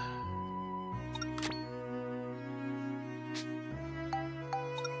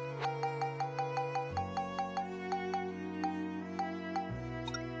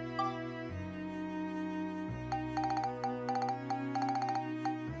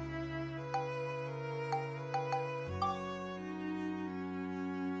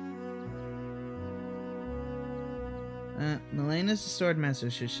 Milena's a sword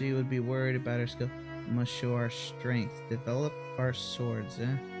master, so she would be worried about her skill. We must show our strength. Develop our swords, eh?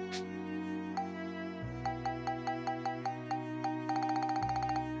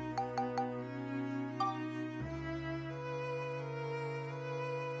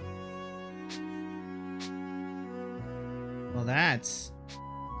 Well, that's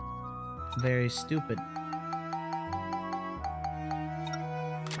very stupid.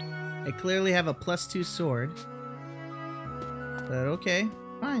 I clearly have a +2 sword. But okay,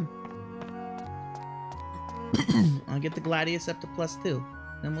 fine. I'll get the Gladius up to +2.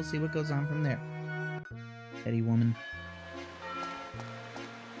 Then we'll see what goes on from there. Petty woman.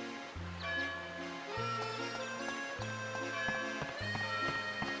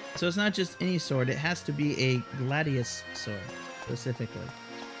 So it's not just any sword, it has to be a Gladius sword, specifically.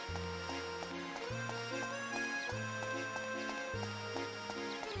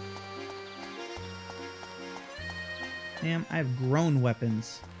 Damn, I have grown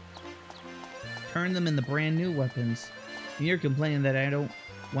weapons. Turn them into brand new weapons. And you're complaining that I don't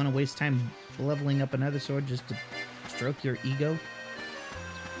want to waste time leveling up another sword just to stroke your ego?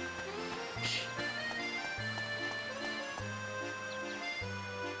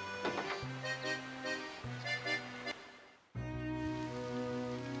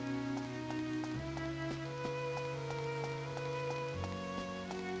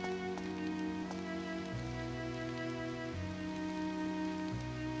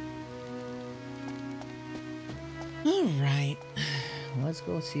 Alright. Let's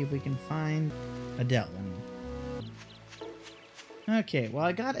go see if we can find Adele. Okay, well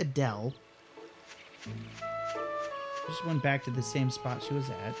I got Adele. Just went back to the same spot she was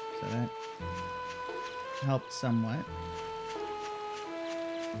at, so that helped somewhat.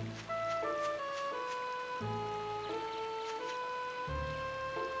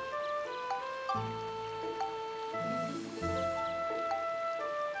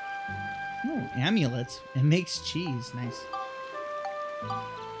 Oh, amulets. It makes cheese. Nice.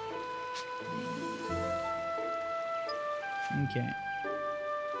 Okay.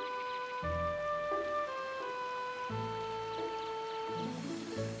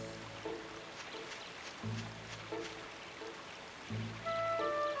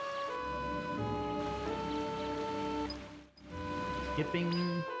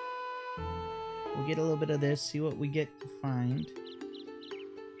 Skipping. We'll get a little bit of this, see what we get to find.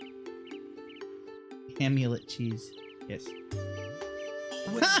 Amulet cheese. Yes.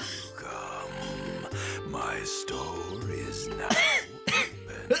 Welcome. My store is now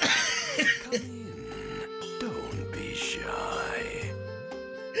open. Come in. Don't be shy.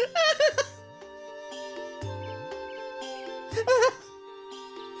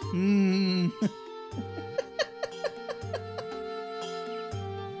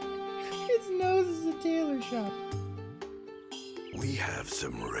 Its nose is a tailor shop. We have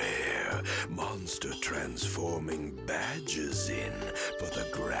some rare monster transforming badges in for the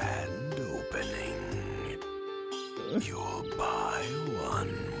grand opening. You'll buy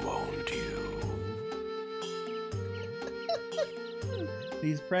one, won't you?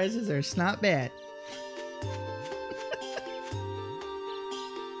 These prices are not bad.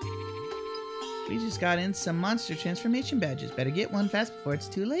 We just got in some monster transformation badges. Better get one fast before it's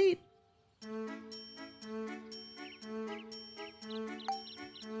too late.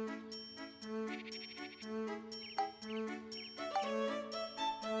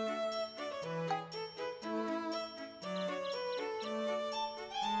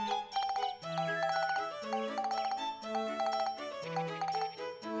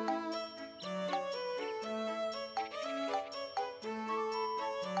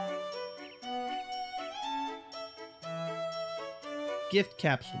 Gift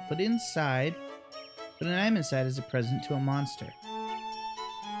capsule. Put an item inside as a present to a monster.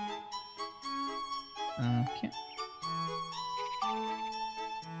 Okay.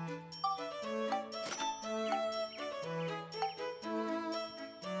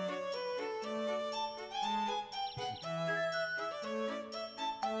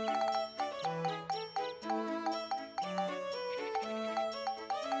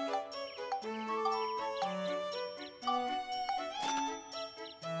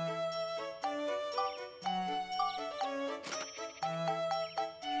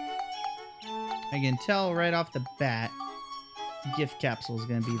 I can tell right off the bat, gift capsule is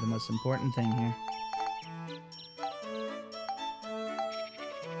going to be the most important thing here.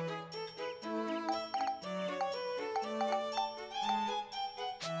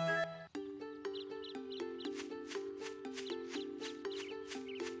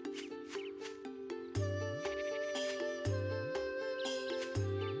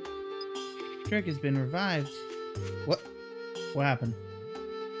 Trick has been revived. What? What happened?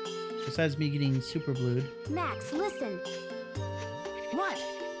 Besides me getting super blued. Max, listen. What?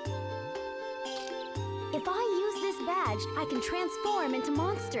 If I use this badge, I can transform into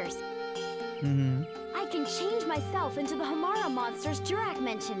monsters. Mm-hmm. I can change myself into the Hamara monsters Jurak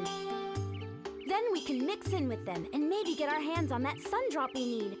mentioned. Then we can mix in with them and maybe get our hands on that sun drop we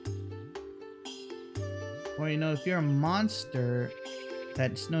need. Or, you know, if you're a monster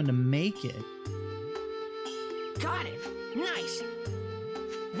that's known to make it. Got it. Nice.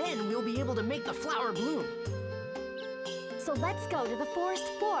 Then we'll be able to make the flower bloom. So let's go to the forest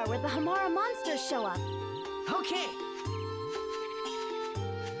floor where the Hamara monsters show up. Okay.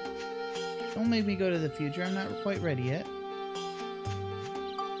 Don't make me go to the future. I'm not quite ready yet.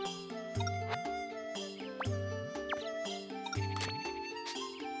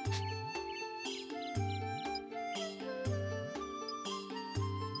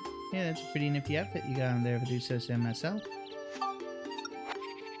 Yeah, that's a pretty nifty outfit you got on there, if I do so say myself.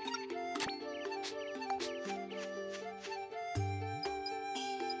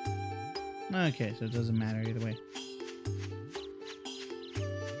 Okay, so it doesn't matter either way.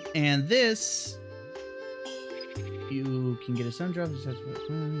 And this, you can get a sun drop, you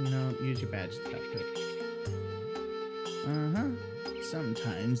know, use your badge to top it. Uh-huh.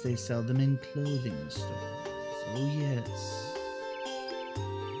 Sometimes they sell them in clothing stores. Oh, yes.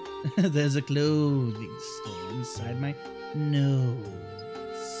 There's a clothing store inside my nose.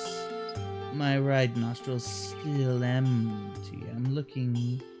 My right nostril's still empty. I'm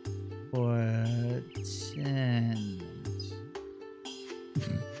looking for a tent.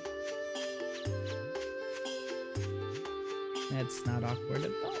 That's not awkward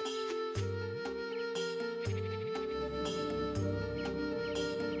at all.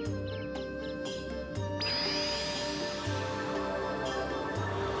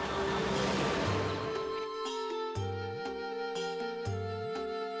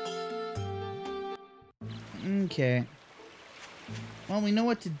 Okay. Well, we know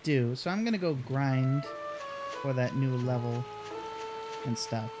what to do, so I'm gonna go grind for that new level and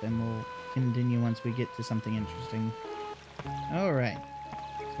stuff, and we'll continue once we get to something interesting. Alright.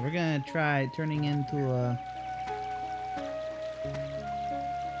 So we're gonna try turning into a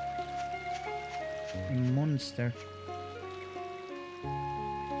monster.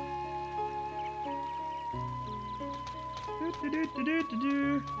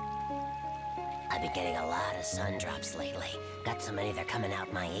 I've been getting a lot of sun drops lately. Got so many they're coming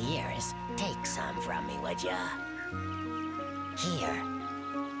out my ears. Take some from me, would ya? Here.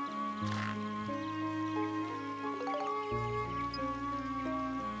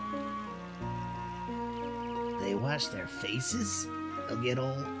 They wash their faces? They'll get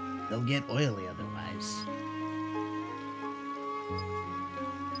oily otherwise.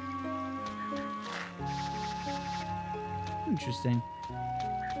 Interesting.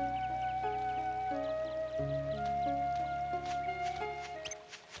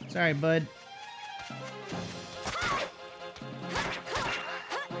 Sorry, bud.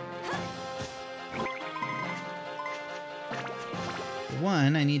 For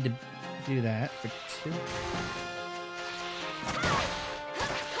one, I need to do that. For two...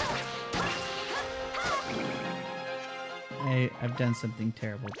 I've done something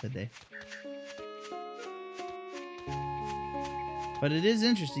terrible today. But it is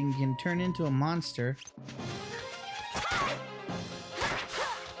interesting. You can turn into a monster.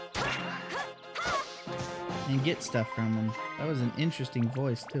 And get stuff from them. That was an interesting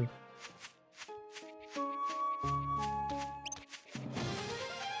voice, too.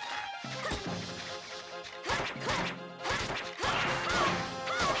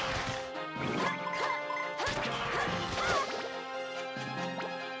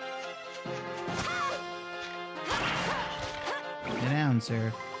 Get down,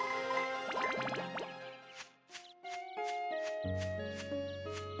 sir.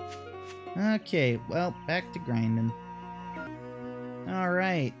 Okay, well, back to grinding.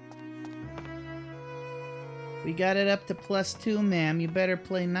 Alright. We got it up to +2, ma'am. You better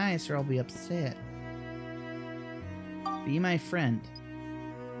play nice or I'll be upset. Be my friend.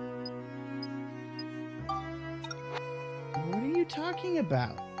 What are you talking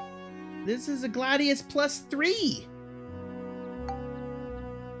about? This is a Gladius +3!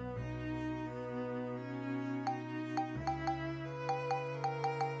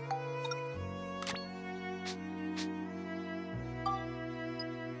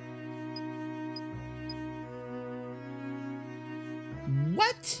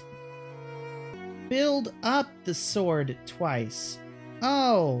 What? Build up the sword twice.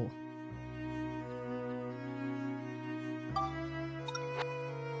 Oh.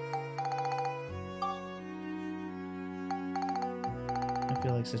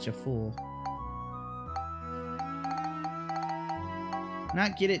 feel like such a fool.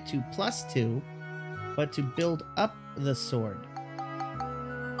 Not get it to +2, but to build up the sword.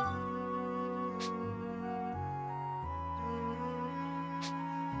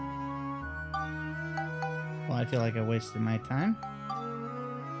 Well, I feel like I wasted my time.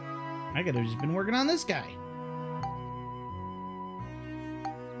 I could have just been working on this guy.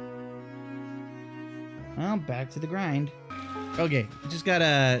 Well, back to the grind. Okay, just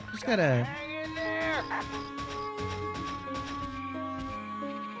gotta... Hang in there!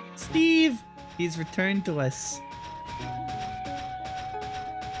 Steve! He's returned to us.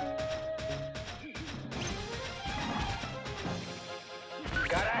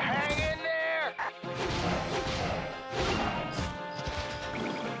 Gotta hang in there!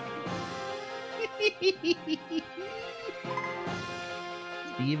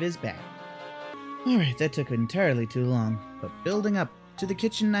 Steve is back. Alright, that took entirely too long, but building up to the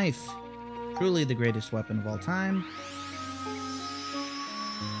kitchen knife. Truly the greatest weapon of all time.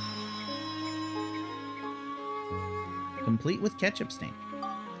 Complete with ketchup stain.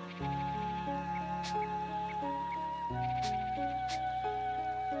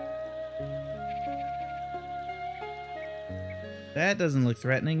 That doesn't look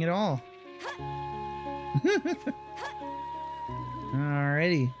threatening at all.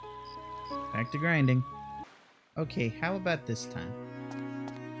 Alrighty. Back to grinding. Okay, how about this time?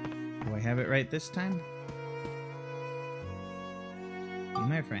 Do I have it right this time? Be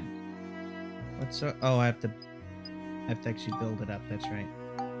my friend. What's so... Oh, I have to actually build it up, that's right.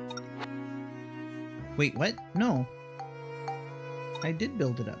 Wait, what? No. I did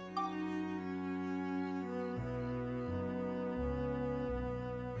build it up.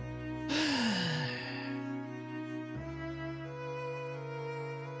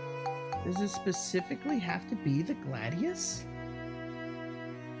 Does it specifically have to be the Gladius?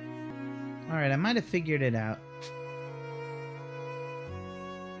 Alright, I might have figured it out.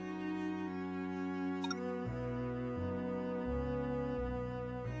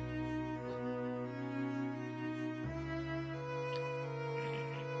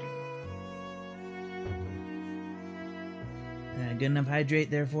 Good enough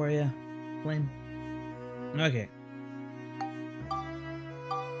hydrate there for you, Flynn? Okay.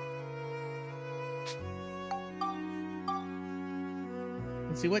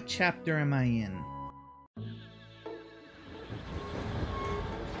 Let's see, what chapter am I in?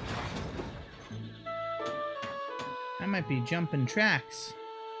 I might be jumping tracks,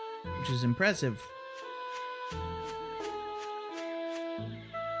 which is impressive.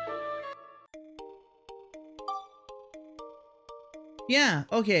 Yeah,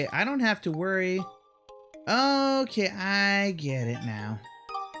 okay, I don't have to worry. Okay, I get it now.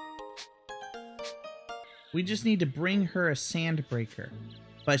 We just need to bring her a sand breaker.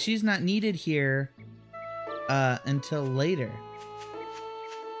 But she's not needed here until later.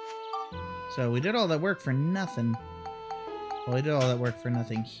 So we did all that work for nothing. Well, we did all that work for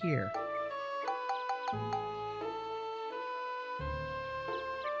nothing here.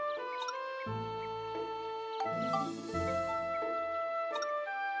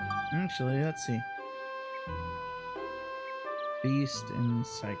 Actually, let's see. Beast and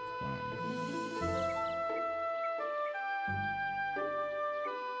Cyclone.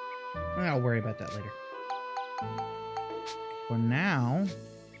 I'll worry about that later. For now,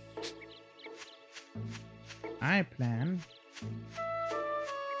 I plan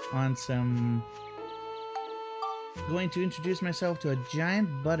on going to introduce myself to a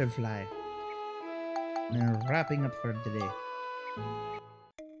giant butterfly. And then wrapping up for the day.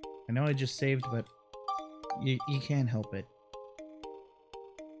 I know I just saved, but you can't help it.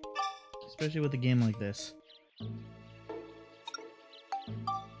 Especially with a game like this.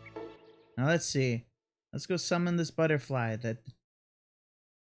 Now let's see. Let's go summon this butterfly that...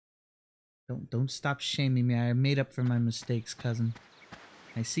 Don't stop shaming me. I made up for my mistakes, cousin.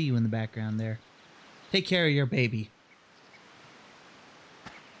 I see you in the background there. Take care of your baby.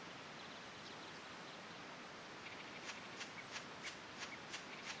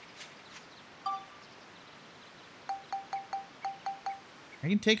 I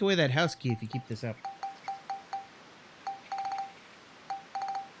can take away that house key if you keep this up.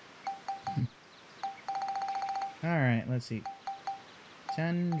 Alright, let's see.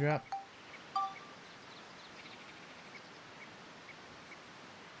 10 drop.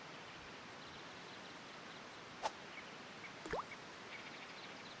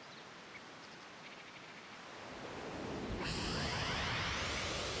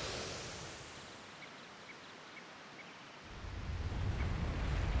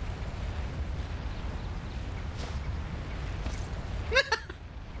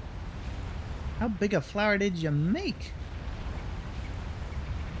 How big a flower did you make?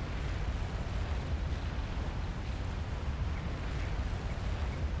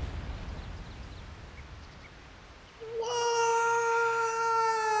 Wow!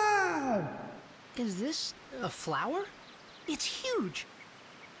 Is this a flower? It's huge.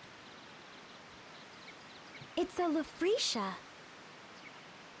 It's a Lafretia.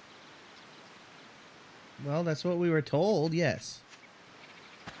 Well, that's what we were told, yes.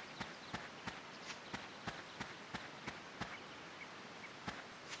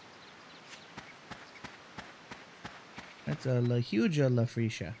 That's a huge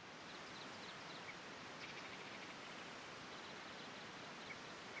Lafretia.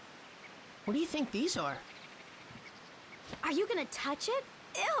 What do you think these are? Are you gonna touch it?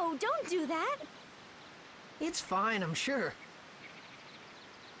 Ew, don't do that. It's fine, I'm sure.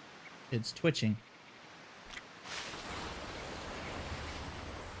 It's twitching.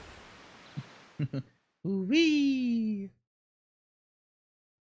 Ooh-wee!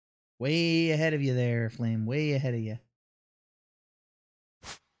 Way ahead of you there, Flame. Way ahead of you.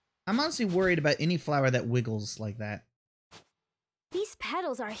 I'm honestly worried about any flower that wiggles like that. These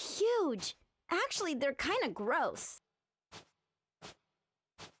petals are huge. Actually, they're kind of gross.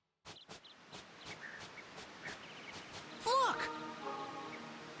 Look!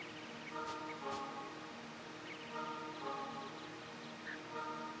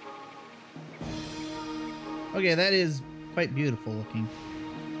 Okay, that is quite beautiful looking.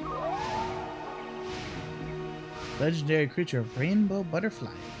 Legendary creature, rainbow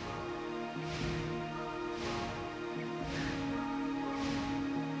butterfly.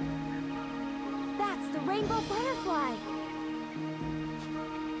 That's the rainbow butterfly.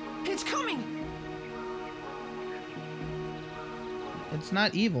 It's coming! It's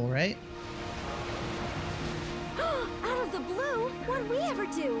not evil, right? Out of the blue? What'd we ever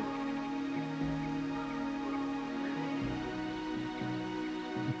do?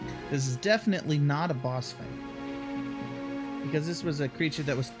 This is definitely not a boss fight. Because this was a creature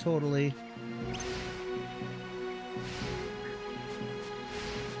that was totally...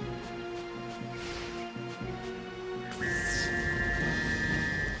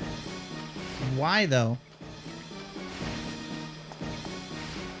 Why, though?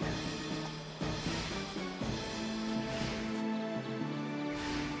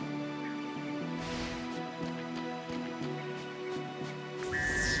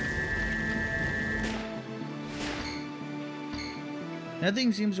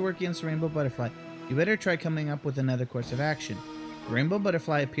 Nothing seems to work against the rainbow butterfly. You better try coming up with another course of action. The rainbow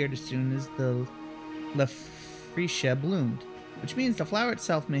butterfly appeared as soon as the Lafretia bloomed, which means the flower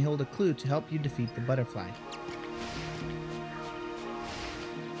itself may hold a clue to help you defeat the butterfly.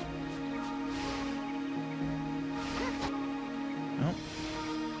 Oh.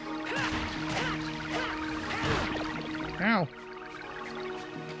 Ow.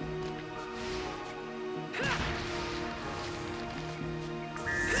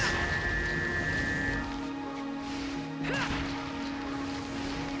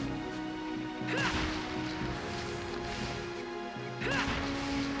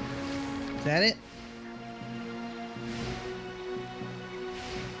 Is that it?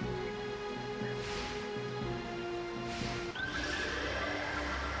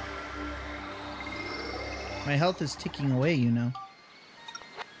 My health is ticking away, you know.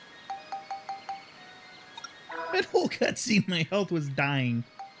 That whole cutscene, my health was dying.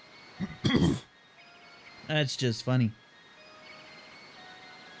 That's just funny.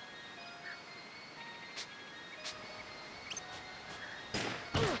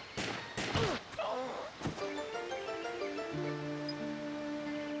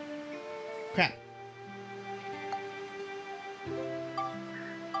 Crap.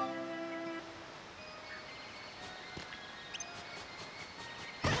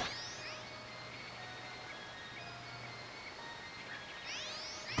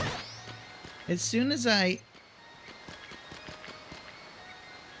 As soon as I...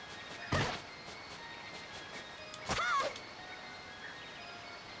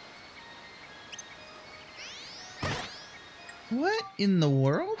 What in the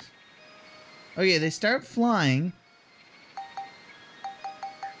world? Okay, they start flying.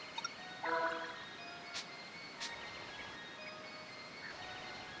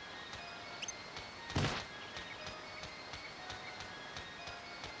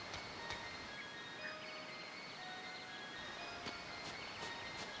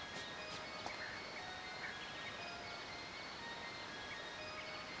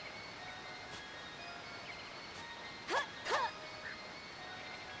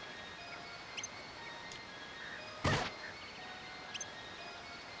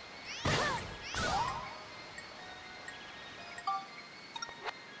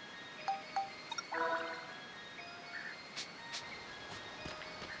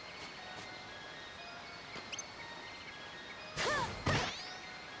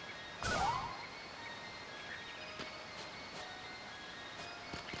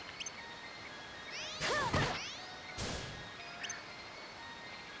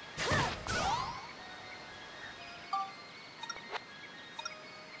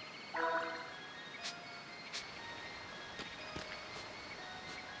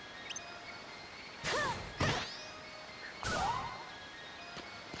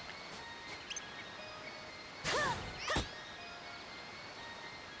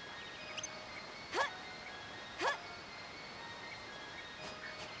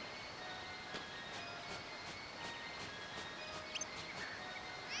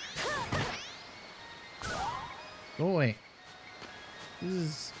 Boy.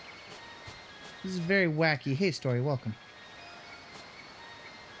 This is very wacky. Hey, Story, welcome.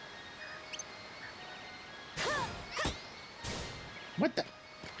 What the?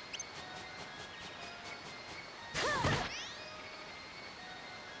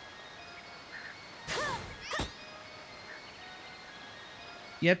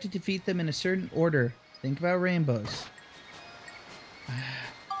 You have to defeat them in a certain order. Think about rainbows.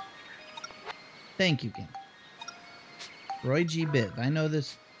 Thank you, game. Roy G. Biv. I know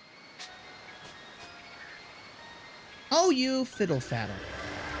this. Oh, you fiddle faddle.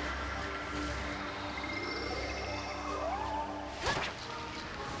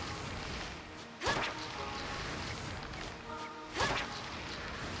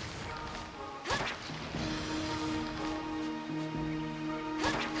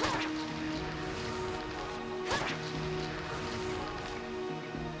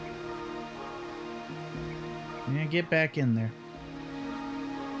 Yeah, get back in there.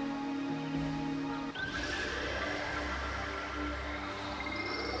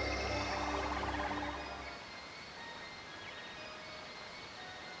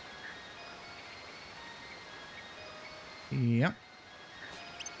 Yep.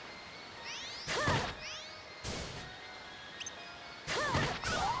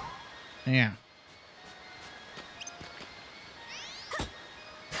 Yeah.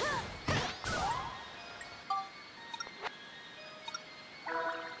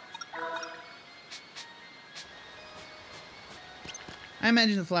 I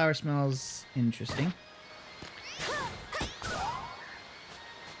imagine the flower smells interesting.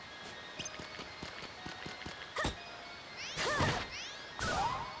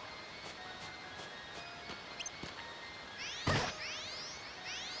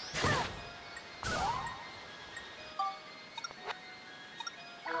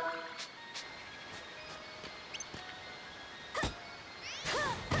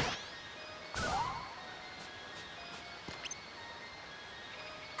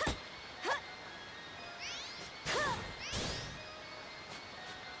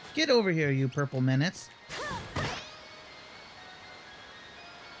 Get over here, you purple menace.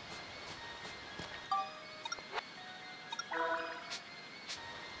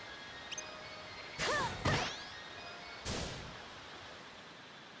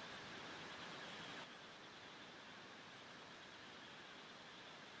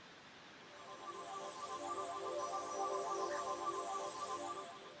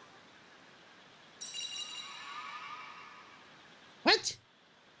 What?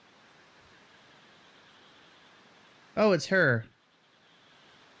 Oh, it's her.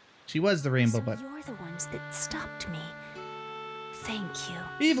 She was the rainbow, So but you're the ones that stopped me. Thank you.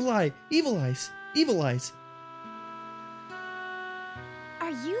 Evil Eye, Evil Eyes, Evil Eyes. Are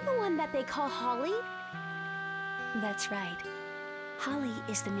you the one that they call Holly? That's right. Holly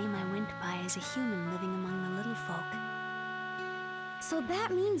is the name I went by as a human living among the little folk. So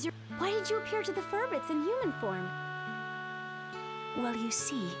that means you're... Why did you appear to the Furbits in human form? Well, you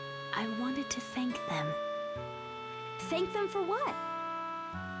see, I wanted to thank them. Thank them for what?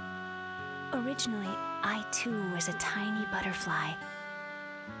 Originally, I too was a tiny butterfly.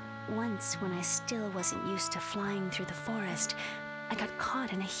 Once, when I still wasn't used to flying through the forest, I got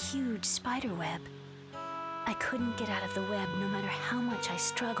caught in a huge spider web. I couldn't get out of the web no matter how much I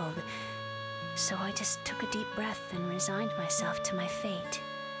struggled, so I just took a deep breath and resigned myself to my fate.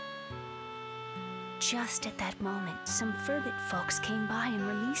 Just at that moment, some Furbit folks came by and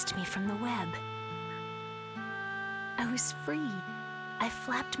released me from the web. I was free. I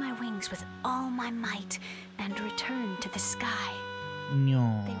flapped my wings with all my might and returned to the sky.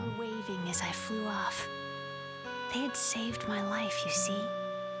 No. They were waving as I flew off. They had saved my life, you see.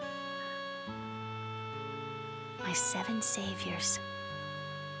 My 7 saviors.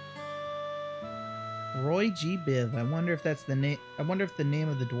 Roy G. Biv. I wonder if that's the name. I wonder if the name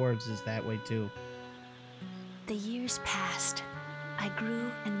of the dwarves is that way too. The years passed. I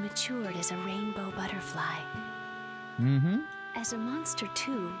grew and matured as a rainbow butterfly. Mm-hmm. As a monster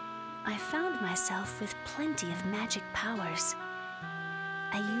too, I found myself with plenty of magic powers.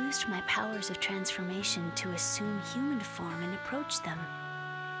 I used my powers of transformation to assume human form and approach them.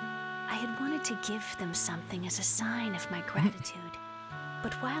 I had wanted to give them something as a sign of my gratitude,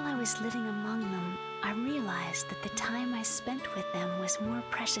 but while I was living among them, I realized that the time I spent with them was more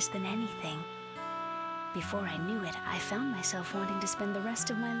precious than anything. Before I knew it, I found myself wanting to spend the rest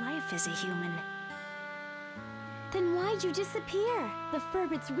of my life as a human. Then why'd you disappear? The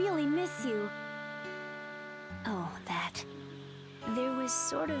Furbits really miss you. Oh, that. There was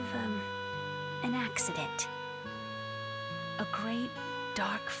sort of, an accident. A great,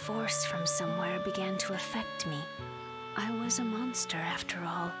 dark force from somewhere began to affect me. I was a monster after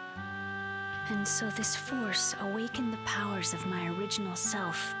all. And so this force awakened the powers of my original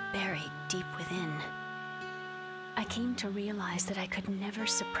self buried deep within. I came to realize that I could never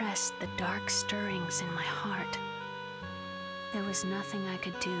suppress the dark stirrings in my heart. There was nothing I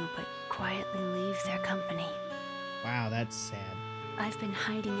could do but quietly leave their company. Wow, that's sad. I've been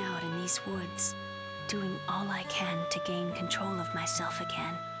hiding out in these woods, doing all I can to gain control of myself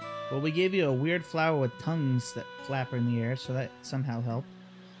again. Well, we gave you a weird flower with tongues that flap in the air, so that somehow helped.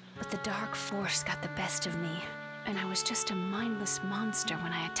 But the dark force got the best of me, and I was just a mindless monster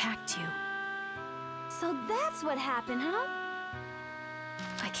when I attacked you. So that's what happened, huh?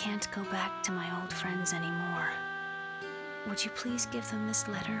 I can't go back to my old friends anymore. Would you please give them this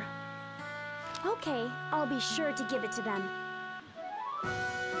letter? Okay, I'll be sure to give it to them.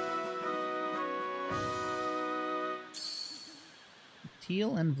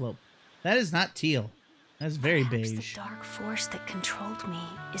 Teal envelope. That is not teal. That's very Perhaps beige. the dark force that controlled me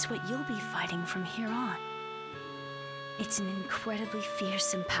is what you'll be fighting from here on. It's an incredibly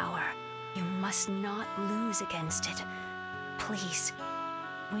fearsome power. You must not lose against it. Please,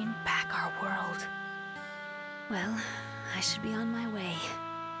 win back our world. Well, I should be on my way.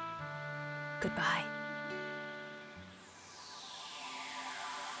 Goodbye.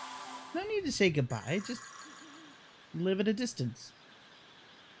 No need to say goodbye. Just live at a distance.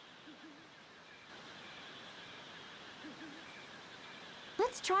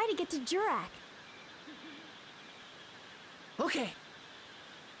 Let's try to get to Jurak. Okay.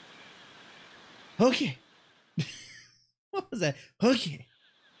 Okay. What was that? Okay.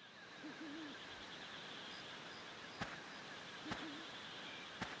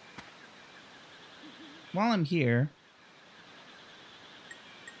 While I'm here,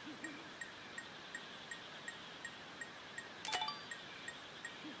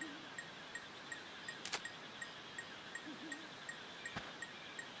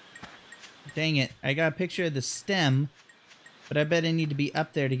 dang it, I got a picture of the stem, but I bet I need to be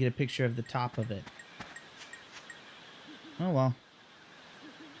up there to get a picture of the top of it. Oh well.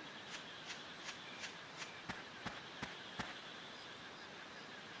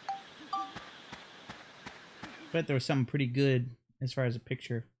 Bet there was something pretty good as far as a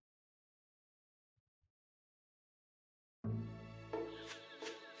picture.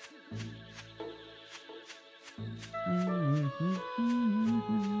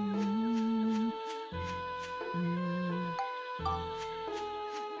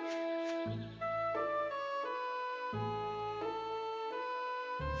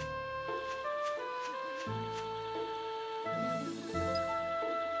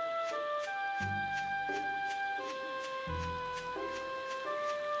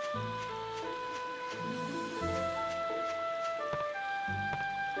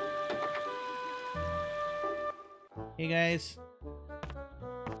 Hey guys.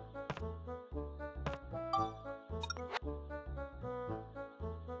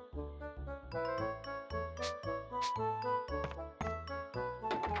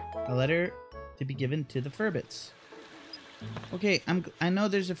 A letter to be given to the Furbits. Okay, I know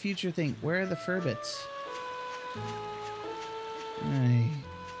there's a future thing. Where are the Furbits? Ay.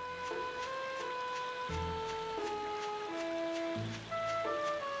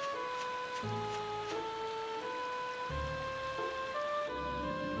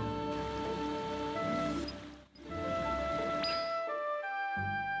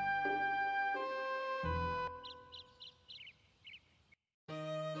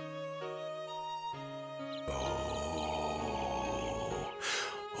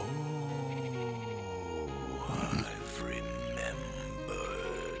 I've remembered.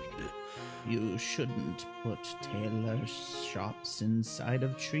 You shouldn't put tailors' shops inside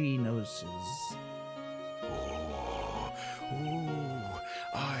of tree noses. Oh,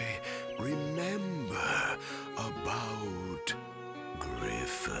 I remember about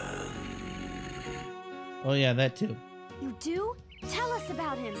Griffin. Oh yeah, that too. You do? Tell us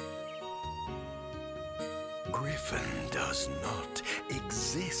about him. Griffin does not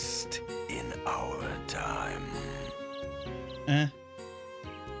exist in our time.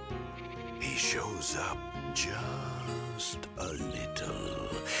 He shows up just a little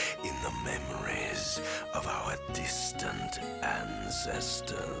in the memories of our distant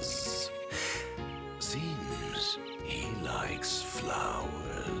ancestors. Seems he likes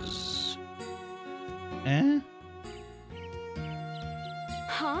flowers.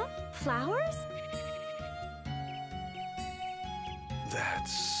 Huh? Flowers?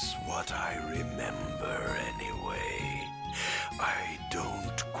 That's what I remember anyway. I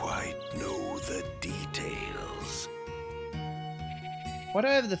don't quite know the details. Why do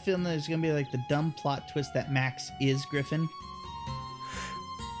I have the feeling that there's gonna be like the dumb plot twist that Max is Griffin?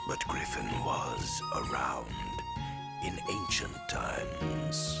 But Griffin was around in ancient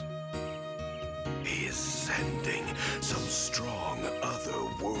times. He is sending some strong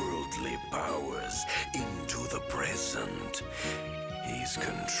otherworldly powers into the present. He's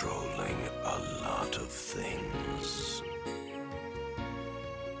controlling a lot of things.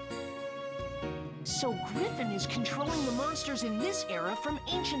 So Griffin is controlling the monsters in this era from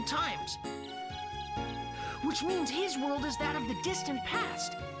ancient times. Which means his world is that of the distant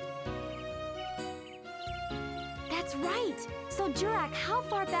past. That's right. So, Jurak, how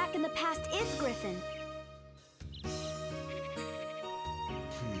far back in the past is Griffin?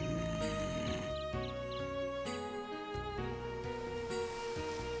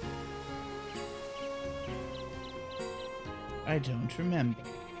 I don't remember.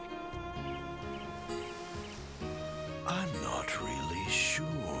 I'm not really sure.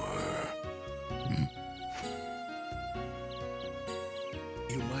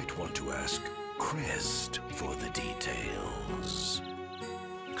 You might want to ask Crest for the details.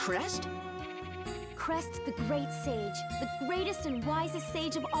 Crest? Crest, the great sage, the greatest and wisest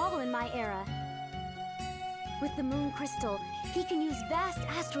sage of all in my era. With the moon crystal, he can use vast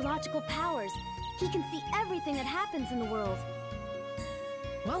astrological powers. He can see everything that happens in the world.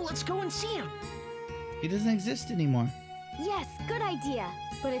 Well, let's go and see him. He doesn't exist anymore. Yes, good idea.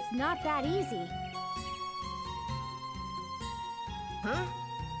 But it's not that easy. Huh?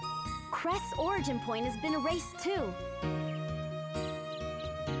 Crest's origin point has been erased too.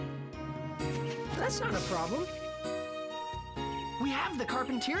 That's not a problem. We have the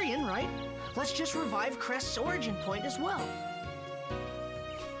Carpenterian, right? Let's just revive Crest's origin point as well.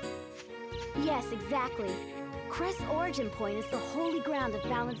 Yes, exactly. Crest's origin point is the holy ground of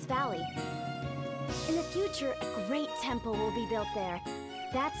Balance Valley. In the future, a great temple will be built there.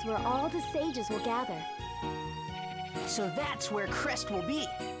 That's where all the sages will gather. So that's where Crest will be.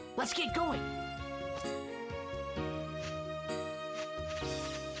 Let's get going.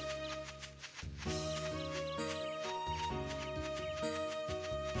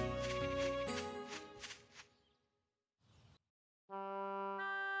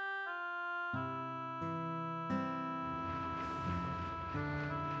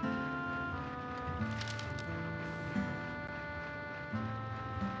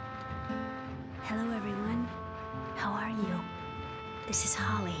 Hello, everyone. How are you? This is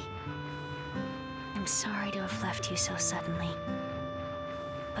Holly. I'm sorry to have left you so suddenly,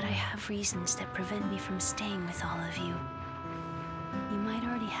 but I have reasons that prevent me from staying with all of you. You might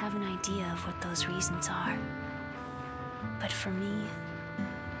already have an idea of what those reasons are, but for me,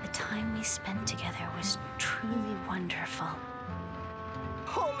 the time we spent together was truly wonderful.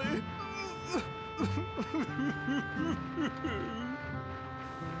 Holly!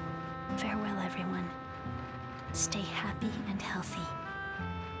 Farewell, everyone. Stay happy and healthy.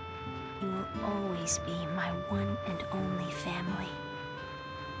 You will always be my one and only family.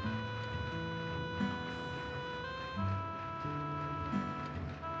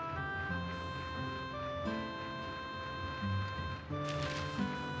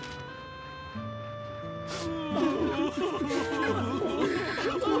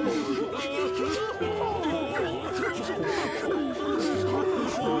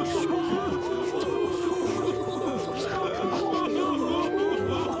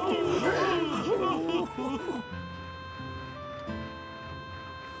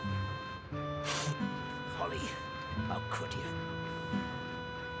 Holly, how could you?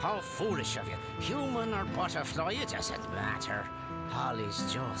 How foolish of you. Human or butterfly, it doesn't matter.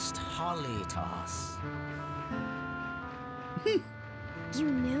 Holly's just Holly to us.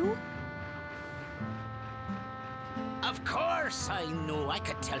 You knew? Of course I knew. I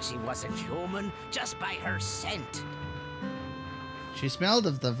could tell she wasn't human just by her scent. She smelled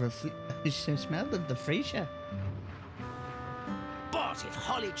of the she smelled of the freesia. But if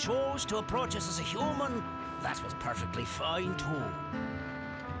Holly chose to approach us as a human, that was perfectly fine too.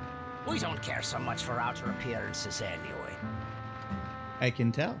 We don't care so much for outer appearances anyway. I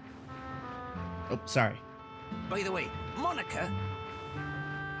can tell. Oh, sorry. By the way, Monica,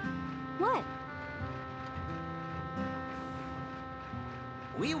 What?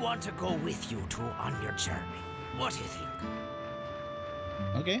 we want to go with you two on your journey. What do you think?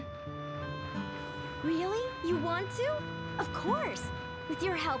 Okay. Really? You want to? Of course. With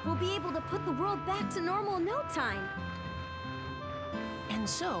your help, we'll be able to put the world back to normal in no time. And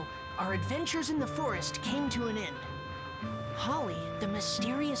so, our adventures in the forest came to an end. Holly, the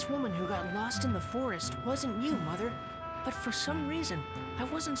mysterious woman who got lost in the forest, wasn't you, Mother. But for some reason, I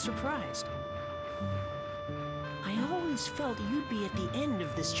wasn't surprised. I always always felt you'd be at the end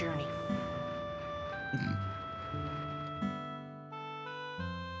of this journey.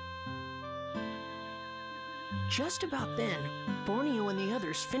 Just about then, Borneo and the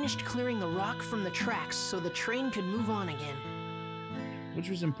others finished clearing the rock from the tracks so the train could move on again. Which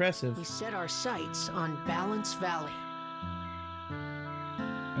was impressive. We set our sights on Balance Valley.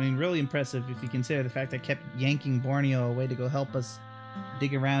 I mean, really impressive if you consider the fact I kept yanking Borneo away to go help us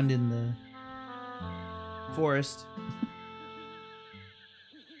dig around in the forest.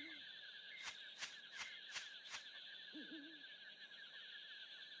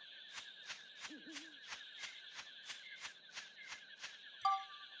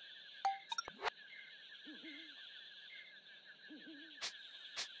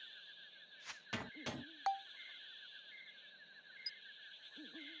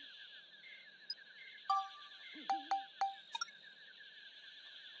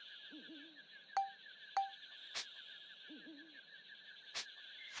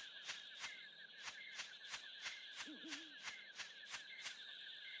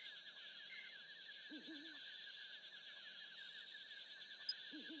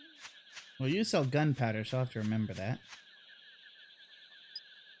 Well, you sell gunpowder, so I'll have to remember that.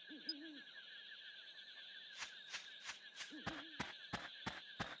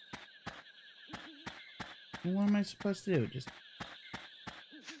 What am I supposed to do? Just...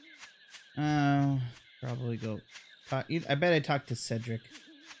 probably go... I bet I talked to Cedric.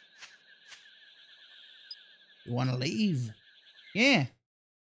 You want to leave? Yeah.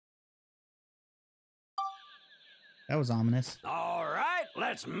 That was ominous. All right,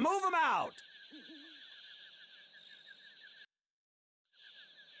 let's move them out.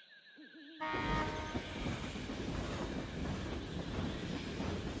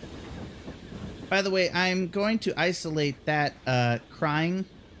 By the way, I'm going to isolate that crying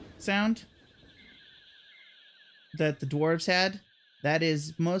sound that the dwarves had. That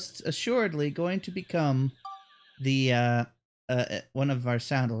is most assuredly going to become the one of our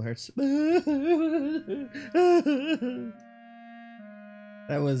sound alerts.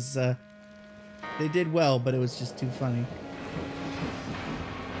 That was they did well, but it was just too funny.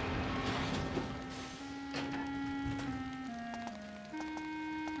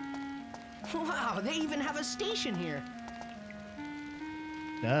 Wow, they even have a station here.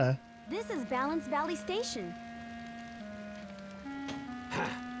 Duh. This is Balance Valley Station.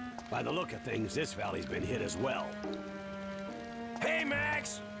 By the look of things, this valley's been hit as well. Hey,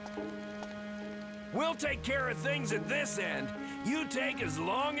 Max! We'll take care of things at this end. You take as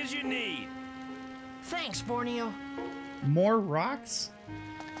long as you need. Thanks, Borneo. More rocks?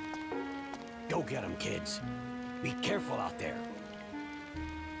 Go get them, kids. Be careful out there.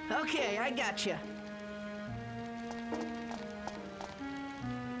 Okay, I gotcha.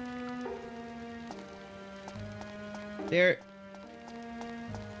 There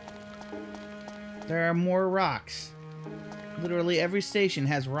are more rocks. Literally every station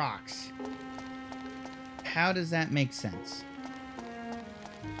has rocks. How does that make sense?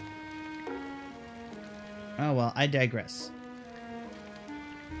 Oh well, I digress.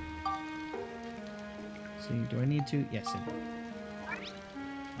 See, do I need to? Yes, I do.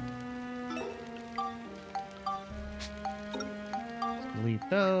 Let's delete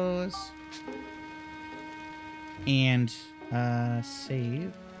those. And,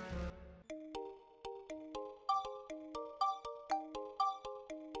 save.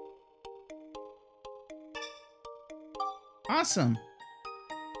 Awesome.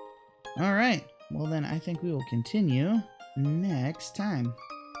 All right. Well, then I think we will continue next time.